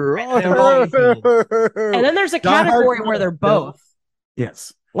film. And then there's a category where they're both.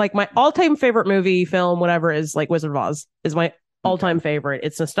 Yes. Like my all-time favorite movie, film, whatever is like Wizard of Oz is my all-time favorite.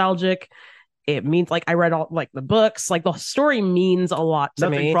 It's nostalgic. It means like I read all like the books. Like the story means a lot to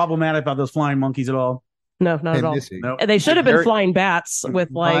me. Nothing problematic about those flying monkeys at all. No, not at all. No. They should have been flying bats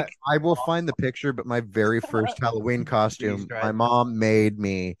with like. I will find the picture, but my very first Halloween costume, my mom made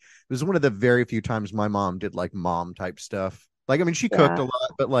me. It was one of the very few times my mom did like mom type stuff. Like, I mean, she cooked a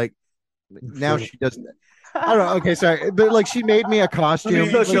lot, but like now she doesn't. I don't know. Okay, sorry, but like she made me a costume.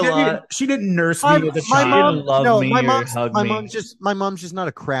 She didn't nurse me with a child. My mom's just not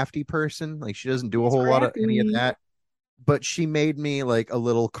a crafty person. Like she doesn't do a whole lot of any of that. But she made me like a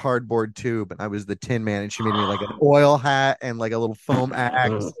little cardboard tube, and I was the Tin Man, and she made me like an oil hat and like a little foam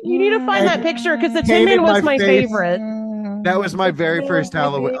axe. You need to find that picture because the Tin Man was my favorite. That was my very first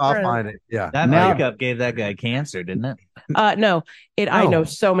Halloween. I'll find it. Yeah, that makeup gave that guy cancer, didn't it? No. I know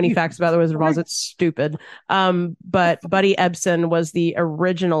so many facts about the Wizard of Oz. It's stupid. But Buddy Ebsen was the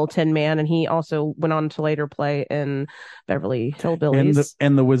original Tin Man, and he also went on to later play in Beverly Hillbillies.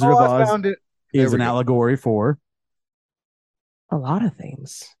 And the Wizard of Oz is an allegory for a lot of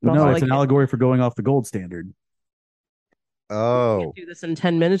things. No, it's an allegory for going off the gold standard. Oh, do this in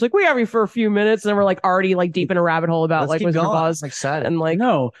 10 minutes. Like we have you for a few minutes, and then we're like already like deep in a rabbit hole about like Wizard of Oz. I'm excited. And like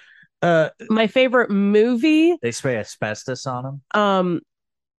no, my favorite movie. They spray asbestos on him.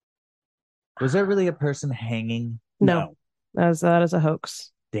 Was there really a person hanging? No. That is a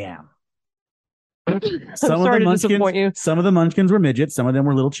hoax. Damn. Some of the munchkins were midgets. Some of them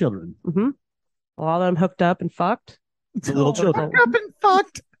were little children. Mm-hmm. A lot of them hooked up and fucked. The little children. Up and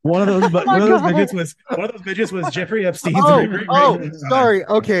fucked. One of those, my one of those God. midgets was Jeffrey Epstein's. Oh, sorry.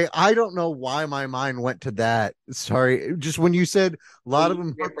 Okay, I don't know why my mind went to that. Sorry, just when you said a lot of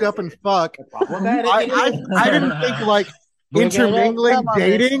them hooked up and fuck, I didn't think like intermingling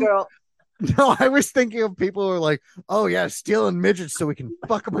dating. No, I was thinking of people who are like, oh yeah, stealing midgets so we can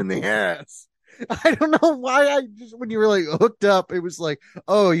fuck them in the ass. I don't know why I just when you were like hooked up, it was like,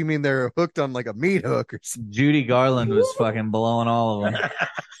 oh, you mean they're hooked on like a meat hook or something. Judy Garland was fucking blowing all of them.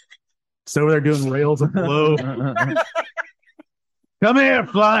 So they're doing rails of blow. Come here,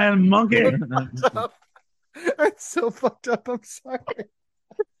 flying monkey. That's so fucked up. I'm sorry.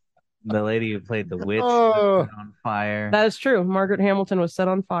 The lady who played the witch Oh. was on fire. That is true. Margaret Hamilton was set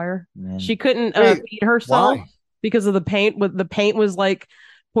on fire. And She couldn't Wait, feed herself why? because of the paint. The paint was like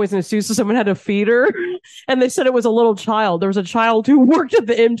poisonous too, so someone had to feed her. And they said it was a little child. There was a child who worked at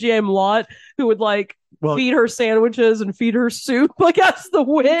the MGM lot who would like feed her sandwiches and feed her soup, like as the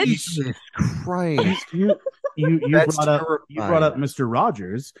witch. Jesus Christ. You That's brought up Mr.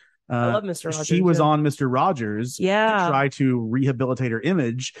 Rogers. I love Mr. Rogers. She was yeah. on Mr. Rogers to try to rehabilitate her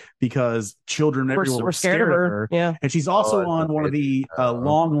image because children everywhere were scared of her. Yeah. And she's also on one of the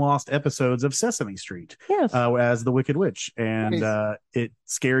long lost episodes of Sesame Street as the Wicked Witch. And it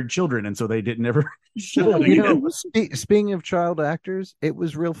scared children. And so they didn't ever show it again. Speaking of child actors, it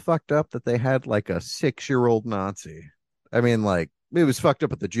was real fucked up that they had like a 6-year-old Nazi. I mean, like, it was fucked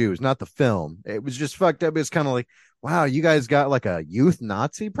up with the Jews, not the film. It was just fucked up. It's kind of like, wow, you guys got like a youth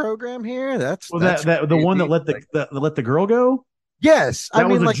Nazi program here. That's the one that let the girl go. Yes, that I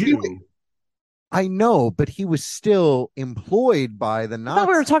mean, was a like Jew. I know, but he was still employed by the Nazis. I thought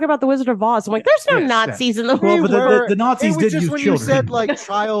we were talking about the Wizard of Oz. I'm like, there's no Nazis in the well, movie. but the Nazis did use when children. you said like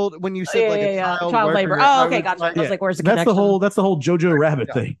child, when you said like a child labor. worker, Oh, okay, gotcha. I was like, where's the connection? That's the whole Jojo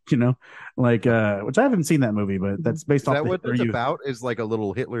Rabbit thing, you know, like which I haven't seen that movie, but that's based off. Is that what Hitler it's youth. about? Is like a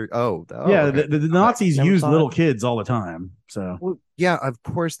little Hitler? Oh yeah, okay. the Nazis use little kids all the time. So well, yeah, of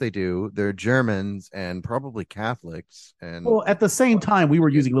course they do. They're Germans and probably Catholics. And well, at the same time, we were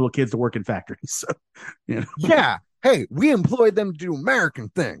using little kids to work in factories. So you know, yeah. Hey, we employed them to do American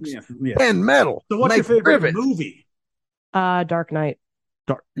things and metal. So what's your favorite movie? Dark Knight.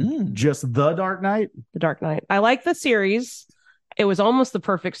 Just The Dark Knight? The Dark Knight. I like the series. It was almost the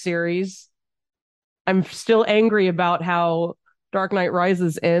perfect series. I'm still angry about how Dark Knight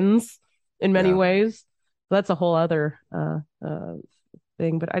Rises ends in many ways. That's a whole other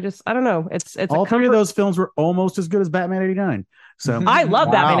thing, but I don't know. It's all three of those films were almost as good as Batman '89. So I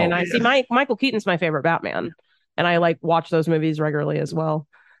love Batman '89. See, Michael Keaton's my favorite Batman, and I like watch those movies regularly as well.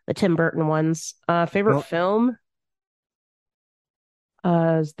 The Tim Burton ones. Favorite film?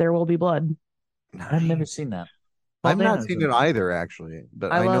 There Will Be Blood. I've never seen that. I've not seen it either, actually,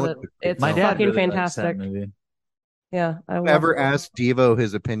 but I know love it. It's my dad fucking really fantastic. movie. Yeah, I love Ever it. asked Devo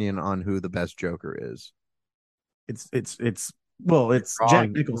his opinion on who the best Joker is? It's Jack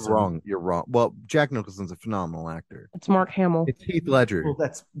Nicholson. Wrong. You're wrong. Well, Jack Nicholson's a phenomenal actor. It's Mark Hamill. It's Heath Ledger.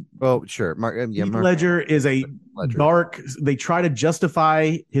 Well, sure. Heath Ledger is a dark. They try to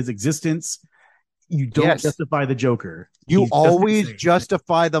justify his existence. You don't justify the Joker. You always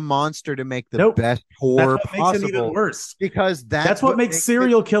justify the monster to make the best horror possible. Makes it even worse because that's what makes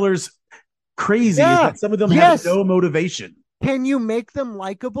serial killers crazy. Is that some of them have no motivation. Can you make them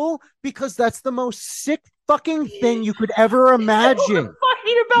likable? Because that's the most sick fucking thing you could ever imagine.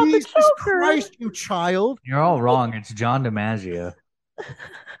 Fighting about Jesus the Joker. Christ, you child! You're all wrong. It's John DiMaggio.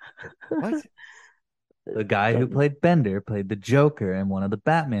 What? The guy who played Bender played the Joker in one of the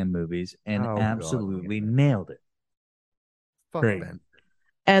Batman movies and absolutely nailed it. Fuck Ben.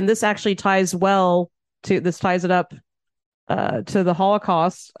 And this actually ties it up to the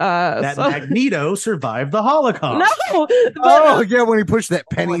Holocaust. Magneto survived the Holocaust. No, yeah, when he pushed that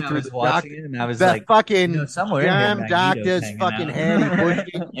penny When I through was the watching it, and I was that like, fucking somewhere in here, damn Magneto's doctor's hanging fucking out. head. He pushed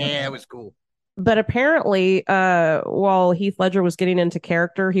it. Yeah, it was cool. But apparently, while Heath Ledger was getting into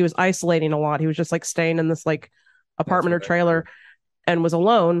character, he was isolating a lot. He was just like staying in this like apartment or trailer and was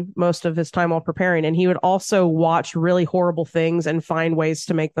alone most of his time while preparing. And he would also watch really horrible things and find ways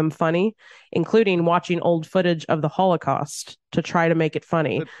to make them funny, including watching old footage of the Holocaust to try to make it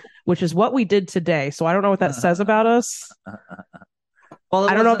funny, which is what we did today. So I don't know what that says about us. Well,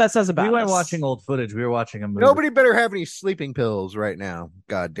 I don't know what that says about us. We weren't watching old footage. We were watching a movie. Nobody better have any sleeping pills right now.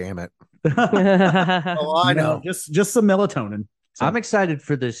 God damn it. Oh, I know. Just some melatonin. So. I'm excited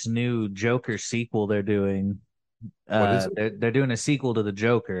for this new Joker sequel they're doing. What is it? They're doing a sequel to the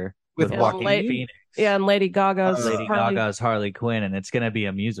Joker with Joaquin Phoenix. Yeah, and Lady Gaga's Lady Harley. Gaga's Harley Quinn, and it's gonna be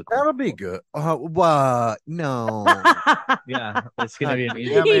a musical. That'll be good. No. Yeah, it's gonna be a God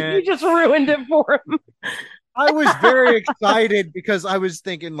musical. damn it. You just ruined it for him. I was very excited because I was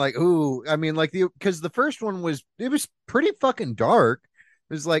thinking like, ooh, I mean, like because the first one was pretty fucking dark.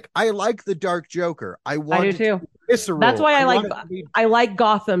 It was like I like the dark Joker. I do too. Visceral. That's why I I like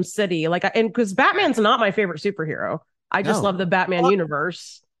Gotham City. Like, and because Batman's not my favorite superhero. I just No. love the Batman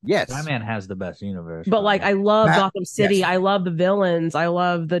universe. yes. Batman has the best universe, But like, I love Gotham City. yes. I love the villains. I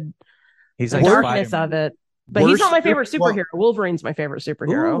love the he's like darkness Spider-Man. of it. But he's not my Worst- favorite well- superhero. Wolverine's my favorite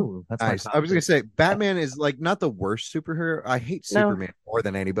superhero. Ooh, that's my Nice. top I was gonna pick. say Batman is like not the worst superhero. I hate No. Superman more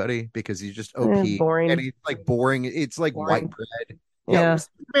than anybody because he's just OP boring. and he's like boring. It's like Boring. white bread. Yeah.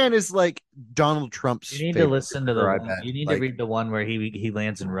 Superman is like Donald Trump's. You need to favorite listen to superhero, I the. bet. You need Like, to read the one where he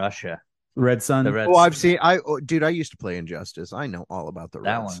lands in Russia. Red Sun. The Red. Oh, I've seen. Dude, I used to play Injustice. I know all about the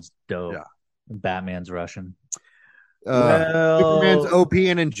that Reds. one's dope. Yeah. Batman's Russian. Superman's OP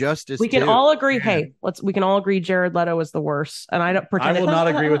and Injustice. We can too. all agree. Man. Hey, we can all agree Jared Leto is the worst, and I don't I pretend. will not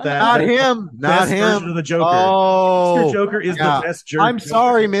agree with that. Not The him. Not best version him. of the Joker. Oh, Mr. Joker is yeah. the best Joker. I'm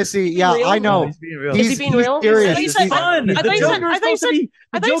sorry, Missy. Yeah, real? I know. He's being real. Is he being real? serious. I thought you This said- is fun. I The thought you said- Joker is I thought you supposed to be.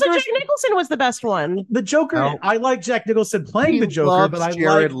 I The thought you said Joker. Jack Nicholson was the best one. The Joker. No. I like Jack Nicholson playing He the Joker, loves but I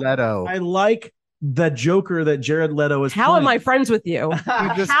Jared like. Leto. I like the Joker that Jared Leto is. How am I playing. friends with you?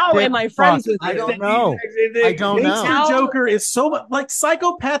 just How sick am I friends fuck. with you? I don't know. I don't know. Gangster Joker is so much like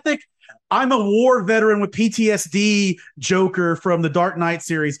psychopathic. I'm a war veteran with PTSD Joker from the Dark Knight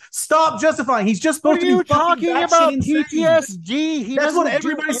series. Stop justifying. He's just What supposed are to you be fucking talking batshit about? insane. PTSD. He That's what doesn't do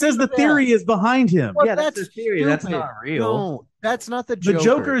everybody any says the of that. theory is behind him. Well, Yeah, that's his theory. That's stupid. not real. No, that's not the The Joker.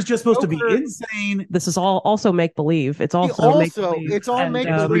 Joker is just supposed to Joker- be insane. This is all also make believe. It's He also make also, believe. it's all And, make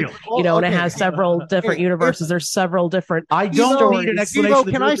it's believe. real. You know, and it Okay. has several different Hey, universes. There's several different. I don't stories. need an explanation. Devo, of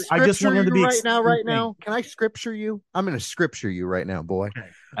the can I Joker. I just want him to scripture be you right now? Right insane. now, can I scripture you? I'm going to scripture you right now, boy.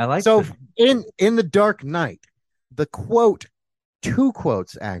 I like. So the- in the Dark Knight, the quote, two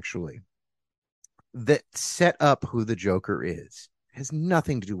quotes actually, that set up who the Joker is has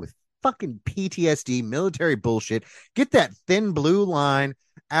nothing to do with fucking PTSD military bullshit. Get that thin blue line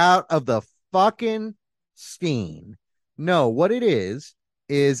out of the fucking scheme. No, what it is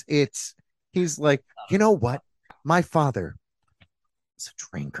he's like, you know what? My father was a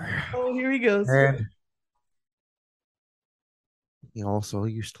drinker. oh, here he goes. And he also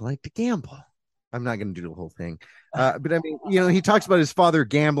used to like to gamble. I'm not going to do the whole thing. But I mean, he talks about his father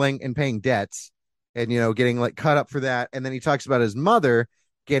gambling and paying debts and, getting like cut up for that. And then he talks about his mother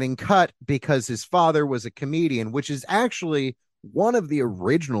getting cut because his father was a comedian, which is actually one of the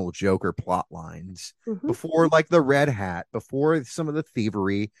original Joker plot lines before like the Red Hat, before some of the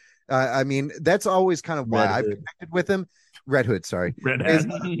thievery. I mean, that's always kind of why I've connected with him. Red Hood, sorry. Red Is-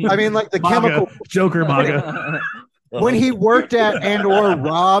 Hat. I mean, like the MAGA. chemical Joker MAGA. when he worked at and or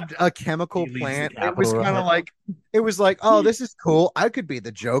robbed a chemical He leads the plant, it Capitol was kind of riot. like, oh, this is cool. I could be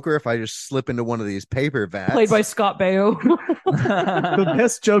the Joker if I just slip into one of these paper vats. Played by Scott Baio. The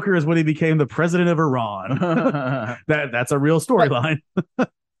best Joker is when he became the president of Iran. That's a real storyline. But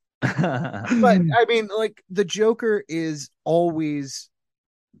I mean, like the Joker is always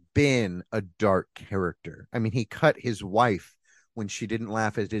been a dark character. I mean, he cut his wife when she didn't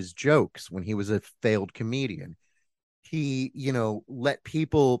laugh at his jokes when he was a failed comedian. He, let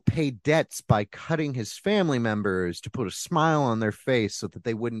people pay debts by cutting his family members to put a smile on their face so that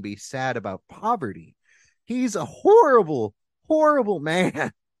they wouldn't be sad about poverty. He's a horrible, horrible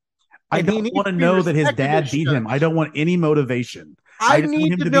man. I And he don't needs want to to be know that his respected dad and beat shunned. him. I don't want any motivation. I just want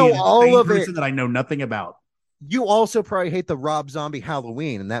need him to be know an all insane of it. person that I know nothing about. You also probably hate the Rob Zombie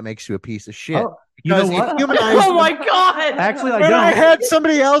Halloween, and that makes you a piece of shit. Oh, you know Because it what? humanized Oh my god! Actually, I And I don't. had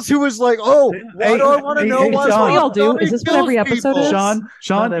somebody else who was like, "Oh, why do I want to hey, know hey, why Sean. We all do. Zombie Is this what kills every episode people? is?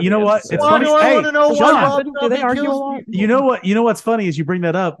 Sean, Not you know every what? episode. It's Why funny. do I Hey, want to know why Sean, Rob do they Zombie argue a kills lot? people? You know what's funny is you bring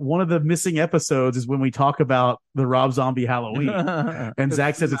that up. One of the missing episodes is when we talk about the Rob Zombie Halloween, and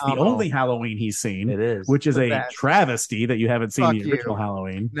Zach says it's the phenomenal. only Halloween he's seen, It is. which is The a best. travesty that you haven't seen Fuck the original you.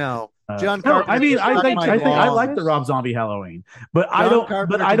 Halloween. No, John No, Carpenter. I mean, can I suck think my I balls. like the Rob Zombie Halloween, but John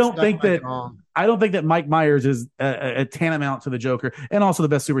Carpenter I can don't suck think my that balls. I don't think that Mike Myers is a tantamount to the Joker, and also the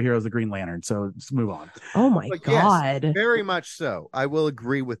best superhero is the Green Lantern. So let's move on. Oh my But yes, god! Very much so. I will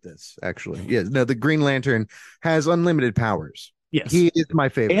agree with this. Actually, yes. No, the Green Lantern has unlimited powers. Yes, He is my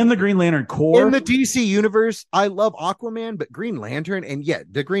favorite. and the Green Lantern core. In the DC universe, I love Aquaman, but Green Lantern, and yet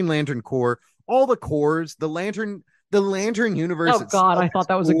the Green Lantern core, all the cores, the lantern, The Lantern universe. Oh God, I itself thought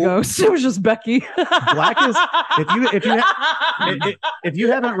that was is a cool. ghost. It was just Becky. Blackest. If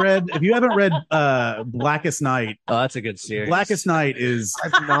you haven't read Blackest Night, Oh, that's a good series. Blackest Night is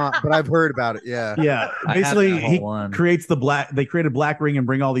I've not, but I've heard about it. Yeah. yeah. I have Basically, that whole he one. creates the black. They created Black Ring and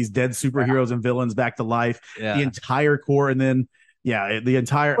bring all these dead superheroes and villains back to life. Yeah. The entire core, and then the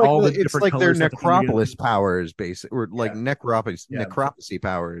entire Like all the it's different like their colors have to come together. necropolis powers, basically, or like Yeah. necropsy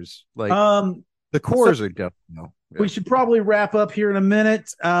powers. Like Um, the cores are definitely. No. we should probably wrap up here in a minute.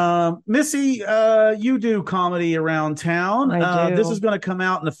 Missy, you do comedy around town. I do. This is going to come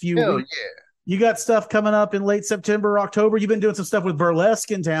out in a few Hell weeks. You got stuff coming up in late September, October. You've been doing some stuff with Burlesque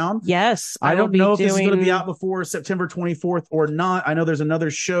in town. Yes, I will don't be know if this is going to be doing- out before September 24th or not. I know there's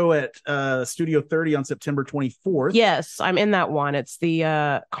another show at Studio 30 on September 24th. Yes, I'm in that one. It's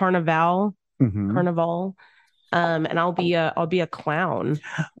the Carnival. Mhm. Carnival. And I'll be a clown.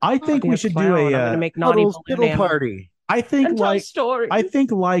 I think we should do I'm a. gonna make naughty Little balloon animals party. I think and tell like stories. I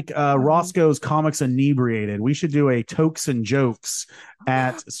think like Roscoe's Comics Inebriated, we should do a Tokes and Jokes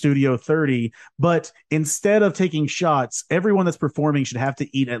at Studio 30. But instead of taking shots, everyone that's performing should have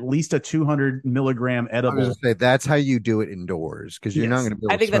to eat at least a 200 milligram I was edible. gonna say that's how you do it indoors because you're not Yes. going to be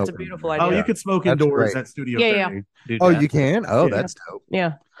able I think to that's a smoke beautiful anymore. idea. Oh, you could smoke That's indoors great. at Studio Yeah, 30. Dude, Oh, yeah. you can? Oh, Yeah. that's dope.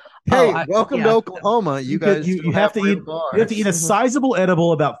 Yeah. Hey, Oh, welcome yeah. to Oklahoma. You guys, you still have to real eat. bars. You have to eat a sizable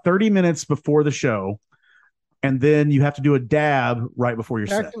edible about 30 minutes before the show, and then you have to do a dab right before your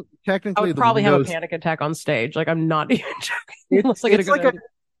set. Technically, I would the probably have a windows- panic attack on stage. Like I'm not even joking. It's, Unless I get it's a good like idea.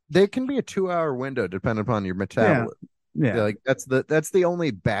 there can be a 2-hour window depending upon your metabolism. Yeah. Like that's the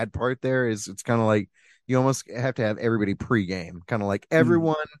only bad part there is it's kind of like you almost have to have everybody pregame, kind of like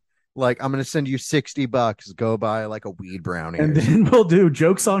everyone. Like I'm gonna send you $60. Go buy like a weed brownie. And or then we'll do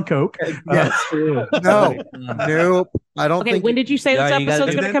jokes on coke. Yes. no, nope. I don't Okay, think. when did you say this Yeah, you gotta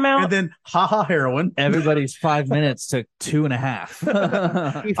episode's do- going to come out? And then haha heroin. Everybody's 5 minutes took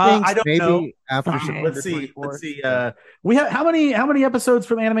 2.5. he I thinks don't maybe know. after September Let's see. 24th. Let's see. We have how many episodes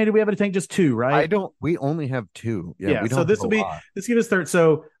from animated? We have, I think, just 2, right? I don't. We only have 2. Yeah. We don't so this have will a be lot. let's give us third.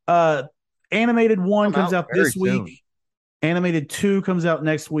 So animated 1 Come comes out out this very soon. week. Animated 2 comes out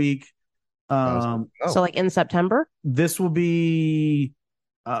next week. Oh. So like in September? This will be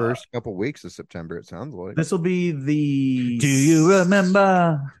First couple weeks of September. It sounds like. this will be the Do you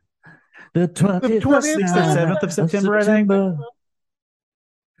remember the 20th, 20th, 7th of September, I think.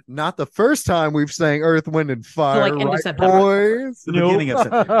 Not the first time we've sang Earth, Wind, and Fire, like into right, September. boys? The beginning of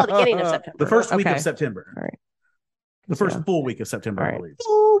September. Beginning of September. The first week Okay. of September. All right. The first Yeah. full week of September, All I right.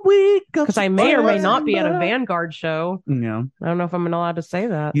 believe. Because I may or may not be at a Vanguard show. Yeah. I don't know if I'm allowed to say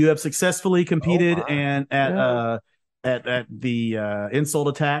that. You have successfully competed my. and at the insult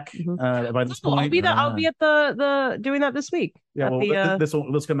attack Mhm. by this Oh, point. I'll be at the doing that this week. Yeah, at well, the, this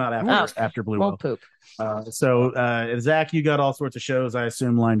will come out after Blue won't Whale. poop. So Zach, you got all sorts of shows, I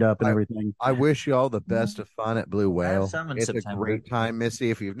assume, lined up and everything. I wish you all the best of fun at Blue Whale. some in It's a September. great time,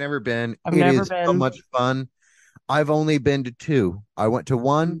 Missy. If you've never been, I've it never is so been. much fun. I've only been to 2. I went to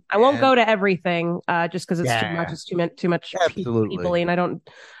 1. I won't and go to everything, just because it's too Yeah. much. It's too much Absolutely. people, and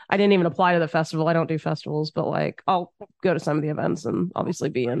I didn't even apply to the festival. I don't do festivals, but like I'll go to some of the events and obviously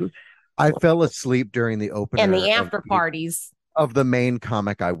be in I fell asleep during the opener and the of after parties. of the main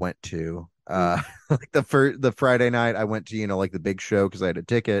comic I went to. Like the Friday night I went to, like the big show because I had a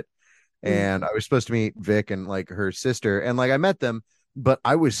ticket, and I was supposed to meet Vic and like her sister, and like I met them, but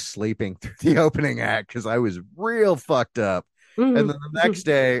I was sleeping through the opening act because I was real fucked up. Mhm. And then the next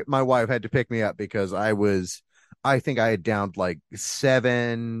day, my wife had to pick me up because I think I had downed like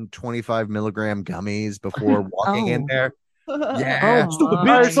 7 25 milligram gummies before walking in Oh. there. Yeah. Oh, I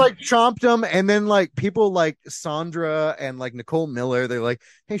my. just like chomped them. And then like people like Sandra and like Nicole Miller, they're like,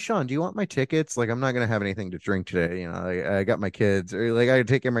 "Hey, Sean, do you want my tickets? Like, I'm not going to have anything to drink today. I got my kids, or like I gotta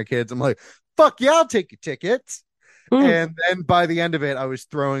take care of my kids." I'm like, "Fuck yeah, I'll take your tickets." Mm. And then by the end of it, I was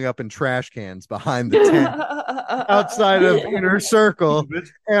throwing up in trash cans behind the tent outside of Inner Circle.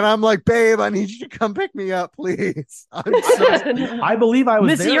 And I'm like, "Babe, I need you to come pick me up, please." I'm so, I believe I was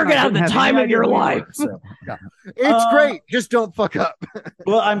Missy, there you're and I gonna have didn't the time any of your idea where you life. were, so. it's great. Just don't fuck up.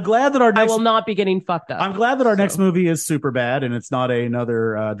 Well, I'm glad that our I next will not be getting fucked up. I'm glad that our next So. movie is super bad and it's not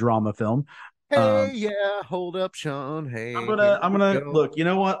another drama film. Hey, yeah, hold up, Sean. Hey, I'm gonna go. look. You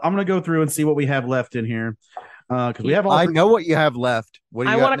know what? I'm gonna go through and see what we have left in here because we have all. I know what you have left. What do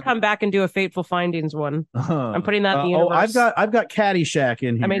you I got? want to come back and do a Fateful Findings one. I'm putting that in the universe. I've got Caddyshack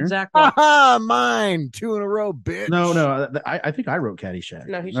in here. I made Zach one. Haha, mine 2 in a row, bitch. No, I think I wrote Caddyshack.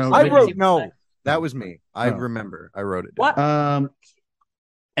 No, he's just I Wait, wrote see what no. you say. That was me. I Oh. remember. I wrote it down. What?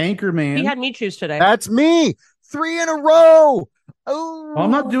 Anchorman. He had me choose today. That's me. 3 in a row. Oh,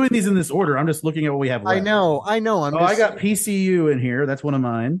 I'm not doing these in this order. I'm just looking at what we have left. I know. I got PCU in here. That's one of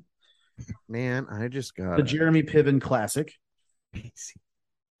mine. Man, I just got the Jeremy Piven classic.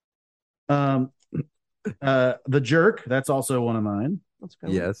 The Jerk. That's also one of mine.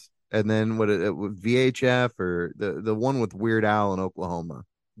 Yes, and then what? VHF or the one with Weird Al in Oklahoma.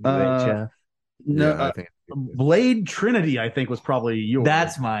 VHF. No, I think Blade Trinity. I think was probably yours.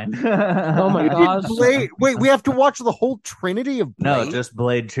 That's mine. Oh my gosh! Wait, we have to watch the whole Trinity of Blade? No, just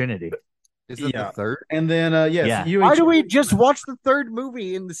Blade Trinity. Is it the third? And then yes, Yeah. Why do we just watch the third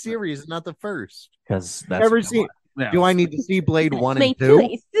movie in the series, not the first? Because that's Never seen. Yeah. Do I need to see Blade 1 and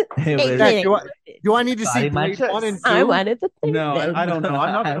 2? It was, Do I need to see Body my Blade choice. 1 and 2? I wanted the thing. No, I don't know.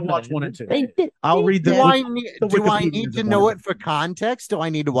 I'm not going to watch 1 and 2. I'll read Do the. I the Wikipedia need to is know one. it for context? Do I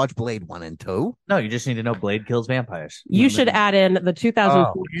need to watch Blade 1 and 2? no, you just need to know Blade kills vampires. You should add in the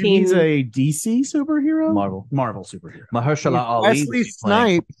 2014. He's a DC superhero. Marvel superhero. Mahershala Ali. Wesley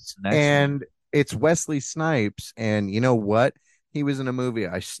Snipes, next and it's Wesley Snipes. And you know what? He was in a movie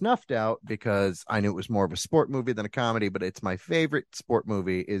I snuffed out because I knew it was more of a sport movie than a comedy, but it's my favorite sport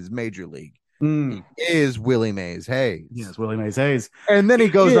movie is Major League. He is Willie Mays Hayes. Yes, Willie Mays Hayes. And then he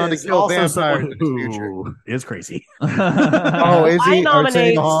goes on to Is kill also vampires someone in the future. who is crazy. Oh, is he?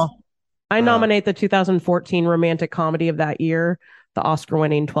 I nominate the 2014 romantic comedy of that year, the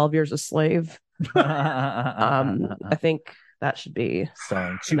Oscar-winning 12 Years a Slave. I think that should be.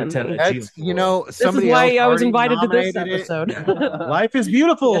 Starring That's, you know, This is somebody why else I was already invited to this nominated it. episode. Life is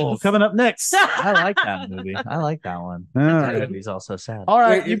Beautiful. Yes. Coming up next. I like that movie. I like that one. All That right. movie's also sad. All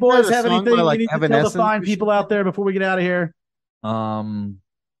right, Wait, you isn't boys that a have song anything by, like, you need to tell the Evanescence fine or people out there before we get out of here?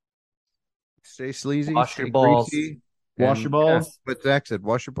 Stay sleazy. Wash stay your balls. greasy, Wash and, your balls. yeah, but Zach said,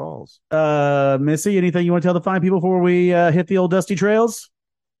 wash your balls. Missy, anything you want to tell the fine people before we hit the old dusty trails?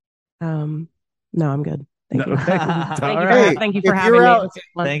 No, I'm good. Thank you. Okay. Thank All you, right. thank you If for having you're me. out- It was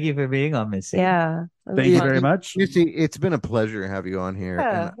fun. Thank you for being on, Missy. Yeah. Thank you very much. You see, it's been a pleasure to have you on here.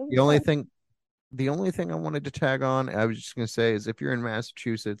 Yeah, And it was the only thing I wanted to tag on, I was just going to say, is if you're in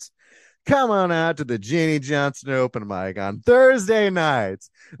Massachusetts, come on out to the Jeannie Johnson open mic on Thursday nights.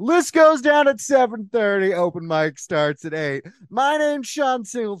 List goes down at 7:30. Open mic starts at 8. My name's Sean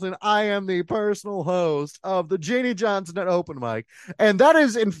Singleton. I am the personal host of the Jeannie Johnson at open mic. And that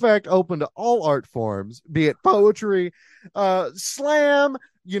is, in fact, open to all art forms, be it poetry, slam,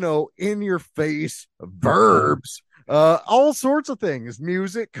 in your face, verbs, all sorts of things,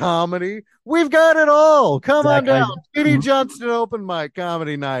 music, comedy. We've got it all. Come on Zach, down. Jeannie Johnson open mic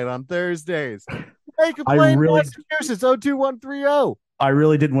comedy night on Thursdays. Make a I play, really- Massachusetts 02130. I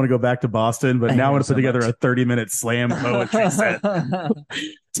really didn't want to go back to Boston, but Thank now I'm you going to so put together much. a 30-minute slam poetry set.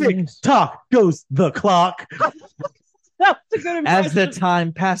 Tick tock goes the clock. That's a good As the impression.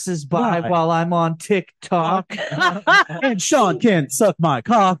 time passes by Why? while I'm on TikTok. And Sean can suck my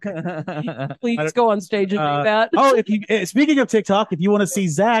cock. Please go on stage and do that. Oh, if you speaking of TikTok, if you want to see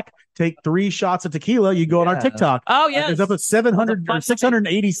Zach take 3 shots of tequila, you go on our Yeah. TikTok. Oh, yes. There's up at 700 or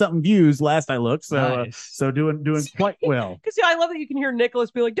 680 something views last I looked. So Nice. so doing quite well. Because I love that you can hear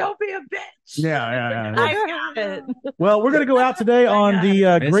Nicholas be like, "Don't be a bitch." Yeah. I got it. Well, we're gonna go out today on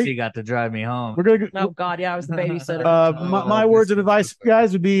the Missy great. got to drive me home. We're gonna go, Oh God, yeah, I was the babysitter. my words of advice,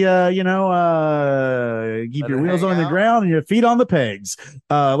 guys, would be, keep Let your her wheels hang on the out. ground and your feet on the pegs.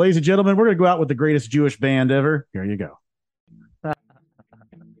 Ladies and gentlemen, we're going to go out with the greatest Jewish band ever. Here you go.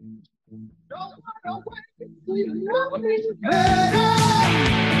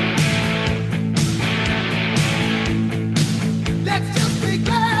 Let's just be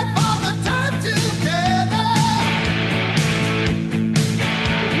glad for the time together.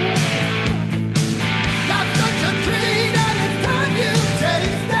 Life's such a treat and it's time you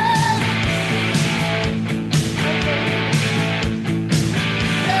taste it.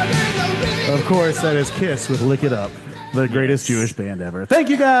 There ain't no reason Of course, that is Kiss with Lick It Up, the greatest Jewish band ever. Thank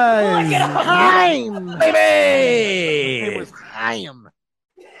you, guys. Time, Baby! It was time.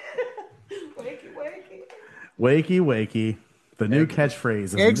 Wakey, wakey. The new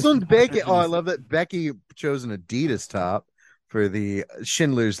catchphrase. of Excellent Mr. bacon. Oh, I love that Becky chose an Adidas top for the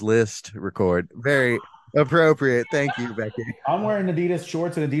Schindler's List record. Very appropriate. Thank you, Becky. I'm wearing Adidas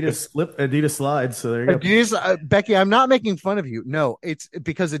shorts and Adidas slides. So there you go. Adidas, Becky, I'm not making fun of you. No, it's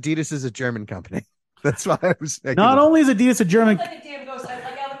because Adidas is a German company. That's why I was making Not only is Adidas a German,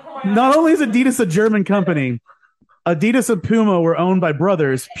 not only is Adidas a German company, Adidas and Puma were owned by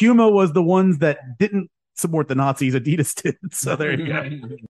brothers. Puma was the ones that didn't support the Nazis. Adidas did. So there you go.